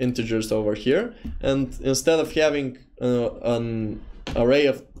these integers over here, and instead of having an array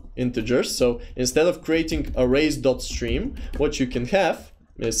of integers, so instead of creating arrays.stream, what you can have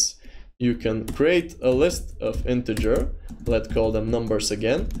is you can create a list of integer, let's call them numbers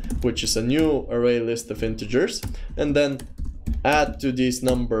again, which is a new array list of integers, and then add to these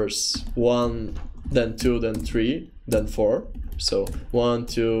numbers 1, then 2, then 3, then 4. So 1,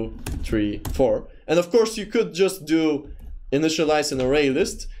 2, 3, 4. And of course you could just do initialize an array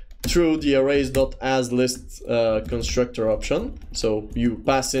list through the arrays.asList constructor option. So you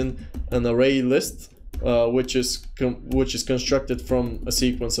pass in an array list which is constructed from a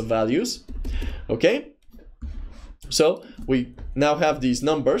sequence of values. Okay, so we now have these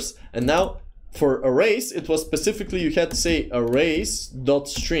numbers, and now for arrays it was specifically you had to say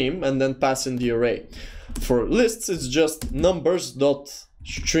arrays.stream and then pass in the array. For lists, it's just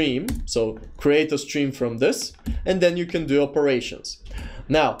numbers.stream, so create a stream from this, and then you can do operations.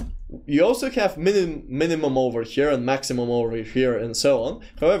 Now, you also have minimum over here and maximum over here and so on.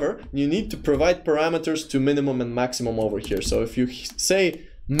 However, you need to provide parameters to minimum and maximum over here. So if you say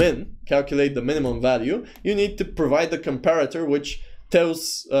min, calculate the minimum value, you need to provide a comparator which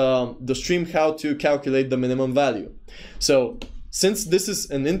tells the stream how to calculate the minimum value. So since this is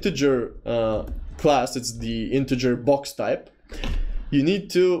an integer class, it's the integer box type, you need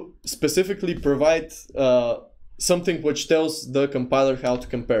to specifically provide something which tells the compiler how to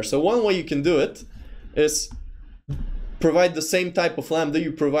compare. So one way you can do it is provide the same type of lambda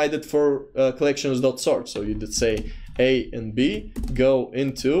you provided for collections.sort. So you did say A and B go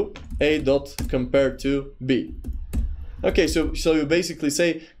into A.compare to B. Okay, so you basically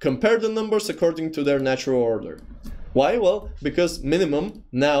say compare the numbers according to their natural order. Why? Well, because minimum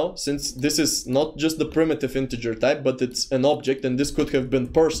now, since this is not just the primitive integer type, but it's an object, and this could have been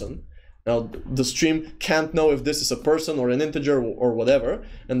person. Now, the stream can't know if this is a person or an integer or whatever,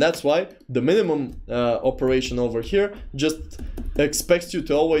 and that's why the minimum operation over here just expects you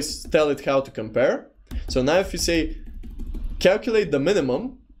to always tell it how to compare. So now if you say calculate the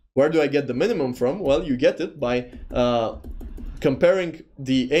minimum, where do I get the minimum from? Well, you get it by comparing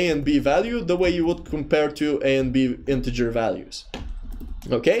the a and b value the way you would compare two a and b integer values.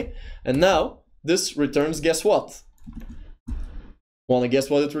 Okay, and now this returns, guess what? Want to guess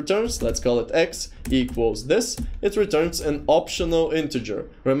what it returns? Let's call it x equals this. It returns an optional integer.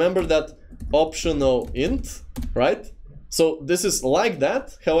 Remember that optional int, right? So this is like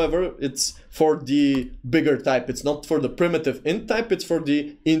that, however, it's for the bigger type. It's not for the primitive int type, it's for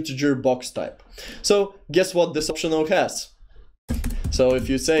the integer box type. So guess what this optional has? So if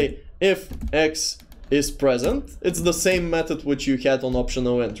you say if x is present, it's the same method which you had on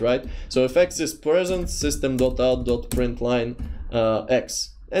optional int, right? So if x is present, system.out.println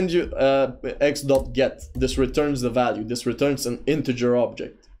x, and you x.get, this returns the value, this returns an integer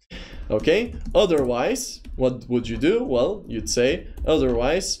object. Okay, otherwise, what would you do? Well, you'd say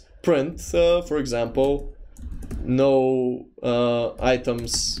otherwise print, for example, no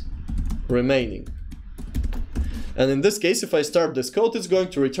items remaining. And in this case, if I start this code, it's going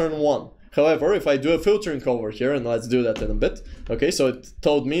to return 1. However, if I do a filtering over here, and let's do that in a bit, okay, so it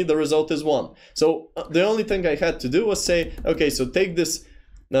told me the result is 1. So the only thing I had to do was say, okay, so take this,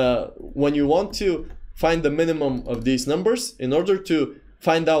 when you want to find the minimum of these numbers, in order to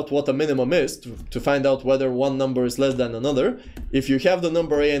find out what a minimum is, to find out whether one number is less than another, if you have the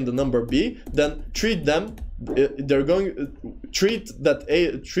number a and the number b, then treat them,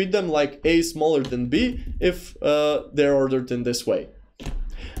 treat them like a smaller than b if they're ordered in this way.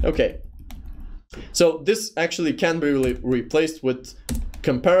 Okay, so this actually can be replaced with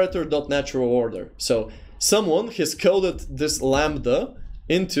comparator.naturalOrder. So someone has coded this lambda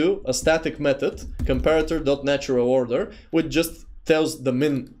into a static method, comparator.naturalOrder, which just tells the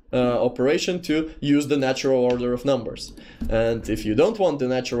min operation to use the natural order of numbers. And if you don't want the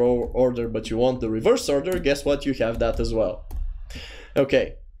natural order but you want the reverse order, guess what? You have that as well.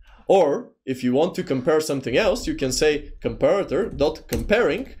 Okay, or if you want to compare something else, you can say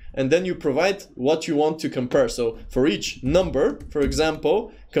comparator.comparing, and then you provide what you want to compare. So for each number, for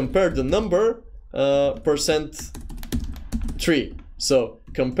example, compare the number %3. So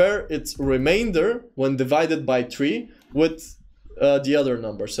compare its remainder when divided by 3 with the other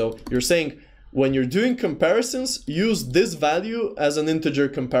number. So you're saying when you're doing comparisons, use this value as an integer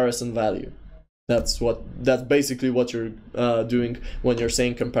comparison value. That's basically what you're doing when you're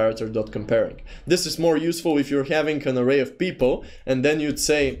saying comparator.comparing. This is more useful if you're having an array of people, and then you'd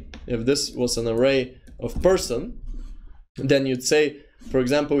say, if this was an array of person, then you'd say, for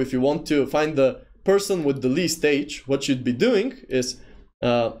example, if you want to find the person with the least age, what you'd be doing is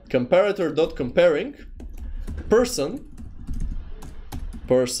comparator.comparing person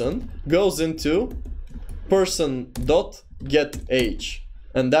goes into person.getAge,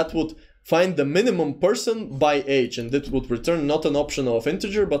 and that would find the minimum person by age, and it would return not an optional of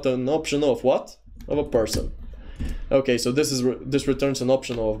integer but an optional of what? Of a person. Okay, so this returns an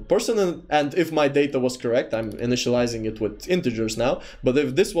optional of person, and if my data was correct, I'm initializing it with integers now, but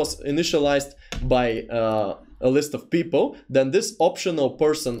if this was initialized by a list of people, then this optional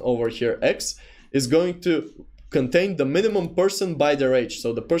person over here, x, is going to contain the minimum person by their age,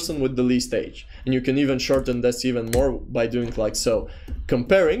 so the person with the least age. And you can even shorten this even more by doing like so.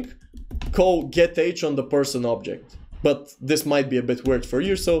 Comparing, call getAge on the person object. But this might be a bit weird for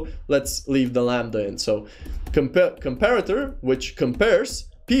you, so let's leave the lambda in. So comparator, which compares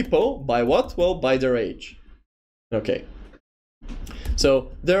people by what? Well, by their age. Okay.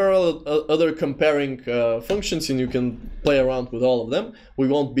 So there are other comparing functions, and you can play around with all of them. We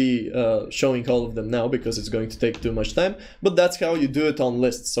won't be showing all of them now because it's going to take too much time, but that's how you do it on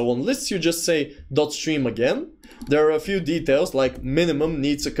lists. So on lists, you just say .stream again. There are a few details, like minimum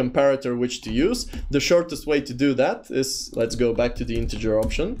needs a comparator which to use. The shortest way to do that is, let's go back to the integer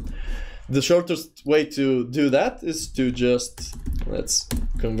option. The shortest way to do that is to just, let's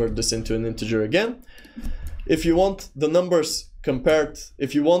convert this into an integer again. If you want the numbers compared,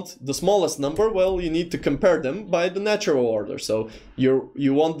 if you want the smallest number, well, you need to compare them by the natural order. So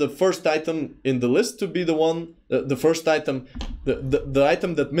you want the first item in the list to be the one, the first item, the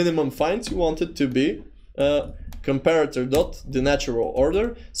item that minimum finds, you want it to be comparator dot the natural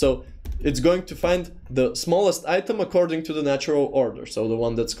order. So it's going to find the smallest item according to the natural order, so the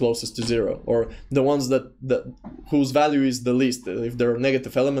one that's closest to 0, or the ones that whose value is the least. If there are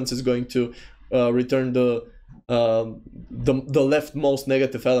negative elements, it's going to return the leftmost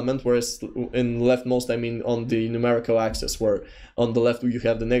negative element, whereas in leftmost I mean on the numerical axis, where on the left you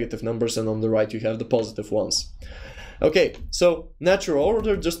have the negative numbers and on the right you have the positive ones. Okay, so natural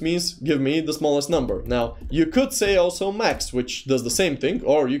order just means give me the smallest number. Now, you could say also max, which does the same thing,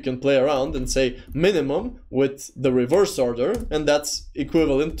 or you can play around and say minimum with the reverse order, and that's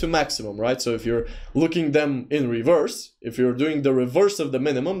equivalent to maximum, right? So if you're looking them in reverse, if you're doing the reverse of the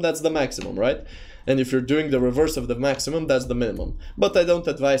minimum, that's the maximum, right? And if you're doing the reverse of the maximum, that's the minimum. But I don't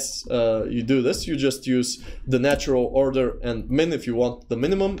advise you do this. You just use the natural order and min if you want the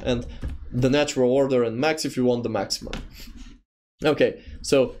minimum, and the natural order and max if you want the maximum. Okay,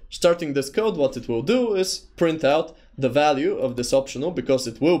 so starting this code, what it will do is print out the value of this optional because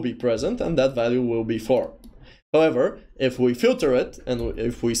it will be present, and that value will be 4. However, if we filter it and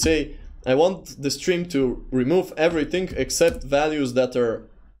if we say, I want the stream to remove everything except values that are,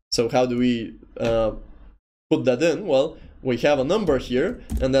 so how do we put that in? Well, we have a number here,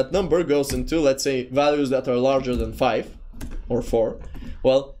 and that number goes into, let's say, values that are larger than 5 or 4.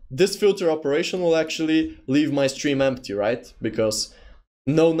 Well, this filter operation will actually leave my stream empty, right? Because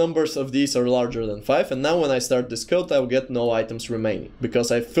no numbers of these are larger than 5, and now when I start this code, I'll get no items remaining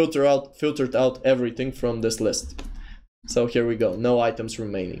because I filtered out everything from this list. So here we go, no items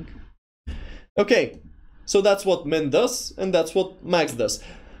remaining. Okay, so that's what min does, and that's what max does.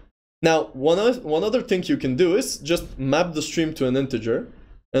 Now, one other thing you can do is just map the stream to an integer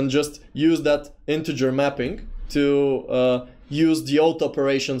and just use that integer mapping to use the auth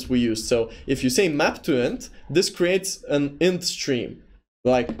operations we use. So if you say map to int, this creates an int stream.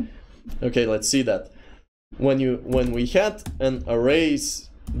 Like, okay, let's see that. When we had an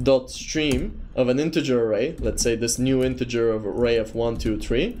arrays.stream of an integer array, let's say this new integer of array of 1, 2,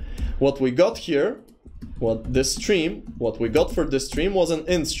 3, what we got here, what we got for this stream was an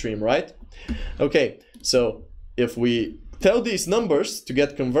int stream, right? Okay, so if we tell these numbers to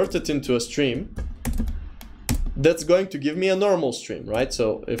get converted into a stream, that's going to give me a normal stream, right?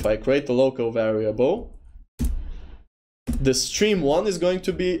 So if I create a local variable, the stream 1 is going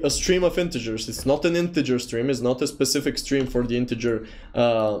to be a stream of integers. It's not an integer stream, it's not a specific stream for the integer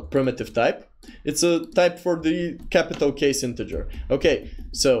primitive type. It's a type for the capital case integer. Okay,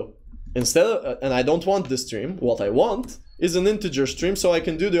 so instead of, and I don't want this stream, what I want is an integer stream so I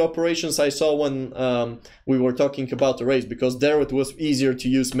can do the operations I saw when we were talking about arrays, because there it was easier to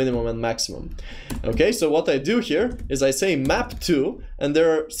use minimum and maximum. Okay, so what I do here is I say map to, and there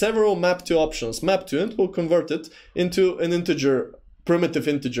are several map to options. Map to int will convert it into an integer, primitive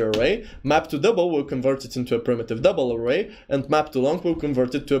integer array. Map to double will convert it into a primitive double array, and map to long will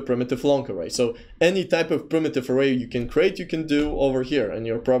convert it to a primitive long array. So any type of primitive array you can create, you can do over here. And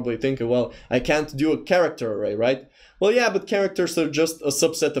you're probably thinking, well, I can't do a character array, right? Well, yeah, but characters are just a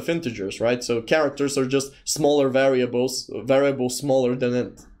subset of integers, right? So characters are just smaller variables smaller than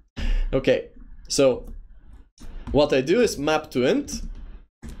int. Okay, so what I do is map to int,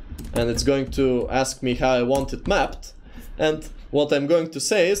 and it's going to ask me how I want it mapped. And what I'm going to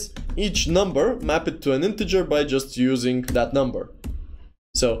say is each number, map it to an integer by just using that number.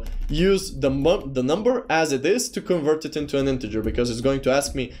 So use the number as it is to convert it into an integer, because it's going to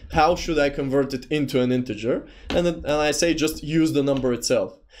ask me how should I convert it into an integer, and I say just use the number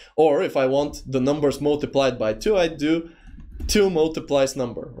itself. Or if I want the numbers multiplied by 2, I do 2 multiplies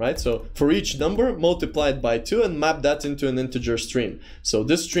number, right? So for each number, multiplied by 2 and map that into an integer stream. So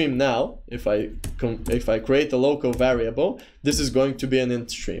this stream now, if I create a local variable, this is going to be an int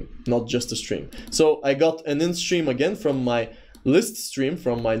stream, not just a stream. So I got an int stream again from my list stream,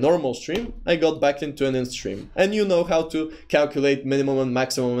 from my normal stream, I got back into an int stream. And you know how to calculate minimum and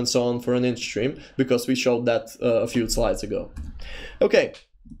maximum and so on for an int stream, because we showed that a few slides ago. Okay,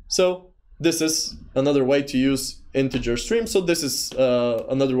 so this is another way to use integer stream. So this is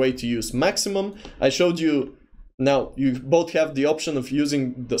another way to use maximum. I showed you, now you both have the option of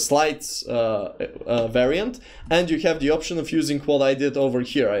using the slides variant, and you have the option of using what I did over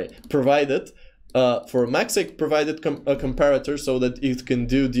here. I provided, for max, I provided a comparator so that it can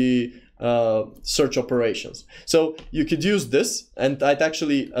do the search operations. So you could use this, and I'd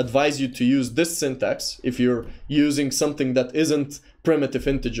actually advise you to use this syntax if you're using something that isn't primitive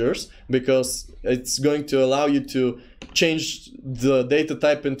integers, because it's going to allow you to change the data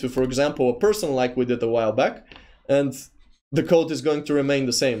type into, for example, a person, like we did a while back, and the code is going to remain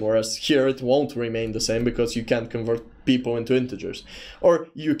the same, whereas here it won't remain the same because you can't convert people into integers. Or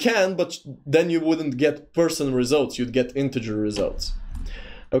you can, but then you wouldn't get person results, you'd get integer results.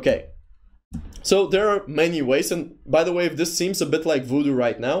 Okay. So there are many ways, and by the way, if this seems a bit like voodoo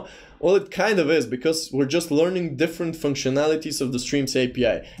right now, well, it kind of is, because we're just learning different functionalities of the Streams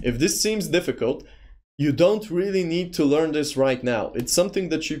API. If this seems difficult, you don't really need to learn this right now. It's something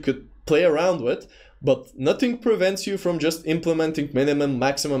that you could play around with, but nothing prevents you from just implementing minimum,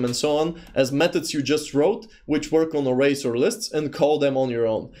 maximum, and so on as methods you just wrote, which work on arrays or lists, and call them on your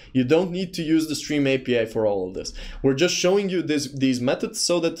own. You don't need to use the Stream API for all of this. We're just showing you these methods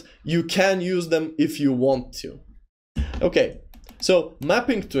so that you can use them if you want to. Okay, so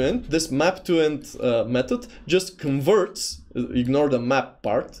mapping to int, this map to int method just converts, ignore the map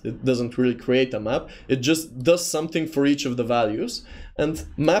part, it doesn't really create a map, it just does something for each of the values. And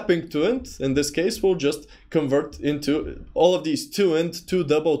mapping to int, in this case, will just convert into all of these to int, to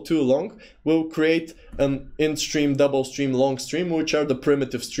double, to long, will create an int stream, double stream, long stream, which are the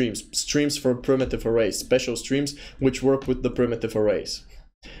primitive streams, streams for primitive arrays, special streams which work with the primitive arrays.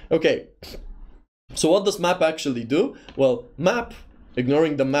 Okay, so what does map actually do? Well, map,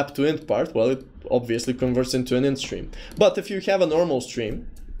 ignoring the map to int part, well, it obviously converts into an int stream. But if you have a normal stream,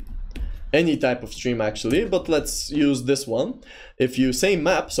 any type of stream actually, but let's use this one. If you say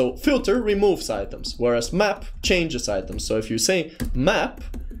map, so filter removes items, whereas map changes items. So if you say map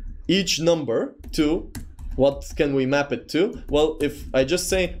each number to, what can we map it to? Well, if I just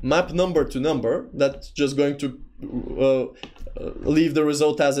say map number to number, that's just going to leave the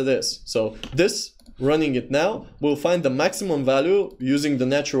result as it is. So this, running it now, will find the maximum value using the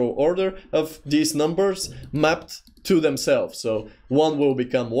natural order of these numbers mapped to themselves. So 1 will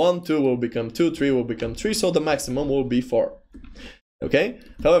become 1, 2 will become 2, 3 will become 3, so the maximum will be 4. Okay?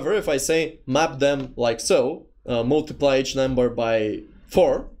 However, if I say map them like so, multiply each number by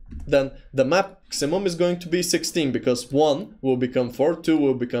 4, then the maximum is going to be 16, because 1 will become 4, 2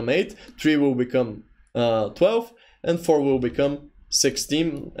 will become 8, 3 will become 12, and 4 will become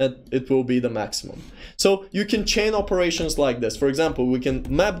 16, and it will be the maximum. So you can chain operations like this. For example, we can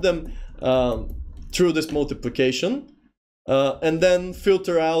map them through this multiplication, and then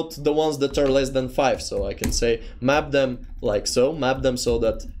filter out the ones that are less than 5. So I can say map them like so, map them so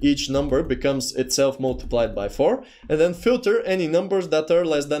that each number becomes itself multiplied by 4, and then filter any numbers that are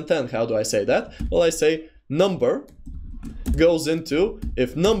less than 10. How do I say that? Well, I say number goes into,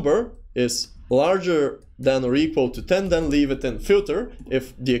 if number is larger than or equal to 10, then leave it in. Filter,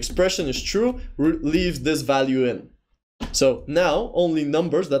 if the expression is true, leave this value in. So now only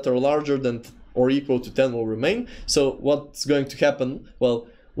numbers that are larger than or equal to 10 will remain. So what's going to happen? Well,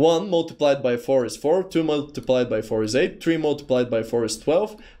 1 multiplied by 4 is 4, 2 multiplied by 4 is 8, 3 multiplied by 4 is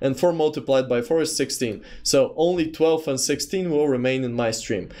 12, and 4 multiplied by 4 is 16. So only 12 and 16 will remain in my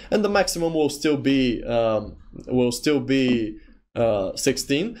stream. And the maximum will still be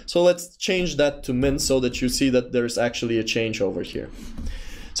 16. So let's change that to min so that you see that there's actually a change over here.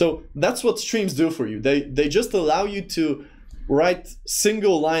 So that's what streams do for you. They just allow you to write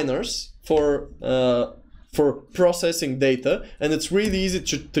single liners for processing data, and it's really easy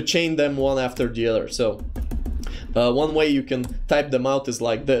to chain them one after the other. So one way you can type them out is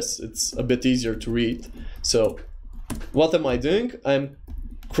like this. It's a bit easier to read. So what am I doing? I'm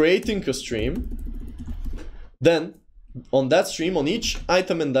creating a stream, then on that stream, on each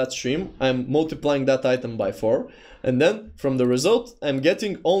item in that stream, I'm multiplying that item by 4. And then from the result, I'm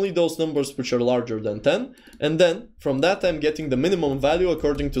getting only those numbers which are larger than 10. And then from that, I'm getting the minimum value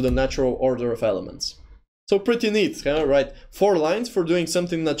according to the natural order of elements. So pretty neat, right? 4 lines for doing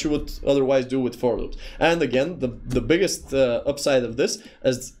something that you would otherwise do with for loops. And again, the biggest upside of this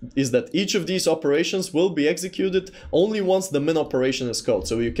is that each of these operations will be executed only once the min operation is called.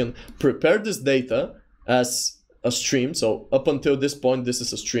 So you can prepare this data as a stream. So up until this point, this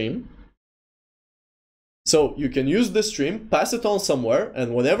is a stream. So you can use this stream, pass it on somewhere,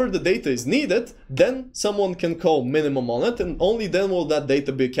 and whenever the data is needed, then someone can call minimum on it, and only then will that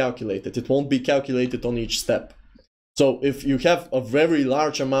data be calculated. It won't be calculated on each step. So if you have a very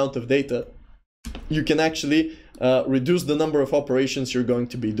large amount of data, you can actually reduce the number of operations you're going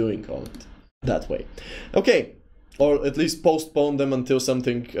to be doing on it that way. Okay, or at least postpone them until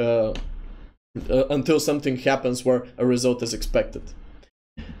something happens where a result is expected.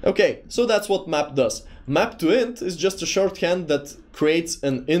 Okay, so that's what map does. Map to int is just a shorthand that creates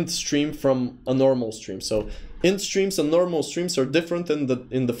an int stream from a normal stream. So int streams and normal streams are different in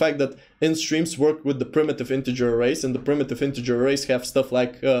the fact that int streams work with the primitive integer arrays, and the primitive integer arrays have stuff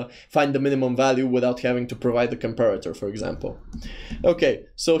like find the minimum value without having to provide the comparator, for example. Okay,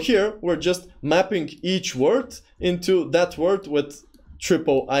 so here we're just mapping each word into that word with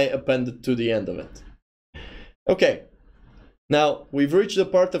 "I" appended to the end of it. Okay. Now, we've reached the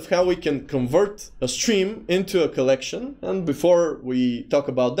part of how we can convert a stream into a collection, and before we talk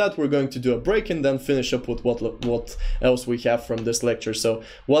about that, we're going to do a break and then finish up with what else we have from this lecture. So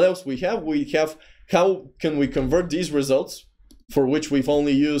what else we have? We have how can we convert these results, for which we've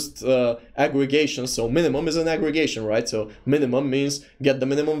only used aggregation. So minimum is an aggregation, right? So minimum means get the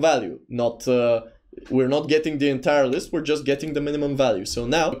minimum value, not we're not getting the entire list, we're just getting the minimum value. So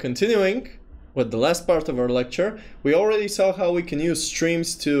now, continuing with the last part of our lecture, we already saw how we can use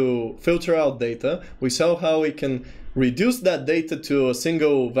streams to filter out data. We saw how we can reduce that data to a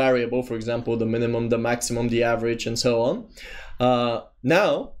single variable, for example, the minimum, the maximum, the average, and so on.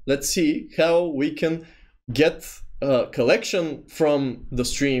 Now, let's see how we can get a collection from the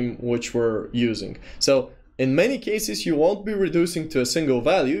stream which we're using. So in many cases, you won't be reducing to a single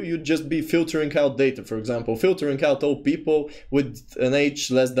value, you'd just be filtering out data. For example, filtering out all people with an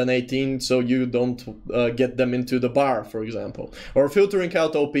age less than 18, so you don't get them into the bar, for example. Or filtering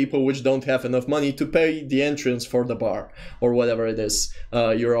out all people which don't have enough money to pay the entrance for the bar, or whatever it is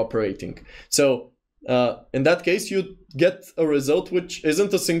you're operating. So in that case, you'd get a result which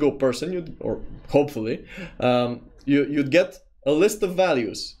isn't a single person, or hopefully, you'd get a list of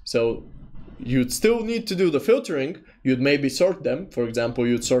values. So you'd still need to do the filtering. You'd maybe sort them. For example,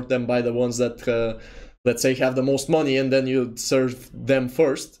 you'd sort them by the ones that, let's say, have the most money, and then you'd serve them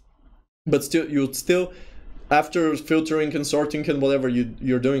first. But still, you'd still, after filtering and sorting and whatever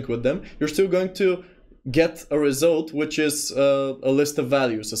you're doing with them, you're still going to get a result which is a list of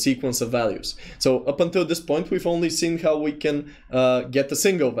values, a sequence of values. So up until this point, we've only seen how we can get a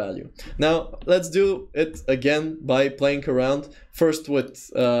single value. Now, let's do it again by playing around first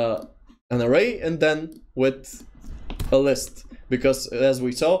with an array and then with a list, because as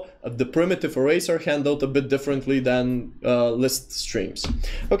we saw, the primitive arrays are handled a bit differently than list streams.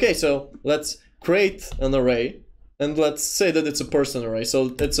 Okay, so let's create an array, and let's say that it's a person array,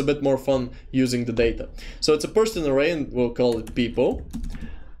 so it's a bit more fun using the data. So it's a person array, and we'll call it people.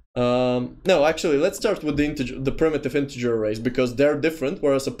 No, actually, let's start with the primitive integer arrays, because they're different,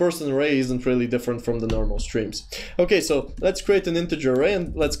 whereas a person array isn't really different from the normal streams. Okay, so let's create an integer array,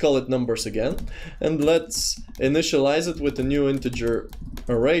 and let's call it numbers again. And let's initialize it with a new integer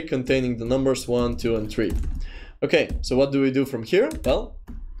array containing the numbers 1, 2, and 3. Okay, so what do we do from here? Well,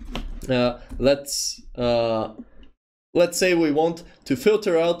 let's say we want to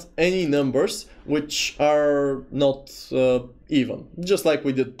filter out any numbers which are not even, just like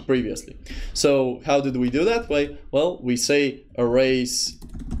we did previously. So how did we do that? Well, we say arrays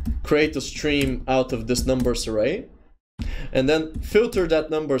create a stream out of this numbers array, and then filter that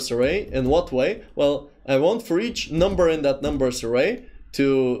numbers array. In what way? Well, I want for each number in that numbers array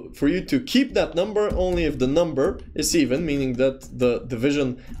for you to keep that number only if the number is even, meaning that the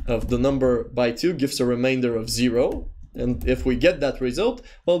division of the number by 2 gives a remainder of 0. And if we get that result,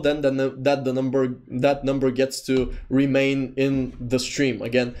 well, then that number gets to remain in the stream.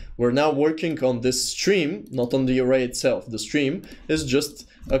 Again, we're now working on this stream, not on the array itself. The stream is just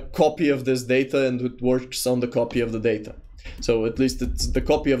a copy of this data, and it works on the copy of the data. So at least it's the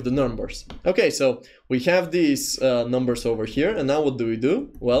copy of the numbers. Okay, so we have these numbers over here, and now what do we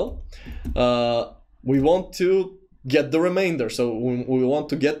do? Well, we want to get the remainder, so we want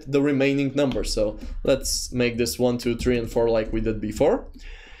to get the remaining numbers. So let's make this 1, 2, 3, and 4 like we did before.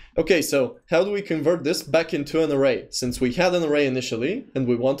 Okay, so how do we convert this back into an array? Since we had an array initially, and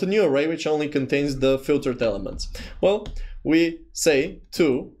we want a new array which only contains the filtered elements. Well, we say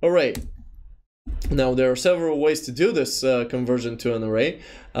to array. Now, there are several ways to do this conversion to an array,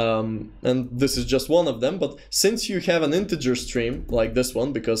 and this is just one of them. But since you have an integer stream like this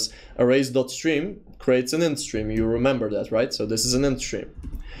one, because arrays.stream creates an int stream, you remember that, right? So this is an int stream.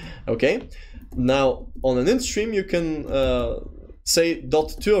 Okay, now on an int stream you can say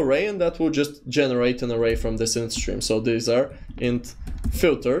 .toArray, and that will just generate an array from this int stream. So these are int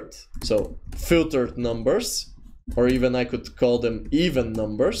filtered, so filtered numbers, or even I could call them even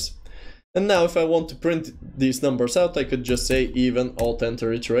numbers. And now if I want to print these numbers out, I could just say even alt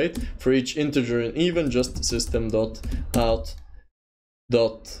enter iterate for each integer and even, just system.out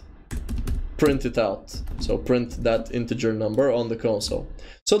print it out. So print that integer number on the console.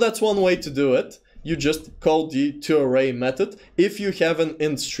 So that's one way to do it. You just call the toArray method if you have an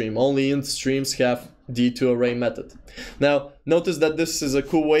int stream. Only int streams have the toArray method. Now notice that this is a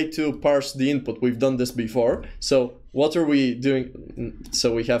cool way to parse the input. We've done this before. So what are we doing?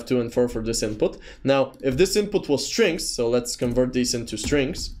 So we have 2 and 4 for this input. Now if this input was strings, so let's convert these into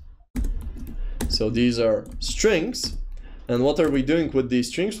strings. So these are strings. And what are we doing with these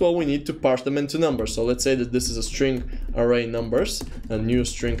strings? Well, we need to parse them into numbers. So let's say that this is a string array numbers, a new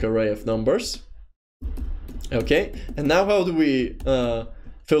string array of numbers. Okay, and now how do we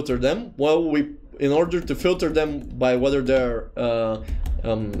filter them? Well, in order to filter them by whether they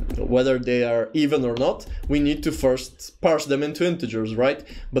are even or not, we need to first parse them into integers, right?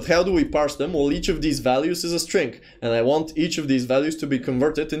 But how do we parse them? Well, each of these values is a string, and I want each of these values to be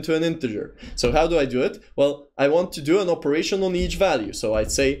converted into an integer. So how do I do it? Well, I want to do an operation on each value. So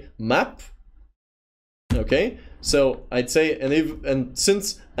I'd say map Okay, so I'd say, and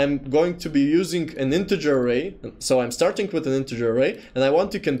since I'm going to be using an integer array, so I'm starting with an integer array, and I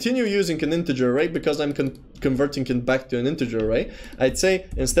want to continue using an integer array because I'm converting it back to an integer array, I'd say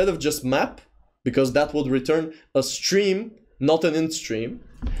instead of just map, because that would return a stream, not an int stream,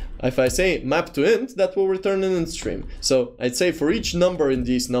 if I say map to int, that will return an int stream. So I'd say for each number in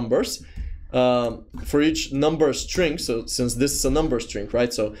these numbers, for each number string, so since this is a number string,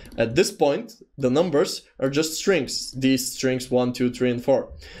 right? So at this point, the numbers are just strings, these strings 1, 2, 3, and 4.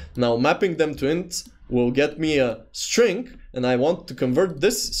 Now mapping them to int will get me a string, and I want to convert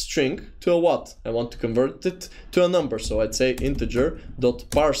this string to a what? I want to convert it to a number, so I'd say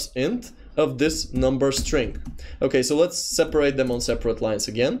integer.parseInt of this number string. Okay, so let's separate them on separate lines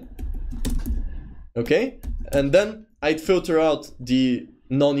again. Okay, and then I'd filter out the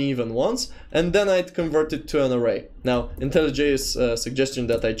non-even ones, and then I'd convert it to an array. Now, IntelliJ's suggestion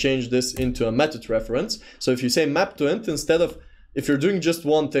that I change this into a method reference. So if you say map to int, instead of, if you're doing just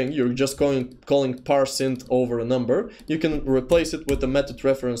one thing, you're just calling parseInt over a number, you can replace it with a method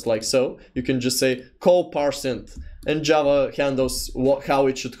reference like so. You can just say call parseInt, and Java handles how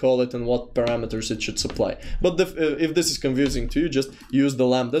it should call it and what parameters it should supply. But if this is confusing to you, just use the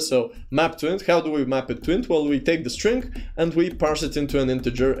lambda. So map to int, how do we map it to int? Well, we take the string and we parse it into an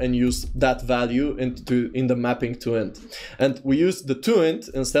integer and use that value in the mapping to int. And we use the to int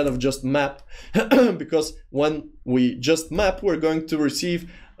instead of just map because when we just map, we're going to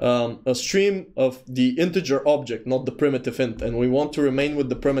receive a stream of the integer object, not the primitive int, and we want to remain with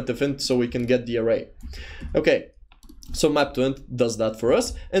the primitive int so we can get the array. Okay, so map to int does that for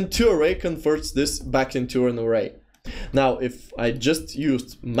us, and toArray converts this back into an array. Now, if I just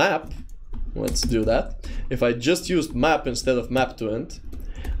used map, let's do that. If I just used map instead of map to int,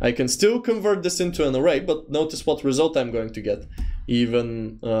 I can still convert this into an array, but notice what result I'm going to get.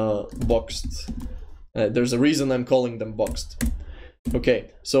 Even boxed. There's a reason I'm calling them boxed.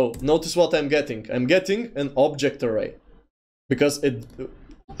 Okay, so notice what I'm getting. I'm getting an object array because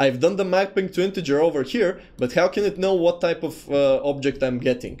I've done the mapping to integer over here, but how can it know what type of object I'm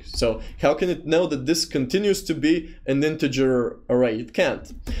getting? So how can it know that this continues to be an integer array? It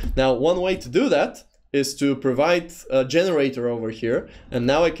can't. Now, one way to do that is to provide a generator over here, and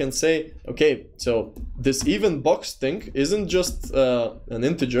now I can say, okay, so this even box thing isn't just an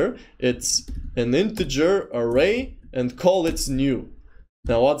integer, it's an integer array and call its new.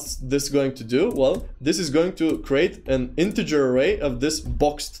 Now what's this going to do? Well, this is going to create an integer array of this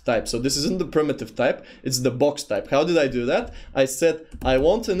boxed type. So this isn't the primitive type, it's the box type. How did I do that? I said I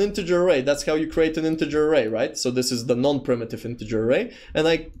want an integer array. That's how you create an integer array, right? So this is the non-primitive integer array, and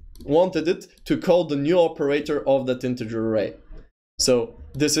I wanted it to call the new operator of that integer array. So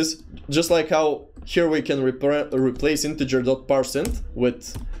this is just like how here we can replace integer.parseInt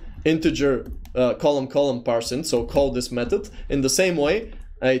with integer column parseInt, so call this method. In the same way,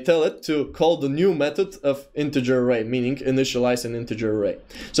 I tell it to call the new method of integer array, meaning initialize an integer array.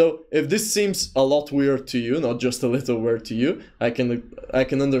 So if this seems a lot weird to you, not just a little weird to you, I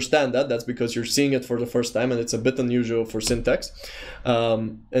can understand that. That's because you're seeing it for the first time and it's a bit unusual for syntax.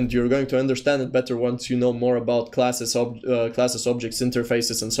 And you're going to understand it better once you know more about classes, objects,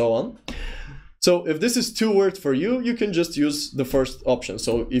 interfaces, and so on. So if this is too weird for you, you can just use the first option.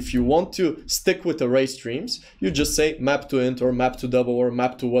 So if you want to stick with array streams, you just say map to int or map to double or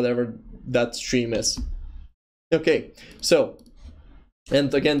map to whatever that stream is. Okay, so,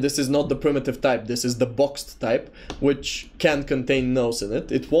 and again, this is not the primitive type, this is the boxed type, which can contain no's in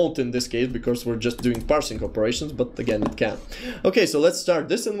it. It won't in this case because we're just doing parsing operations, but again, it can. Okay, so let's start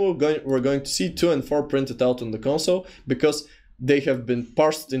this, and we're going to see 2 and 4 printed out on the console because they have been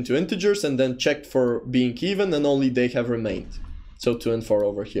parsed into integers and then checked for being even, and only they have remained. So 2 and 4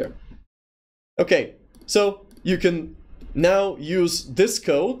 over here. Okay, so you can now use this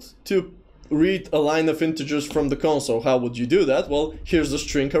code to read a line of integers from the console. How would you do that? Well, here's a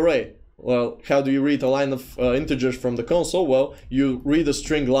string array. Well, how do you read a line of integers from the console? Well, you read a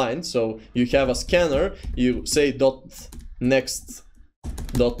string line. So you have a scanner, you say .next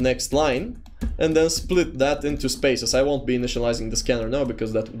line, and then split that into spaces. I won't be initializing the scanner now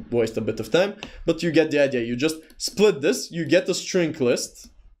because that would waste a bit of time, but you get the idea. You just split this, you get a string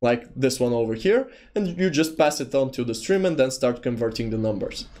list, like this one over here, and you just pass it on to the stream and then start converting the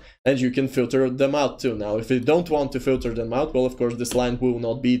numbers. And you can filter them out too. Now, if you don't want to filter them out, well, of course, this line will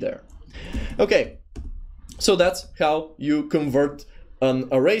not be there. Okay, so that's how you convert an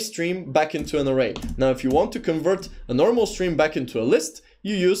array stream back into an array. Now, if you want to convert a normal stream back into a list,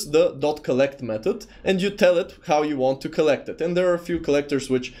 you use the .collect method and you tell it how you want to collect it. And there are a few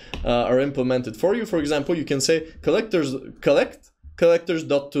collectors which are implemented for you. For example, you can say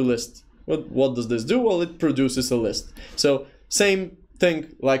collectors.toList, what does this do? Well, it produces a list. So same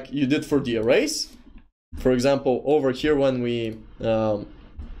thing like you did for the arrays. For example, over here when we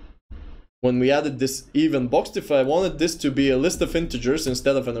added this even box, if I wanted this to be a list of integers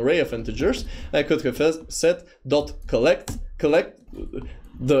instead of an array of integers, I could have said .collect.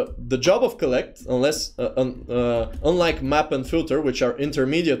 The job of collect, unlike map and filter, which are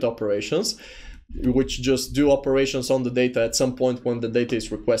intermediate operations, which just do operations on the data at some point when the data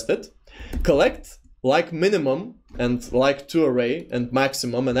is requested. Collect, like minimum and like toArray and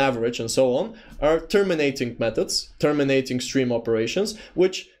maximum and average and so on, are terminating methods, terminating stream operations,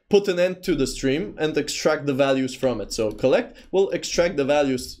 which put an end to the stream and extract the values from it. So collect will extract the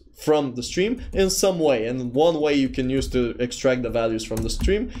values from the stream in some way, and one way you can use to extract the values from the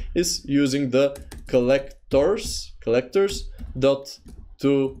stream is using the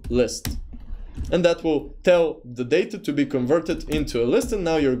collectors.toList. And that will tell the data to be converted into a list, and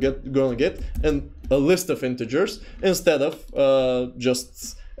now you're gonna get a list of integers instead of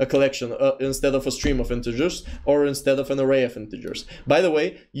just a collection, instead of a stream of integers, or instead of an array of integers. By the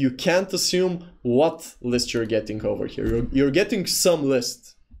way, you can't assume what list you're getting over here. You're getting some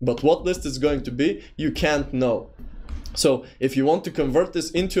list, but what list it's going to be, you can't know. So if you want to convert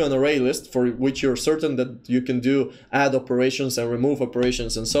this into an array list for which you're certain that you can do add operations and remove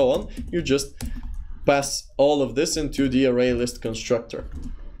operations and so on, you just pass all of this into the array list constructor.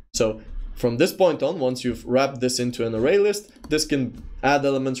 So from this point on, once you've wrapped this into an array list, this can add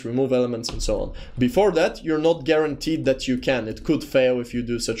elements, remove elements, and so on. Before that, you're not guaranteed that you can. It could fail if you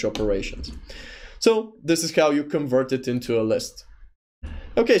do such operations. So this is how you convert it into a list.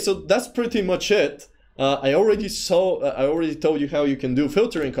 Okay, so that's pretty much it. I already told you how you can do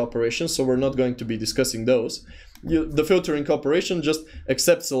filtering operations, so we're not going to be discussing those. The filtering operation just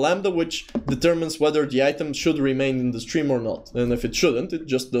accepts a lambda which determines whether the item should remain in the stream or not. And if it shouldn't, it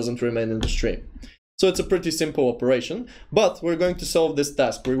just doesn't remain in the stream. So it's a pretty simple operation, but we're going to solve this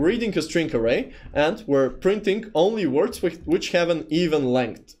task. We're reading a string array and we're printing only words which have an even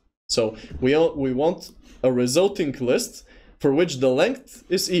length. So we want a resulting list for which the length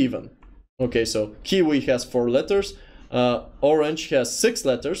is even. Okay, so kiwi has 4 letters, orange has 6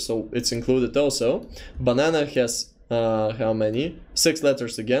 letters, so it's included also. Banana has how many? 6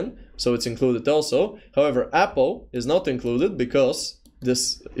 letters again, so it's included also. However, apple is not included because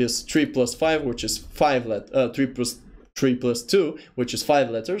this is 3 plus 5, which is 3 plus 2, which is 5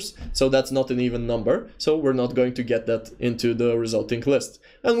 letters, so that's not an even number, so we're not going to get that into the resulting list.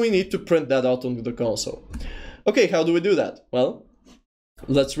 And we need to print that out on the console. Okay, how do we do that? Well,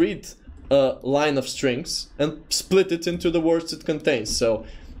 let's read a line of strings and split it into the words it contains. So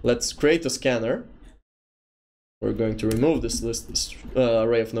let's create a scanner. We're going to remove this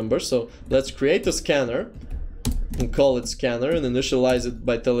array of numbers. So let's create a scanner and call it scanner and initialize it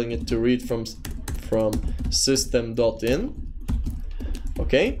by telling it to read from system.in.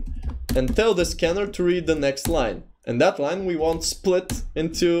 Okay, and tell the scanner to read the next line. And that line we want split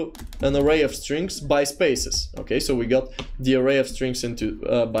into an array of strings by spaces. Okay, so we got the array of strings into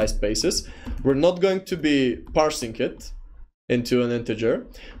by spaces. We're not going to be parsing it into an integer.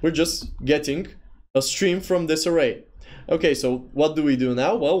 We're just getting a stream from this array. Okay, so what do we do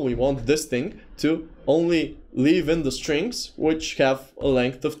now? Well, we want this thing to only leave in the strings which have a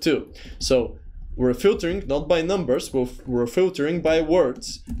length of 2. So we're filtering not by numbers, we're filtering by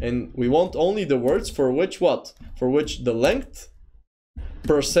words, and we want only the words for which what? For which the length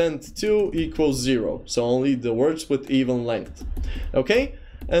 %2 equals 0. So only the words with even length. Okay?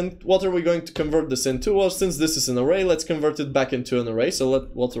 And what are we going to convert this into? Well, since this is an array, let's convert it back into an array. So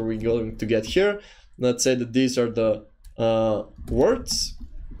what are we going to get here? Let's say that these are the words.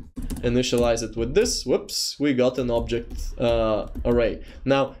 Initialize it with this. Whoops, we got an object array.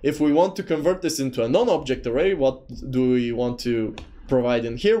 Now, if we want to convert this into a non-object array, what do we want to provide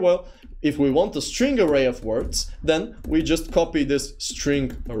in here? Well, if we want a string array of words, then we just copy this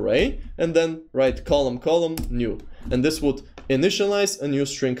string array and then write column, column, new. And this would initialize a new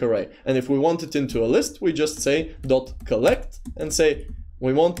string array. And if we want it into a list, we just say .collect and say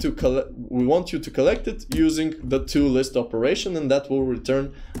we want you to collect it using the toList operation, and that will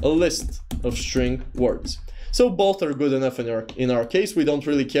return a list of string words. So both are good enough in our case. We don't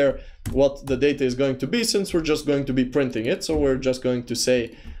really care what the data is going to be since we're just going to be printing it. So we're just going to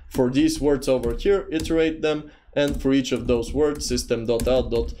say for these words over here, iterate them, and for each of those words,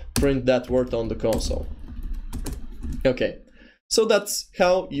 system.out.print that word on the console. Okay, so that's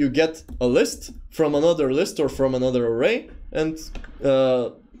how you get a list from another list or from another array and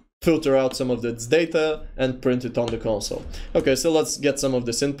filter out some of its data and print it on the console. Okay, so let's get some of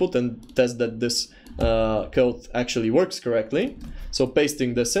this input and test that this code actually works correctly. So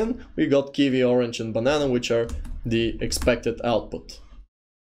pasting this in, we got kiwi, orange, and banana, which are the expected output.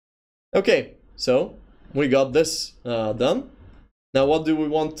 Okay, so we got this done. Now what do we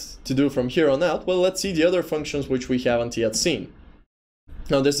want to do from here on out? Well, let's see the other functions which we haven't yet seen.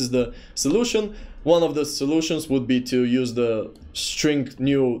 Now this is the solution. One of the solutions would be to use the string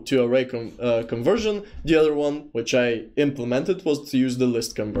new to array conversion. The other one, which I implemented, was to use the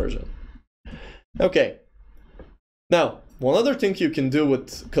list conversion. Okay. Now, one other thing you can do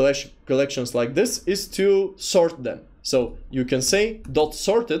with collections like this is to sort them. So you can say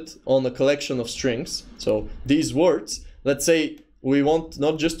 .sorted on a collection of strings. So these words, let's say we want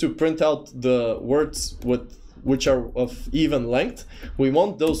not just to print out the words which are of even length, we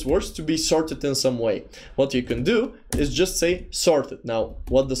want those words to be sorted in some way. What you can do is just say sorted. Now,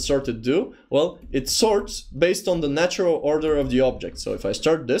 what does sorted do? Well, it sorts based on the natural order of the object. So if I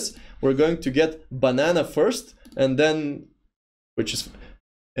start this, we're going to get banana first, and then, which is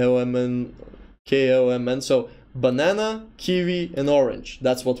LMN, KLMN, so banana, kiwi, and orange.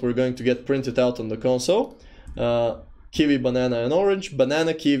 That's what we're going to get printed out on the console. Kiwi, banana, and orange,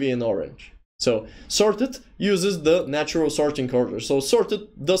 banana, kiwi, and orange. So sorted uses the natural sorting order. So sorted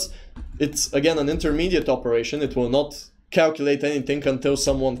it's again an intermediate operation. It will not calculate anything until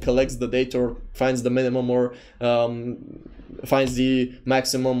someone collects the data or finds the minimum or finds the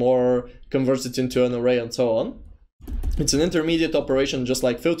maximum or converts it into an array and so on. It's an intermediate operation just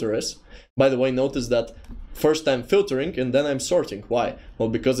like filter is. By the way, notice that first I'm filtering and then I'm sorting. Why? Well,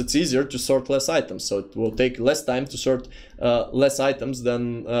 because it's easier to sort less items. So it will take less time to sort less items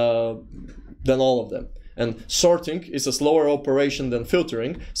than all of them. And sorting is a slower operation than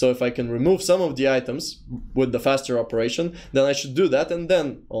filtering. So if I can remove some of the items with the faster operation, then I should do that and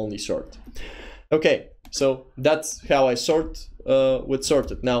then only sort. Okay, so that's how I sort with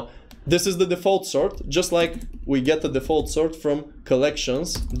sorted. Now, this is the default sort, just like we get the default sort from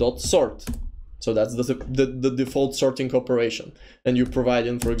collections.sort. So that's the default sorting operation. And you provide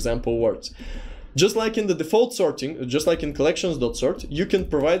in, for example, words. Just like in the default sorting, just like in collections.sort, you can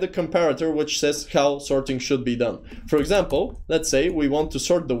provide a comparator which says how sorting should be done. For example, let's say we want to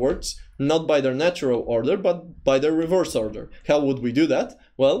sort the words not by their natural order, but by their reverse order. How would we do that?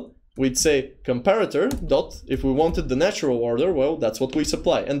 Well, we'd say comparator dot, if we wanted the natural order, well, that's what we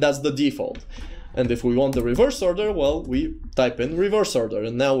supply, and that's the default. And if we want the reverse order, well, we type in reverse order,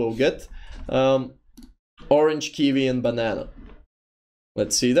 and now we'll get orange, kiwi, and banana.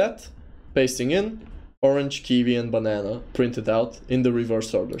 Let's see that. Pasting in orange, kiwi, and banana printed out in the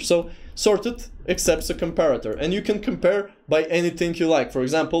reverse order. So sorted accepts a comparator, and you can compare by anything you like. For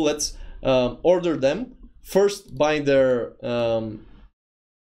example, let's order them first by their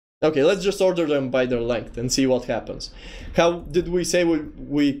okay, let's just order them by their length and see what happens. How did we say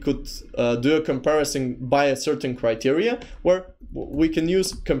we could do a comparison by a certain criteria? Where we can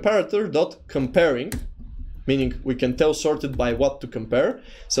use comparator.comparing, meaning we can tell sorted by what to compare.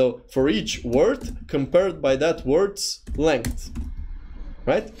 So for each word, compared by that word's length,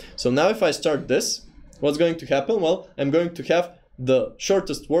 right? So now if I start this, what's going to happen? Well, I'm going to have the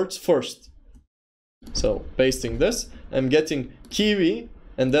shortest words first. So pasting this, I'm getting kiwi,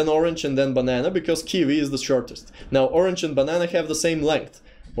 and then orange, and then banana, because kiwi is the shortest. Now orange and banana have the same length.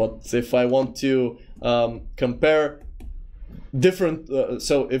 What if I want to compare different,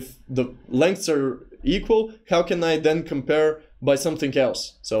 so if the lengths are equal, how can I then compare by something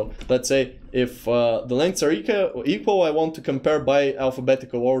else? So let's say if the lengths are equal, I want to compare by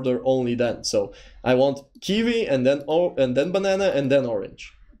alphabetical order only then. So I want kiwi, and then banana, and then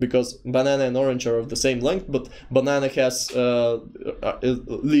orange, because banana and orange are of the same length, but banana has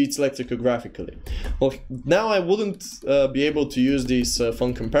leads lexicographically. Well, now I wouldn't be able to use these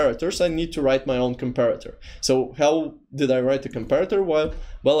fun comparators. I need to write my own comparator. So how did I write a comparator?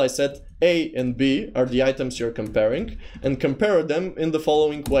 Well, I said A and B are the items you're comparing, and compare them in the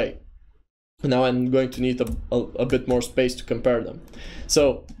following way. Now I'm going to need a bit more space to compare them.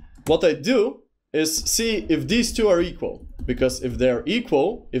 So what I do is see if these two are equal. Because if they're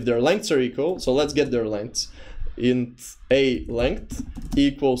equal, if their lengths are equal, so let's get their lengths. Int A length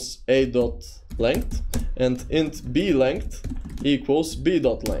equals A dot length, and int B length equals B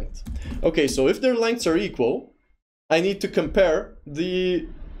dot length. Okay, so if their lengths are equal, I need to compare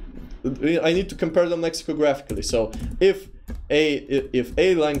them lexicographically. So if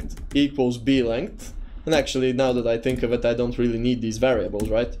A length equals B length, and actually now that I think of it, I don't really need these variables,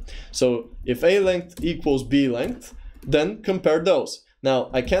 right? So if A length equals B length, then compare those. Now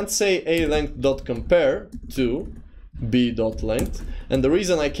I can't say A length dot compare to B dot length, and the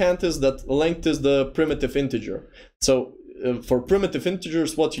reason I can't is that length is the primitive integer. So for primitive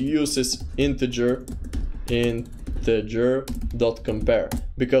integers, what you use is integer dot compare,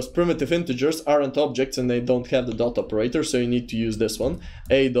 because primitive integers aren't objects and they don't have the dot operator, so you need to use this one,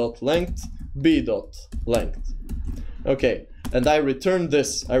 a dot length, b dot length. Okay, and I return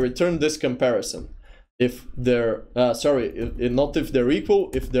this comparison if they're not if they're equal,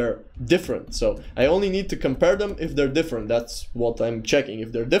 if they're different. So I only need to compare them if they're different. That's what I'm checking.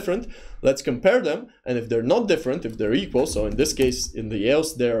 If they're different, let's compare them, and if they're not different, if they're equal, so in this case, in the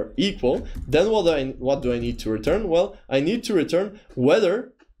else they're equal, then what do I need to return? Well, I need to return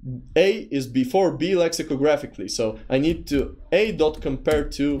whether A is before B lexicographically. So I need to A dot compare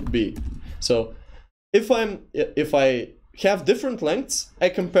to B. So if I have different lengths, I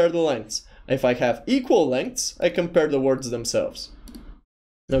compare the lengths. If I have equal lengths, I compare the words themselves.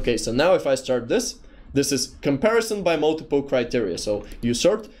 Okay, so now if I start this is comparison by multiple criteria. So you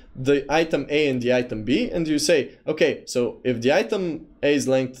sort the item A and the item B, and you say, okay, so if the item A's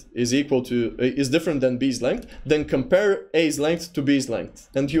length is different than B's length, then compare A's length to B's length.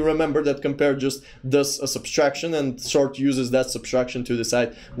 And you remember that compare just does a subtraction, and sort uses that subtraction to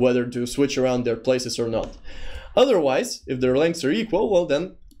decide whether to switch around their places or not. Otherwise, if their lengths are equal, well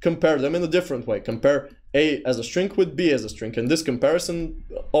then compare them in a different way. Compare A as a string with B as a string, and this comparison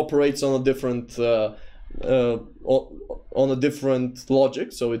operates on a different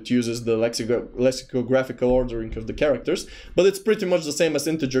logic, so it uses the lexicographical ordering of the characters, but it's pretty much the same as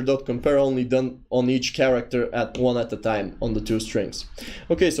integer.compare, only done on each character one at a time on the two strings.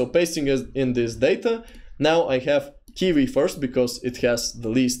 Okay, so pasting in this data, now I have kiwi first because it has the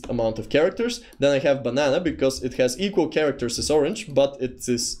least amount of characters, then I have banana because it has equal characters as orange, but it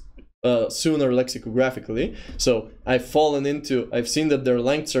is sooner lexicographically. So I've seen that their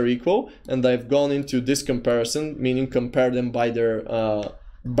lengths are equal, and I've gone into this comparison, meaning compare them by their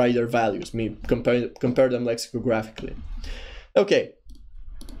values, compare them lexicographically. Okay,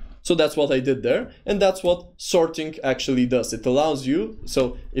 so that's what I did there, and that's what sorting actually does. It allows you,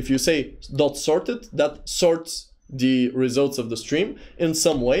 so if you say dot sorted, that sorts the results of the stream in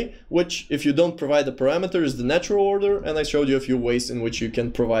some way, which if you don't provide a parameter is the natural order, and I showed you a few ways in which you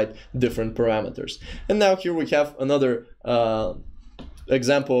can provide different parameters. And now here we have another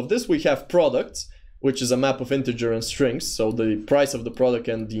example of this. We have products, which is a map of integer and strings, so the price of the product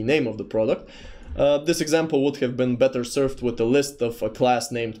and the name of the product. This example would have been better served with a list of a class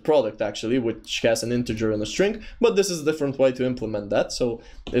named product, actually, which has an integer and a string, but this is a different way to implement that, so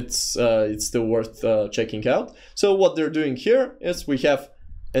it's still worth checking out. So what they're doing here is we have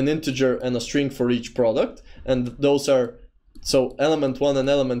an integer and a string for each product, and those are, so element 1 and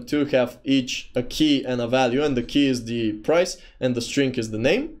element 2 have each a key and a value, and the key is the price and the string is the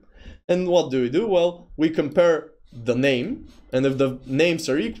name. And what do we do? Well, we compare the name, and if the names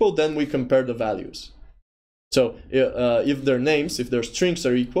are equal, then we compare the values. So if their strings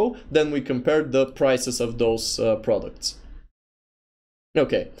are equal, then we compare the prices of those products.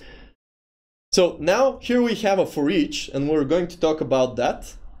 Okay, so now here we have a for each, and we're going to talk about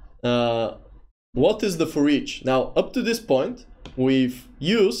that. What is the for each? Now, up to this point, we've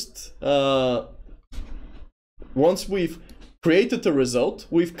used, once we've created a result,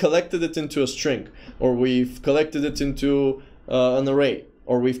 we've collected it into a string, or we've collected it into an array,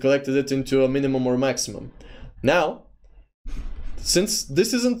 or we've collected it into a minimum or maximum. Now, since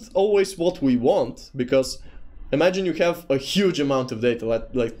this isn't always what we want, because imagine you have a huge amount of data,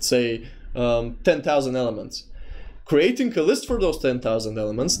 let's say 10,000 elements. Creating a list for those 10,000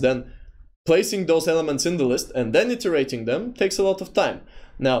 elements, then placing those elements in the list and then iterating them takes a lot of time.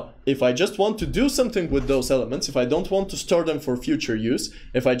 Now, if I just want to do something with those elements, if I don't want to store them for future use,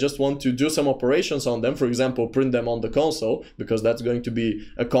 if I just want to do some operations on them, for example, print them on the console, because that's going to be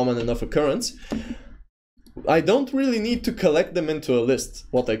a common enough occurrence, I don't really need to collect them into a list.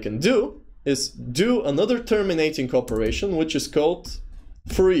 What I can do is do another terminating operation, which is called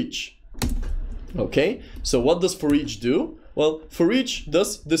for each. Okay, so what does for each do? Well, for each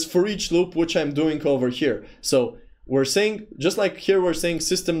does this for each loop, which I'm doing over here. So we're saying, just like here we're saying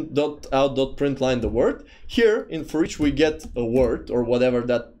system.out.println the word, here in for each we get a word or whatever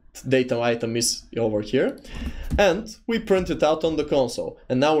that data item is over here, and we print it out on the console.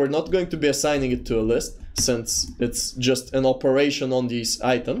 And now we're not going to be assigning it to a list, since it's just an operation on these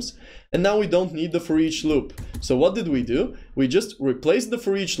items. And now we don't need the for each loop. So what did we do? We just replaced the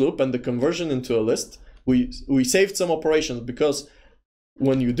for each loop and the conversion into a list. We saved some operations, because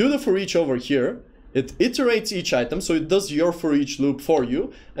when you do the for each over here, it iterates each item, so it does your for each loop for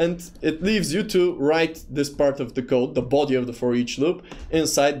you, and it leaves you to write this part of the code, the body of the for each loop,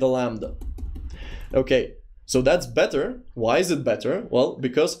 inside the lambda. Okay, So that's better. Why is it better? Well,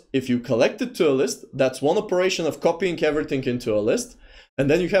 because if you collect it to a list, that's one operation of copying everything into a list. And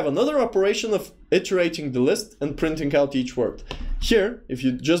then you have another operation of iterating the list and printing out each word. Here, if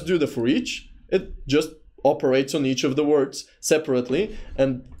you just do the for each, it just operates on each of the words separately,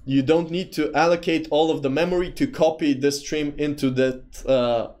 and you don't need to allocate all of the memory to copy this stream into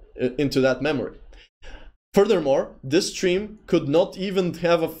that memory. Furthermore, this stream could not even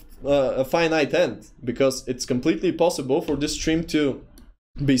have a finite end, because it's completely possible for this stream to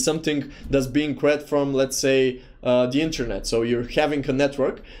be something that's being read from, let's say, the internet. So you're having a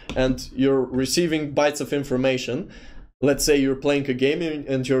network and you're receiving bytes of information. Let's say you're playing a game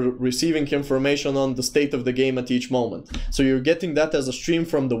and you're receiving information on the state of the game at each moment. So you're getting that as a stream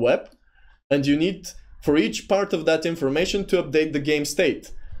from the web, and you need for each part of that information to update the game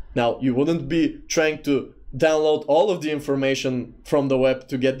state. Now, you wouldn't be trying to download all of the information from the web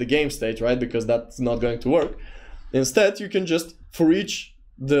to get the game state, right? Because that's not going to work. Instead, you can just for each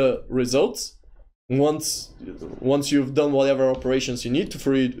the results. Once you've done whatever operations you need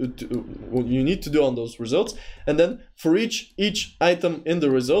to do on those results, and then for each item in the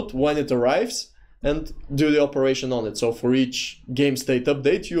result when it arrives, and do the operation on it. So for each game state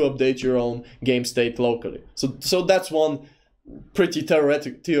update, you update your own game state locally. So that's one pretty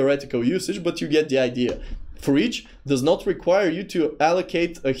theoretical usage, but you get the idea. For each does not require you to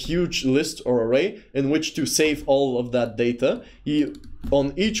allocate a huge list or array in which to save all of that data.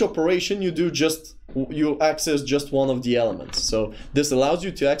 On each operation, you access just one of the elements. So this allows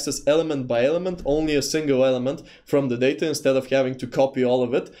you to access element by element, only a single element from the data, instead of having to copy all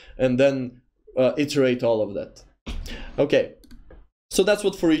of it and then iterate all of that. Okay, so that's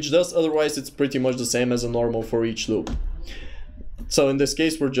what for each does. Otherwise, it's pretty much the same as a normal for each loop. So in this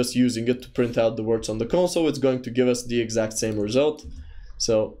case, we're just using it to print out the words on the console. It's going to give us the exact same result.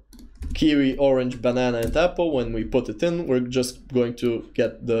 So kiwi, orange, banana, and apple, when we put it in, we're just going to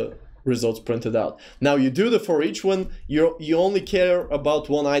get the results printed out. Now you do the for each when you only care about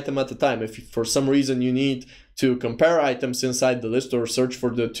one item at a time. If for some reason you need to compare items inside the list or search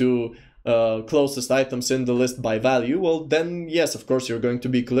for the two closest items in the list by value, well then yes, of course you're going to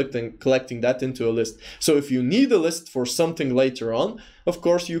be collecting that into a list. So if you need a list for something later on, of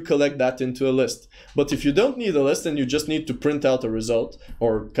course you collect that into a list. But if you don't need a list and you just need to print out a result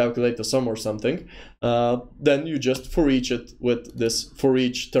or calculate a sum or something, then you just for each it with this for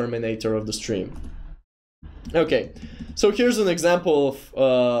each terminator of the stream. Okay, so here's an example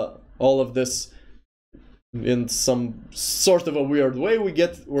of all of this in some sort of a weird way.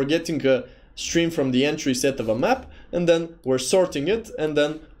 We're getting a stream from the entry set of a map, and then we're sorting it, and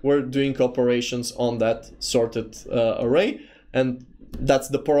then we're doing operations on that sorted array, and that's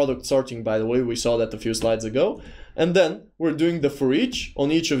the product sorting, by the way. We saw that a few slides ago. And then we're doing the for each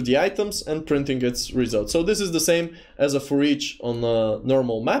on each of the items and printing its result. So this is the same as a for each on a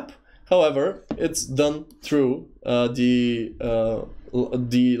normal map. However, it's done through the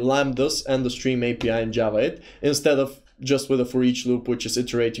lambdas and the stream API in Java 8, instead of just with a for each loop, which is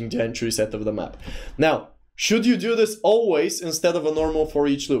iterating the entry set of the map. Now, should you do this always instead of a normal for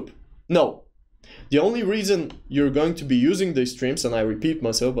each loop? No. The only reason you're going to be using these streams, and I repeat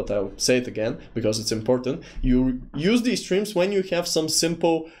myself, but I'll say it again because it's important, you use these streams when you have some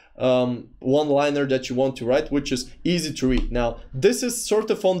simple one-liner that you want to write, which is easy to read. Now, this is sort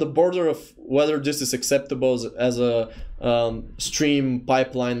of on the border of whether this is acceptable as a stream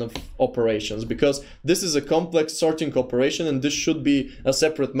pipeline of operations, because this is a complex sorting operation, and this should be a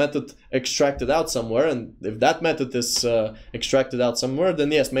separate method extracted out somewhere. And if that method is extracted out somewhere,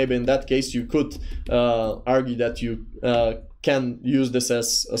 then yes, maybe in that case you could argue that you can use this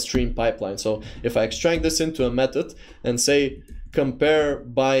as a stream pipeline. So if I extract this into a method and say compare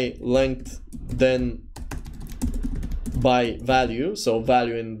by length then by value, so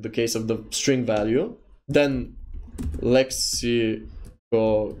value in the case of the string value, then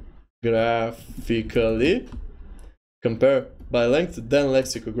lexicographically, compare by length, then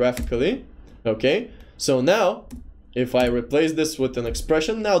lexicographically. Okay, so now if I replace this with an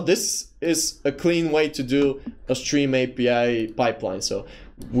expression, now this is a clean way to do a stream API pipeline. So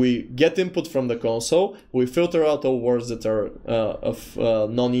we get input from the console, we filter out all words that are of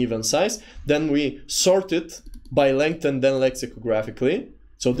non-even size, then we sort it by length and then lexicographically.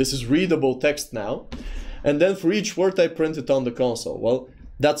 So this is readable text now. And then for each word I print it on the console. Well,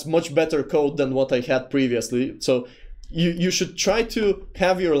 that's much better code than what I had previously. So you should try to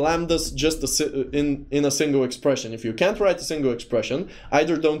have your lambdas just in a single expression. If you can't write a single expression,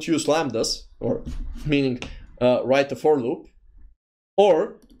 either don't use lambdas, or meaning write a for loop,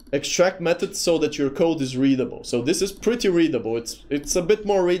 or extract method so that your code is readable. So this is pretty readable. It's a bit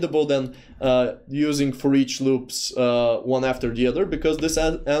more readable than using for each loops one after the other, because this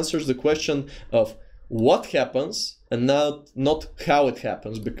answers the question of what happens and not how it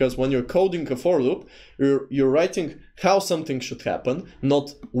happens. Because when you're coding a for loop, you're writing how something should happen,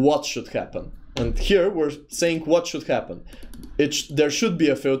 not what should happen. And here we're saying what should happen. There should be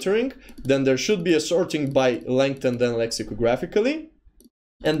a filtering, then there should be a sorting by length and then lexicographically,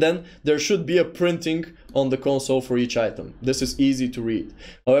 and then there should be a printing on the console for each item. This is easy to read.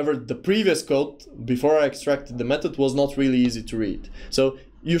 However, the previous code, before I extracted the method, was not really easy to read. So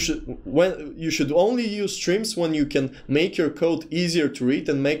you should only use streams when you can make your code easier to read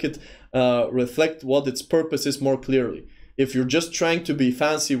and make it reflect what its purpose is more clearly. If you're just trying to be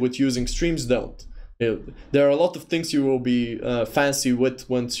fancy with using streams, don't. There are a lot of things you will be fancy with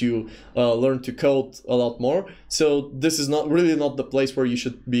once you learn to code a lot more. So this is really not the place where you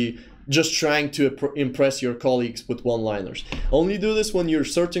should be just trying to impress your colleagues with one-liners. Only do this when you're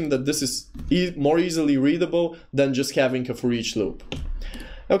certain that this is more easily readable than just having a for each loop.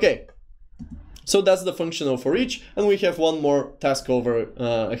 Okay, so that's the functional for each, and we have one more task over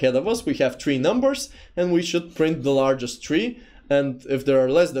ahead of us. We have 3 numbers, and we should print the largest 3. And if there are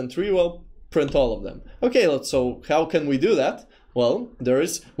less than 3, well, print all of them. Okay, so how can we do that? Well, there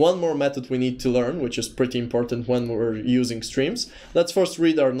is one more method we need to learn, which is pretty important when we're using streams. Let's first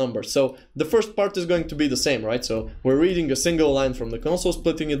read our numbers. So the first part is going to be the same, right? So we're reading a single line from the console,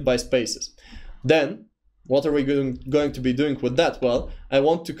 splitting it by spaces. Then, what are we going to be doing with that? Well, I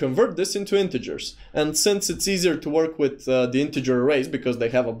want to convert this into integers. And since it's easier to work with the integer arrays because they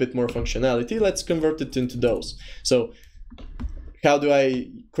have a bit more functionality, let's convert it into those. So how do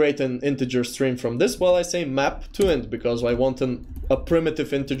I create an integer stream from this? Well, I say map to int because I want a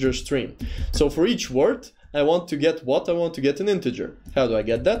primitive integer stream. So for each word, I want to get what? I want to get an integer. How do I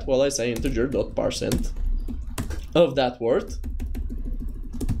get that? Well, I say integer.parseInt of that word.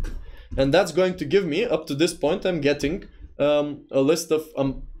 And that's going to give me, up to this point, I'm getting a list of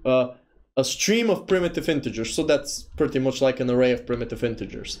a stream of primitive integers. So that's pretty much like an array of primitive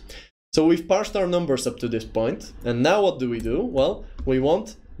integers. So we've parsed our numbers up to this point, and now what do? Well, we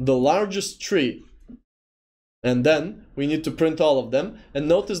want the largest 3, and then we need to print all of them, and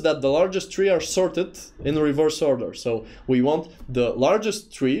notice that the largest 3 are sorted in reverse order. So we want the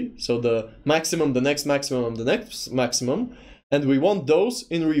largest 3, so the maximum, the next maximum, and the next maximum, and we want those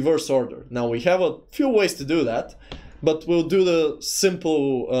in reverse order. Now we have a few ways to do that, but we'll do the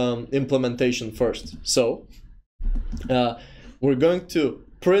simple implementation first. So we're going to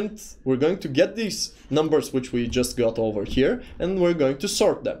get these numbers which we just got over here, and we're going to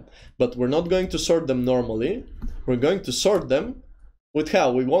sort them. But we're not going to sort them normally. We're going to sort them with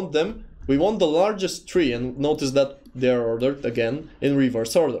how? We want the largest 3, and notice that they're ordered again in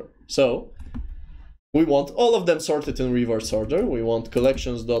reverse order. So we want all of them sorted in reverse order. We want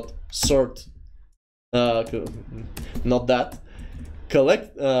collections.sort, not that,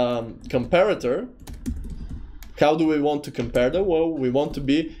 comparator. How do we want to compare them? Well, we want to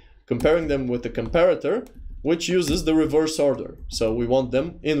be comparing them with the comparator, which uses the reverse order. So we want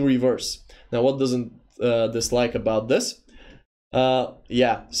them in reverse. Now, what doesn't this like about this?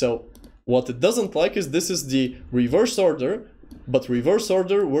 Yeah, so what it doesn't like is this is the reverse order, but reverse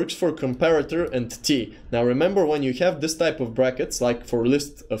order works for comparator and t. Now, remember when you have this type of brackets, like for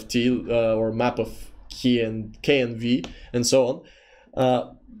list of t or map of k and v and so on,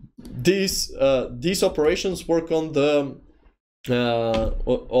 these operations work on the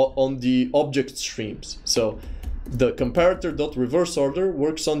object streams. So the comparator.reverse order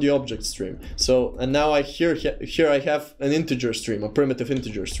works on the object stream. So, and now here I have an integer stream, a primitive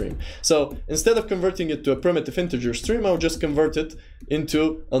integer stream. So instead of converting it to a primitive integer stream, I'll just convert it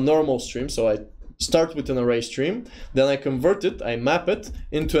into a normal stream. So I start with an array stream, then I convert it, I map it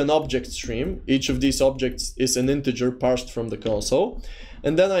into an object stream. Each of these objects is an integer parsed from the console.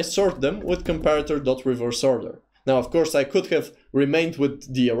 And then I sort them with comparator.reverse order. Now, of course, I could have remained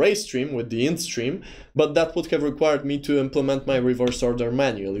with the array stream, with the int stream, but that would have required me to implement my reverse order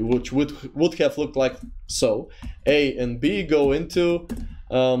manually, which would have looked like so. A and B go into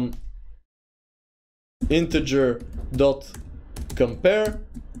integer.compare,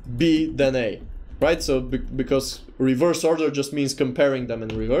 B, then A. Right, so because reverse order just means comparing them in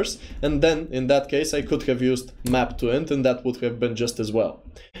reverse, and then in that case I could have used map to int, and that would have been just as well.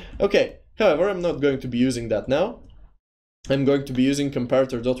 Okay, however, I'm not going to be using that now. I'm going to be using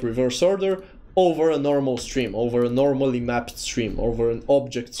comparator.reverse order over a normal stream, over a normally mapped stream, over an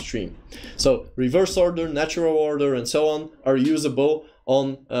object stream. So reverse order, natural order, and so on are usable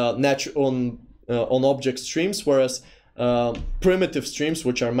on object streams, whereas primitive streams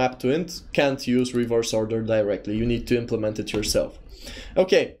which are mapped to int can't use reverse order directly. You need to implement it yourself.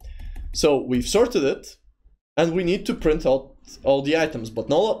 Okay, so we've sorted it, and we need to print out all the items, but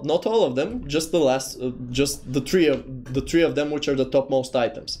not all of them, just the last, just the three of them which are the topmost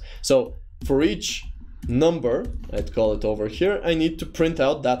items. So for each number, I'd call it over here, I need to print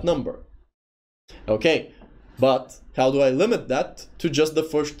out that number. Okay, but how do I limit that to just the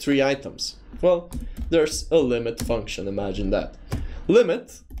first 3 items? Well, there's a limit function, imagine that.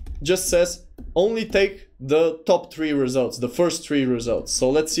 Limit just says only take the top 3 results, the first 3 results. So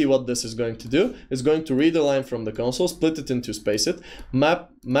let's see what this is going to do. It's going to read a line from the console, split it into space it, map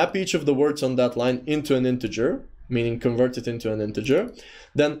each of the words on that line into an integer, meaning convert it into an integer,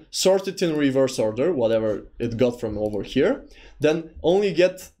 then sort it in reverse order, whatever it got from over here, then only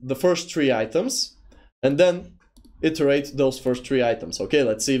get the first 3 items, and then iterate those first 3 items. Okay,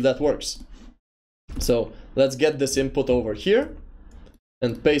 let's see if that works. So let's get this input over here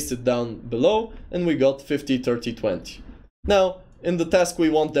and paste it down below, and we got 50, 30, 20. Now, in the task we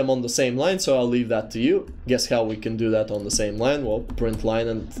want them on the same line, so I'll leave that to you. Guess how we can do that on the same line? Well, print line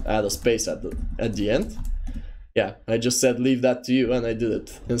and add a space at the end. Yeah, I just said leave that to you, and I did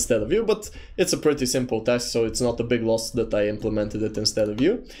it instead of you, but it's a pretty simple task, so it's not a big loss that I implemented it instead of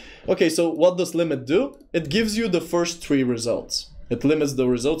you. Okay, so what does limit do? It gives you the first 3 results. It limits the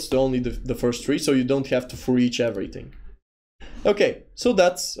results to only the first 3, so you don't have to for each everything. Okay, so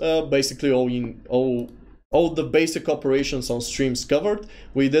that's basically all the basic operations on streams covered.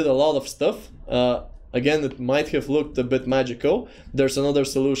 We did a lot of stuff. Again, it might have looked a bit magical. There's another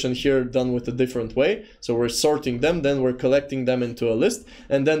solution here done with a different way. So we're sorting them, then we're collecting them into a list,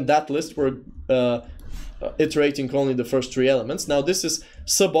 and then that list we're iterating only the first 3 elements. Now this is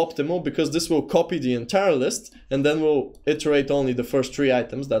suboptimal because this will copy the entire list, and then we'll iterate only the first 3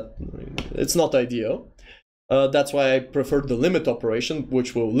 items. It's not ideal. That's why I prefer the limit operation,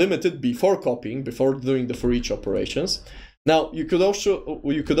 which will limit it before copying, before doing the for each operations. Now you could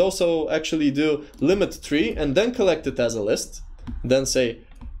also actually do limit 3 and then collect it as a list. Then say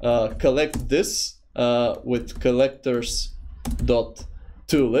collect this with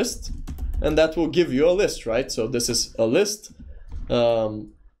collectors.toList, and that will give you a list, right? So this is a list,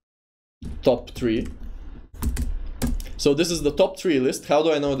 top 3. So this is the top 3 list. How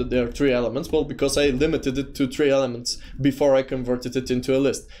do I know that there are 3 elements? Well, because I limited it to 3 elements before I converted it into a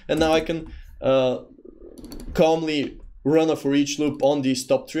list. And now I can calmly run a for each loop on these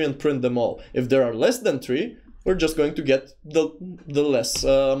top 3 and print them all. If there are less than 3, we're just going to get the less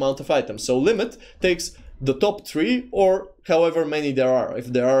amount of items. So limit takes the top 3 or however many there are.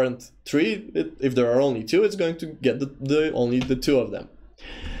 If there aren't 3, if there are only 2, it's going to get only the 2 of them.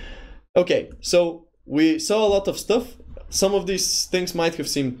 Okay, so we saw a lot of stuff. Some of these things might have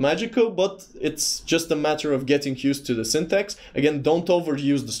seemed magical, but it's just a matter of getting used to the syntax. Again, don't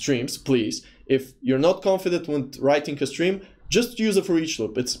overuse the streams, please. If you're not confident with writing a stream, just use a for each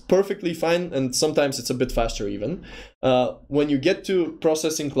loop. It's perfectly fine, and sometimes it's a bit faster even. When you get to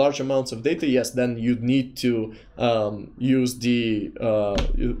processing large amounts of data, yes, then you'd need to use then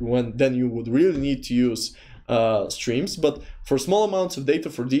you would really need to use streams. But for small amounts of data,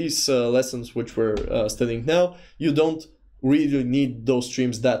 for these lessons which we're studying now, you don't really need those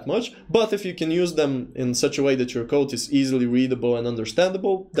streams that much. But if you can use them in such a way that your code is easily readable and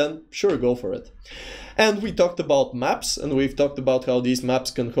understandable, then sure, go for it. And we talked about maps, and we've talked about how these maps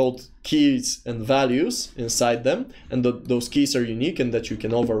can hold keys and values inside them, and those keys are unique and that you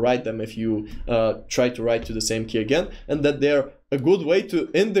can overwrite them if you try to write to the same key again, and that they're a good way to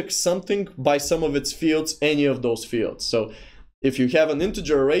index something by some of its fields, any of those fields. So if you have an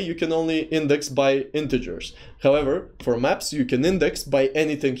integer array, you can only index by integers. However, for maps, you can index by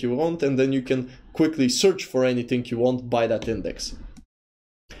anything you want, and then you can quickly search for anything you want by that index.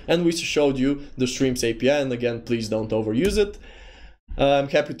 And we showed you the streams API, and again, please don't overuse it. I'm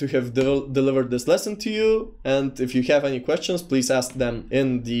happy to have delivered this lesson to you, and if you have any questions, please ask them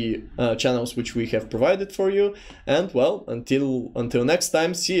in the channels which we have provided for you. And well, until next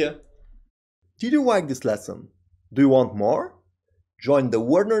time, see ya! Did you like this lesson? Do you want more? Join the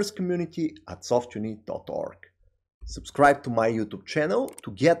learners community at softuni.org. Subscribe to my YouTube channel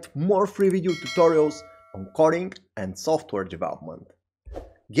to get more free video tutorials on coding and software development.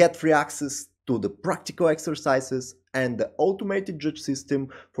 Get free access to the practical exercises and the automated judge system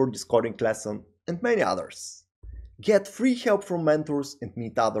for this coding lesson and many others. Get free help from mentors and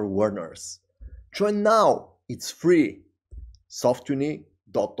meet other learners. Join now, it's free.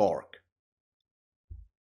 softuni.org